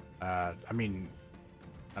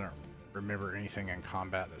remember anything in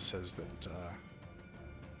combat that says that.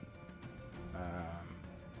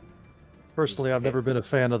 Personally, I've never been a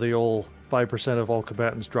fan of the old 5% of all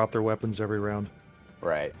combatants drop their weapons every round.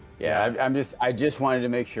 Right. Yeah. Yeah. I just wanted to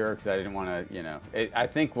make sure because I didn't want to. I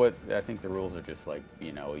think the rules are just like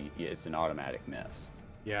it's an automatic miss.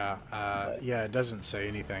 Yeah. Yeah. It doesn't say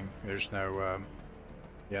anything. There's no.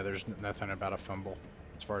 There's nothing about a fumble,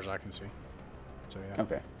 as far as I can see. So yeah.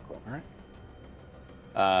 Okay. Cool. All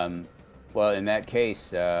right. Well, in that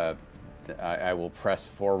case, I will press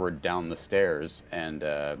forward down the stairs and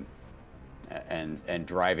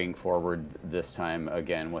driving forward this time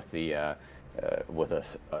again with the with a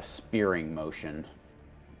spearing motion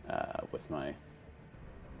with my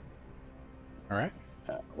All right.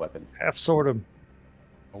 weapon. Half sword him.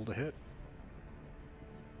 Roll to hit.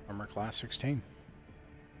 Armor class 16.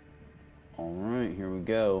 All right, here we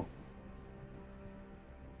go.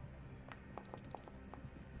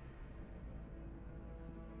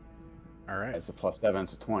 All right. It's a +7,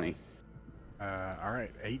 it's a 20. All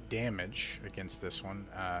right. 8 damage against this one.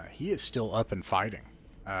 He is still up and fighting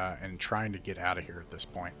and trying to get out of here at this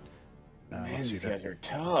point. Man, let's see these that. guys are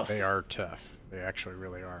tough. They are tough. They actually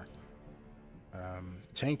really are.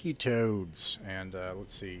 Tanky toads. And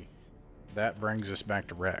let's see. That brings us back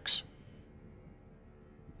to Rex.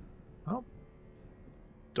 Well,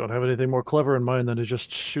 don't have anything more clever in mind than to just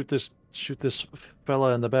shoot this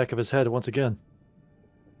fella in the back of his head once again.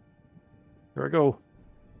 There I go.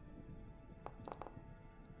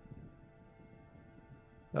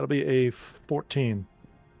 That'll be a 14.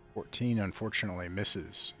 14 unfortunately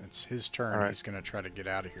misses. It's his turn. All right. He's going to try to get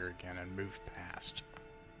out of here again and move past.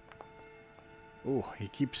 Ooh, he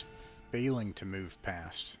keeps failing to move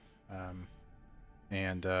past.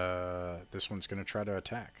 And this one's going to try to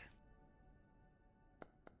attack.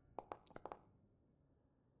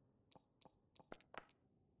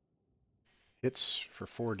 Hits for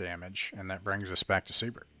 4 damage, and that brings us back to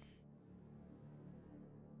Siebert.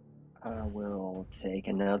 I will take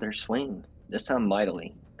another swing. This time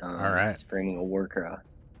mightily. All right. Screaming a war cry.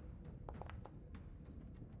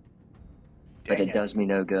 Dang But it it. does me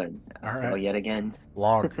no good. All Well, right. yet again.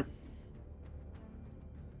 Log.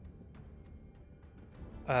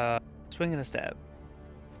 Swing and a stab.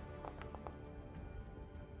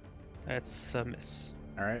 That's a miss.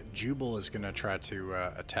 All right. Jubal is going to try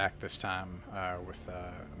to attack this time with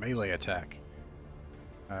a melee attack.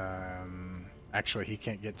 Actually, he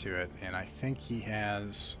can't get to it, and I think he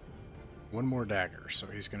has one more dagger, so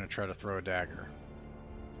he's going to try to throw a dagger.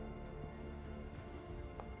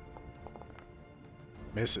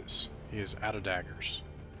 Misses. He is out of daggers.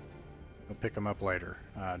 He'll pick them up later.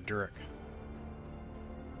 Durek.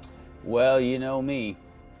 Well, you know me.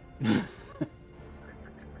 I'm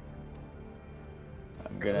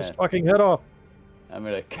Cut his gonna fucking head off. I'm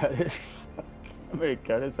gonna cut his I'm gonna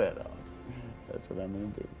cut his head off. That's what I'm gonna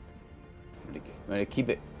do. I'm gonna keep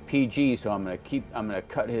it PG, so I'm gonna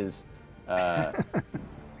cut his Cut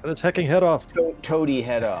his hecking head off. toady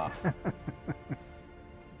head off.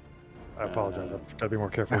 I apologize. I've got to be more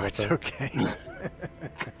careful No, about it's that. okay.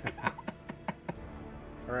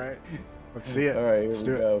 All right. Let's see it. All right, here Let's we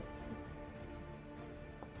do it. go.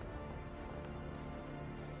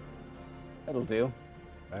 That'll do.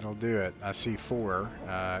 That'll do it. I see 4,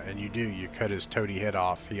 and you do. You cut his toady head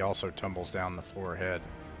off. He also tumbles down the floor head.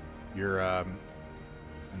 You're, and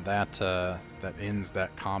that ends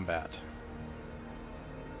that combat.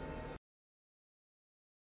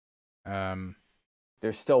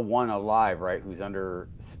 There's still one alive, right? Who's under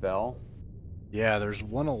spell? Yeah, there's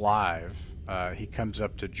one alive. He comes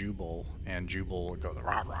up to Jubal, and Jubal will go,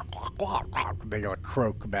 rah, rah, rah, rah, rah. They go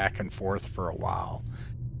croak back and forth for a while.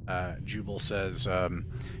 Jubal says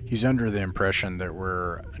he's under the impression that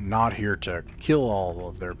we're not here to kill all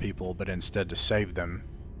of their people, but instead to save them.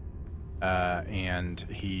 And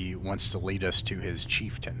he wants to lead us to his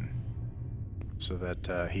chieftain, so that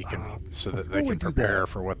they can prepare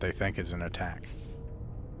for what they think is an attack.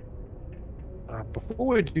 Before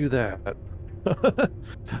we do that,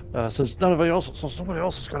 since somebody else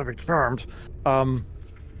is going to be charmed,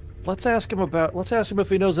 let's ask him if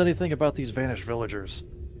he knows anything about these vanished villagers.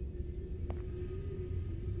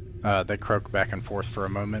 They croak back and forth for a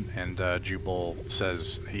moment, and Jubal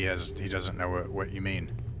says he doesn't know what you mean.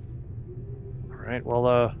 All right.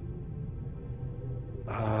 Well,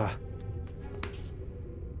 I'll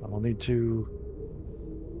need to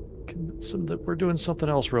convince him that we're doing something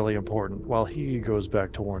else really important while he goes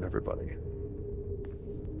back to warn everybody.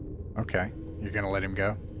 Okay. You're gonna let him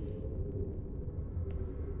go?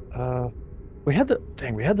 We had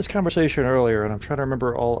this conversation earlier, and I'm trying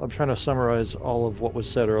to summarize all of what was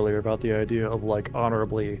said earlier about the idea of like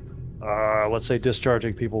honorably, let's say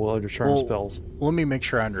discharging people under charm spells. Let me make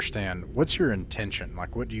sure I understand. What's your intention?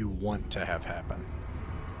 Like, what do you want to have happen?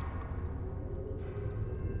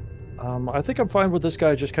 I think I'm fine with this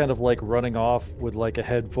guy just kind of like running off with like a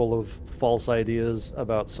head full of false ideas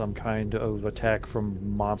about some kind of attack from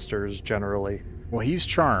monsters generally. Well, he's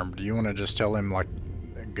charmed. Do you want to just tell him, like,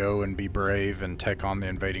 go and be brave and take on the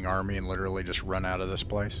invading army and literally just run out of this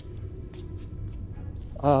place?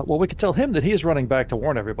 Well, we could tell him that he is running back to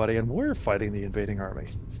warn everybody, and we're fighting the invading army.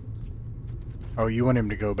 Oh, you want him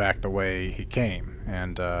to go back the way he came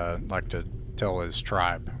and, like, to tell his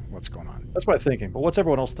tribe what's going on? That's my thinking, but what's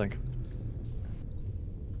everyone else think?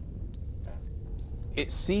 It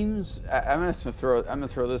seems I'm gonna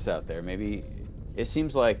throw this out there. Maybe it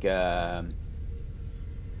seems like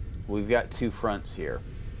we've got two fronts here.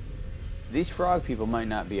 These frog people might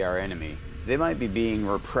not be our enemy. They might be being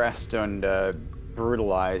repressed and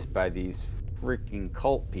brutalized by these freaking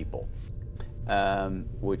cult people,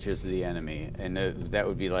 which is the enemy. And that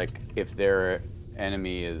would be like, if their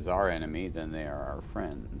enemy is our enemy, then they are our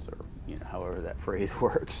friends, or however that phrase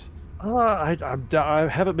works. I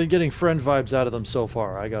haven't been getting friend vibes out of them so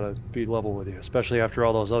far. I gotta be level with you, especially after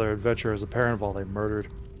all those other adventurers of Parenval they murdered.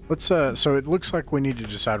 Let's, so it looks like we need to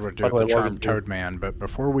decide what to do with the Charmed Logan, Toadman, but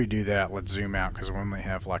before we do that, let's zoom out, because we only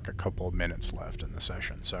have, like, a couple of minutes left in the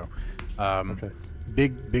session, so, Okay.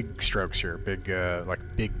 Big strokes here,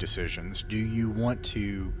 big decisions. Do you want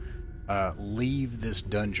to, leave this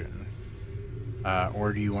dungeon,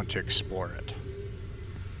 or do you want to explore it?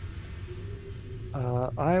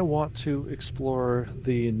 I want to explore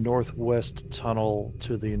the northwest tunnel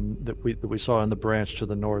that we saw in the branch to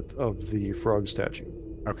the north of the frog statue.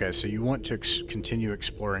 Okay, so you want to continue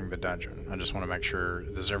exploring the dungeon. I just want to make sure,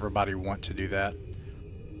 does everybody want to do that?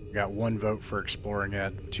 Got 1 vote for exploring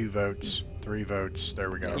it, 2 votes, 3 votes,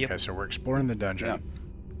 there we go. Yep. Okay, so we're exploring the dungeon.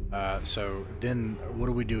 So then what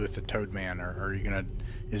do we do with the Toadman? Are you gonna,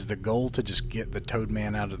 is the goal to just get the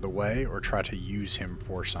Toadman out of the way, or try to use him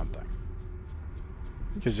for something?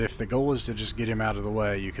 Because if the goal is to just get him out of the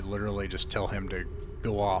way, you could literally just tell him to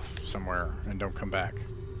go off somewhere and don't come back.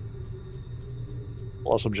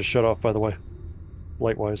 Also, I'm just shut off, by the way,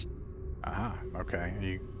 light-wise. Aha, okay.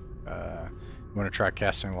 You want to try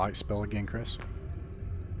casting a light spell again, Chris?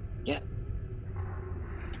 Yeah.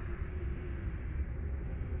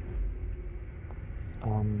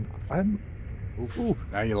 Ooh,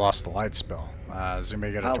 now you lost the light spell. Does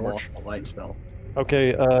anybody got a I torch? lost the light spell.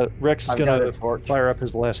 Okay, Rex is I've got gonna a torch. fire up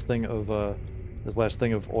his last thing of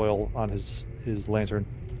oil on his lantern.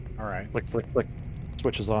 All right. Flick, flick, flick.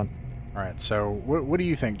 Switches on. All right. So, what do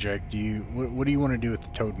you think, Jake? What do you want to do with the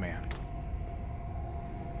Toadman?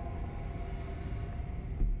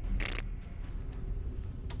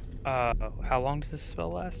 How long does this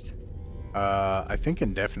spell last? I think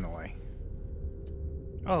indefinitely.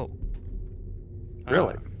 Oh.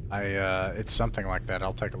 Really? It's something like that.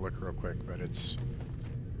 I'll take a look real quick, but it's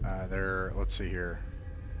there. Let's see here.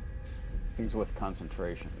 Things with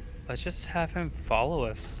concentration. Let's just have him follow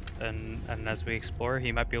us, and as we explore,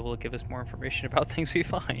 he might be able to give us more information about things we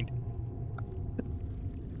find.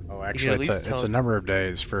 Oh, actually, at least it's a number of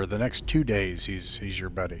days. For the next 2 days, he's your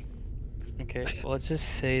buddy. Okay, well, let's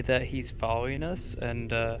just say that he's following us,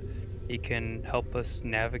 and he can help us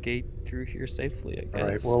navigate through here safely, I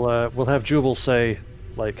guess. All right, we'll have Jubal say,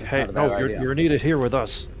 like, That's hey, not a bad idea. you're needed here with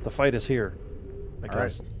us. The fight is here. I All right,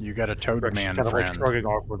 guess. you got a Rex Toadman kind of friend. like shrugging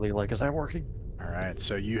awkwardly, like, is that working? All right,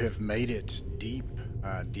 so you have made it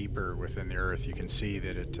deeper within the earth. You can see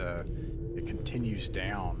that it continues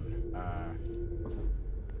down.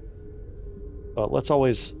 Let's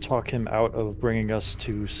always talk him out of bringing us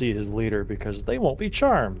to see his leader, because they won't be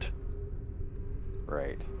charmed.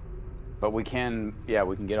 Right. But we can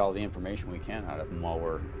get all the information we can out of him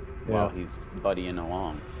while he's buddying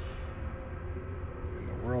along. And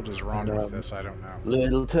the world is wrong with this. I don't know.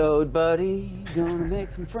 Little toad buddy, gonna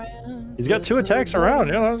make some friends. He's got 2 attacks around.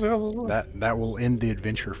 Yeah, That will end the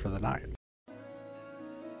adventure for the night.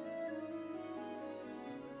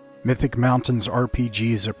 Mythic Mountains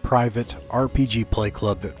RPG is a private RPG play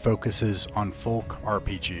club that focuses on folk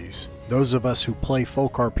RPGs. Those of us who play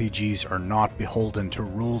folk RPGs are not beholden to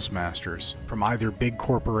rules masters from either big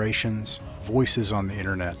corporations, voices on the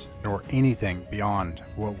internet, nor anything beyond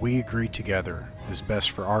what we agree together is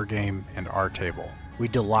best for our game and our table. We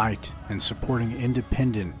delight in supporting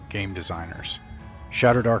independent game designers.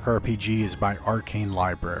 Shadowdark RPG is by Arcane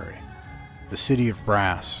Library. The City of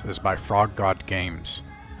Brass is by Frog God Games.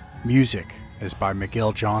 Music is by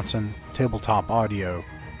Miguel Johnson, Tabletop Audio,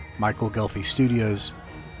 Michael Gelfie Studios,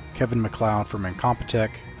 Kevin McLeod from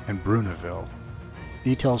Incompetech, and Brunaville.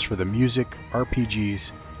 Details for the music,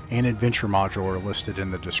 RPGs, and adventure module are listed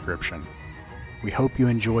in the description. We hope you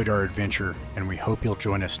enjoyed our adventure, and we hope you'll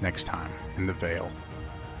join us next time in the Vale.